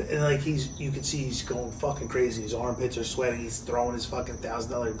 and like you can see he's going fucking crazy. His armpits are sweating. He's throwing his fucking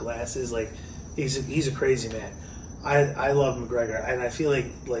 $1,000 glasses. Like he's a crazy man. I love McGregor, and I feel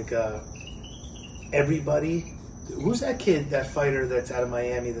like everybody. Who's that kid, that fighter that's out of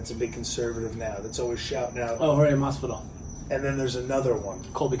Miami that's a big conservative now, that's always shouting out? Oh, Jorge Masvidal. And then there's another one.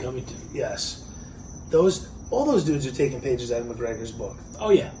 Colby Covington. Yes. All those dudes are taking pages out of McGregor's book. Oh,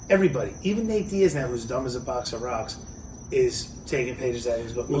 yeah. Everybody. Even Nate Diaz now, who's dumb as a box of rocks, is taking pages out of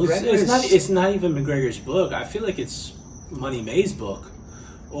his book. Well, it's not even McGregor's book. I feel like it's Money May's book.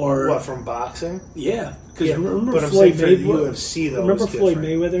 Or what, from boxing? Yeah. Because remember but Floyd Mayweather, UFC, though, remember Floyd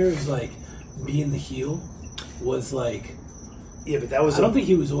Mayweather was like, being the heel was like... Yeah, but that was... I don't think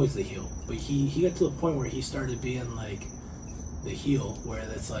he was always the heel. But he got to a point where he started being like the heel, where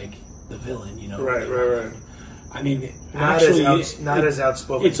that's like the villain, you know? Right. I mean, not as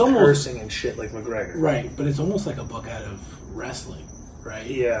outspoken, it's almost cursing and shit like McGregor. Right, but it's almost like a book out of wrestling, right?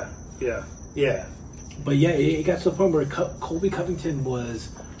 Yeah. But yeah, it got to the point where Colby Covington was...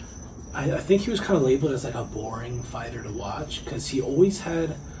 I think he was kind of labeled as like a boring fighter to watch, because he always had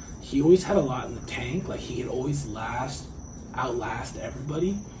a lot in the tank. Like he could always outlast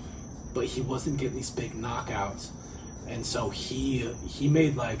everybody, but he wasn't getting these big knockouts. And so he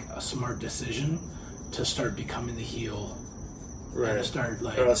made like a smart decision to start becoming the heel, right? And to start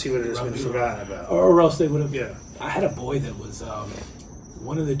like, or else he would have just been forgotten about, or else they would have. Yeah. I had a boy that was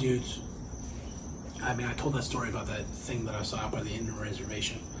one of the dudes. I mean, I told that story about that thing that I saw out by the Indian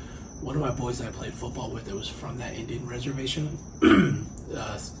reservation. One of my boys that I played football with that was from that Indian reservation,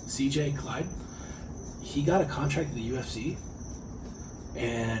 CJ Clyde, he got a contract at the UFC.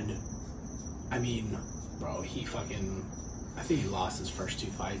 And, I mean, bro, I think he lost his first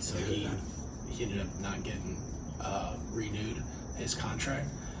 2 fights, so he ended up not getting renewed his contract.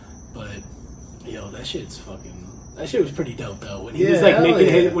 But, that shit was pretty dope, though. When he was like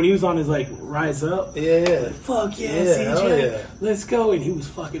when he was on his like rise up, like, fuck yeah, CJ, let's go, and he was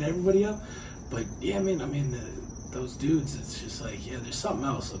fucking everybody up. But yeah, man, those dudes, it's just like, yeah, there's something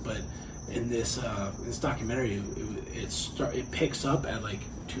else. But in this documentary, it picks up at like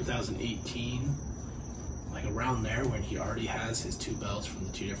 2018, like around there, when he already has his 2 belts from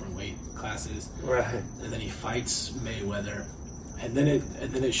the 2 different weight classes, right? And then he fights Mayweather, and then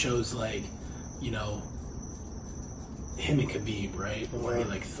it shows like, him and Khabib, right? Where he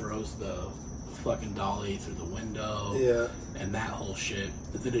like throws the fucking dolly through the window, and that whole shit.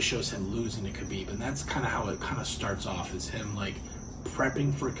 But then it shows him losing to Khabib, and that's kind of how it kind of starts off, is him like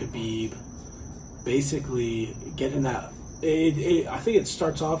prepping for Khabib, basically getting that. I think it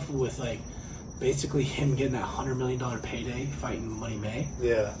starts off with like basically him getting that $100 million payday fighting Money May,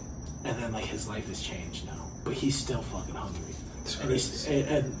 and then like his life has changed now, but he's still fucking hungry,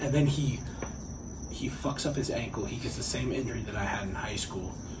 and then he fucks up his ankle. He gets the same injury that I had in high school,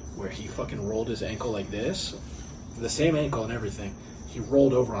 where he fucking rolled his ankle like this, the same ankle and everything. He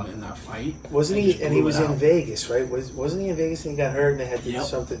rolled over on it in that fight. Wasn't he? And he was in Vegas, right? Wasn't he in Vegas and he got hurt and they had to do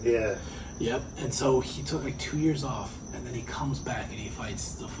something? Yeah. Yep. And so he took like 2 years off, and then he comes back and he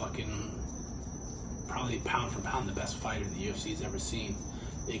fights the fucking, probably pound for pound, the best fighter the UFC's ever seen,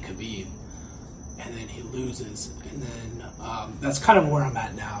 in Khabib. And then he loses, and then that's kind of where I'm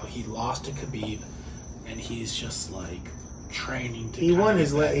at now. He lost to Khabib, and he's just like training to. He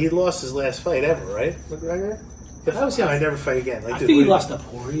lost his last fight ever, right, McGregor? If I was him, I'd never fight again. Like, I think he lost to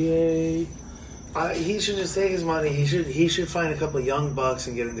Poirier. He should just take his money. He should find a couple of young bucks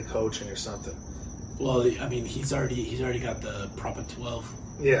and get into coaching or something. Well, I mean, he's already got the Proper 12.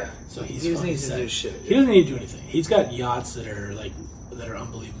 Yeah. So he doesn't need to set. do shit. He doesn't need to do anything. He's got yachts that are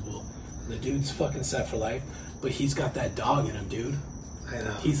unbelievable. The dude's fucking set for life, but he's got that dog in him, dude. I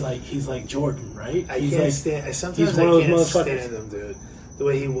know. He's like Jordan, right? I he's can't stand. Sometimes I can't stand him, dude. The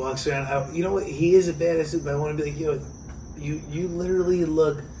way he walks around. You know what? He is a badass dude, but I want to be like, you literally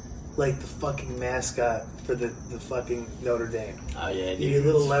look like the fucking mascot for the fucking Notre Dame. Oh yeah, dude. You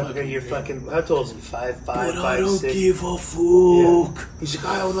little leprechaun. You're fucking. How tall is he? 5'5", 5'6". I don't give a fuck. Yeah. He's like,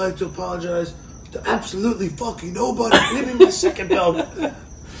 I would like to apologize to absolutely fucking nobody. Give me my second belt.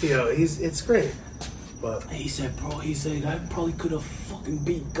 It's great. But he said, I probably could have fucking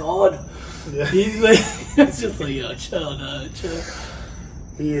beat God. Yeah. He's like, it's just like, yo, chill.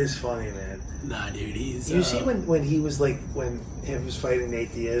 He is funny, man. Nah, dude, he's. You see when he was like when he was fighting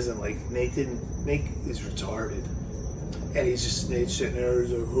Nate Diaz and like Nate he's retarded, and Nate's sitting there,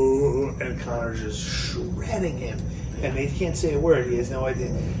 he's like, oh, and Conor's just shredding him, and Nate can't say a word. He has no idea.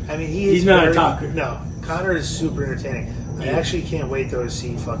 I mean, he's not a talker. No, Conor is super entertaining. I actually can't wait though to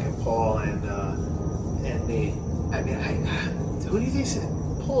see fucking Paul and Nate. I mean, who do you think said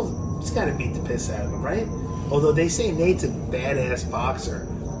Paul's got to beat the piss out of him, right? Although they say Nate's a badass boxer,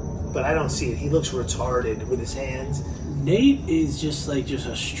 but I don't see it. He looks retarded with his hands. Nate is just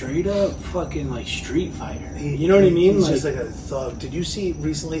a straight up fucking like street fighter. You know what I mean? He's just like a thug. Did you see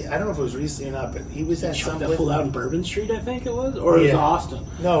recently? I don't know if it was recently or not, but he was at some that pulled out in Bourbon Street, I think it was, or it was Austin.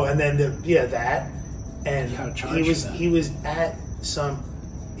 No, and then that, and he was at some.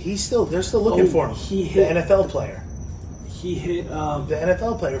 They're still looking for him. He hit the NFL player. He hit the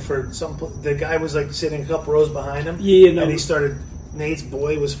NFL player for the guy was like sitting a couple rows behind him. Yeah, no. And he started. Nate's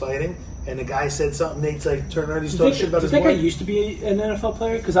boy was fighting, and the guy said something. Nate's like turned around. He's talking shit about his boy. Do you think I used to be an NFL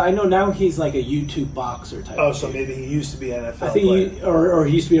player? Because I know now he's like a YouTube boxer type. Oh, so maybe he used to be an NFL. I think or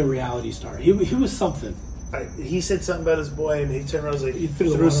he used to be a reality star. He was something. He said something about his boy, and he turned around. And was like, he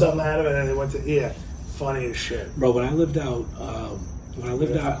threw something at him, and then they went to funny as shit. Bro, when I lived out, I'll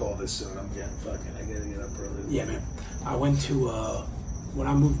call this soon. I gotta get up early. Yeah, man. I went to when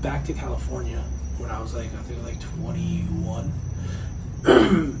I moved back to California when I was I think 21,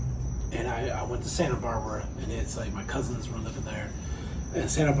 and I went to Santa Barbara, and it's like my cousins were living there, and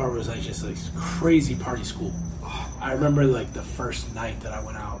Santa Barbara was like just like crazy party school. I remember like the first night that I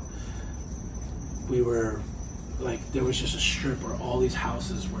went out, we were like there was just a strip where all these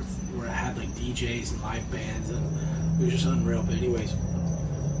houses where it had like DJs and live bands, and it was just unreal. But anyways.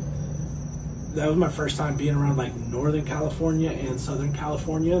 That was my first time being around like Northern California and Southern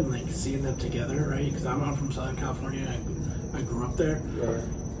California and like seeing them together, right? Because I'm not from Southern California. I grew up there. Right.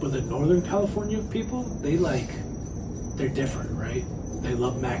 But the Northern California people, they're different, right? They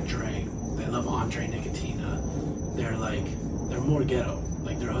love Mac Dre. They love Andre Nicotina. They're more ghetto,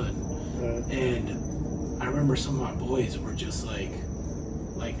 like they're hood. Right. And I remember some of my boys were just like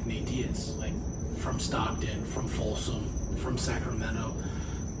Nate Diaz, like from Stockton, from Folsom, from Sacramento.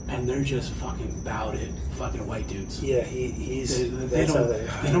 And they're just fucking about it, fucking white dudes. Yeah, they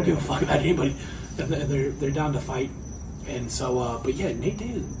don't give a fuck about anybody, and they're down to fight. And so, but yeah, Nate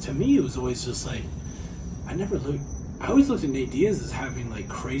Diaz to me it was always just like I always looked at Nate Diaz as having like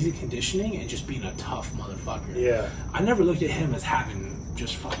crazy conditioning and just being a tough motherfucker. Yeah, I never looked at him as having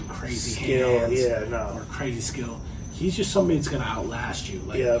just fucking crazy skill. Hands, or crazy skill. He's just somebody that's going to outlast you.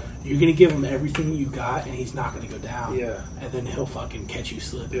 Like, you're going to give him everything you got, and he's not going to go down. Yeah. And then he'll fucking catch you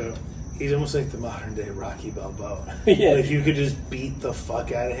slipping. Yeah. He's almost like the modern day Rocky Balboa. Yeah. Like, you could just beat the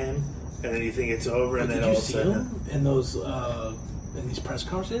fuck out of him, and then you think it's over, and then all of a sudden... Did you see him in those, in these press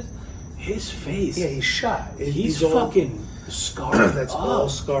conferences? His face. Yeah, he's shot. He's fucking scarred That's up. all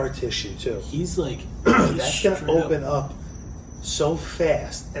scar tissue, too. He's like... That's going to open up so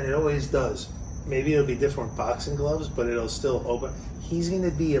fast, and it always does. Maybe it'll be different with boxing gloves, but it'll still open. He's going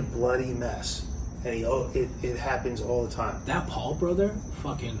to be a bloody mess, and it happens all the time. That Paul brother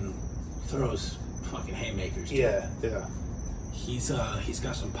fucking throws fucking haymakers. Too. Yeah. He's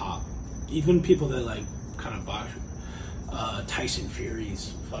got some pop. Even people that like kind of box. Tyson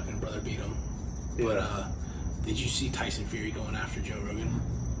Fury's fucking brother beat him. Yeah. But did you see Tyson Fury going after Joe Rogan?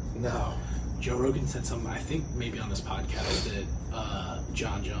 No. Joe Rogan said something, I think maybe on this podcast, that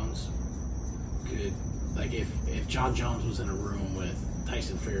John Jones could, like, if John Jones was in a room with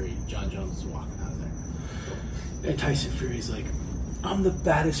Tyson Fury, John Jones is walking out of there. And Tyson Fury's like, I'm the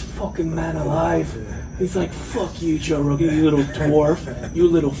baddest fucking man alive. He's like, fuck you, Joe Rogan, you little dwarf, you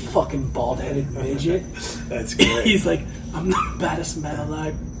little fucking bald-headed midget. That's great. He's like, I'm the baddest man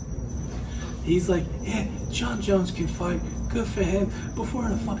alive. He's like, yeah, John Jones can fight good for him. Before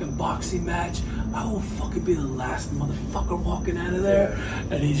in a fucking boxing match, I will fucking be the last motherfucker walking out of there.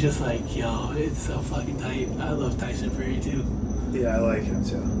 Yeah. And he's just like, yo, it's so fucking tight. I love Tyson Fury too. Yeah, I like him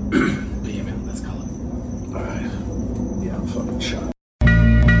too. But yeah, man, let's call it. Alright. Yeah, I'm fucking shot.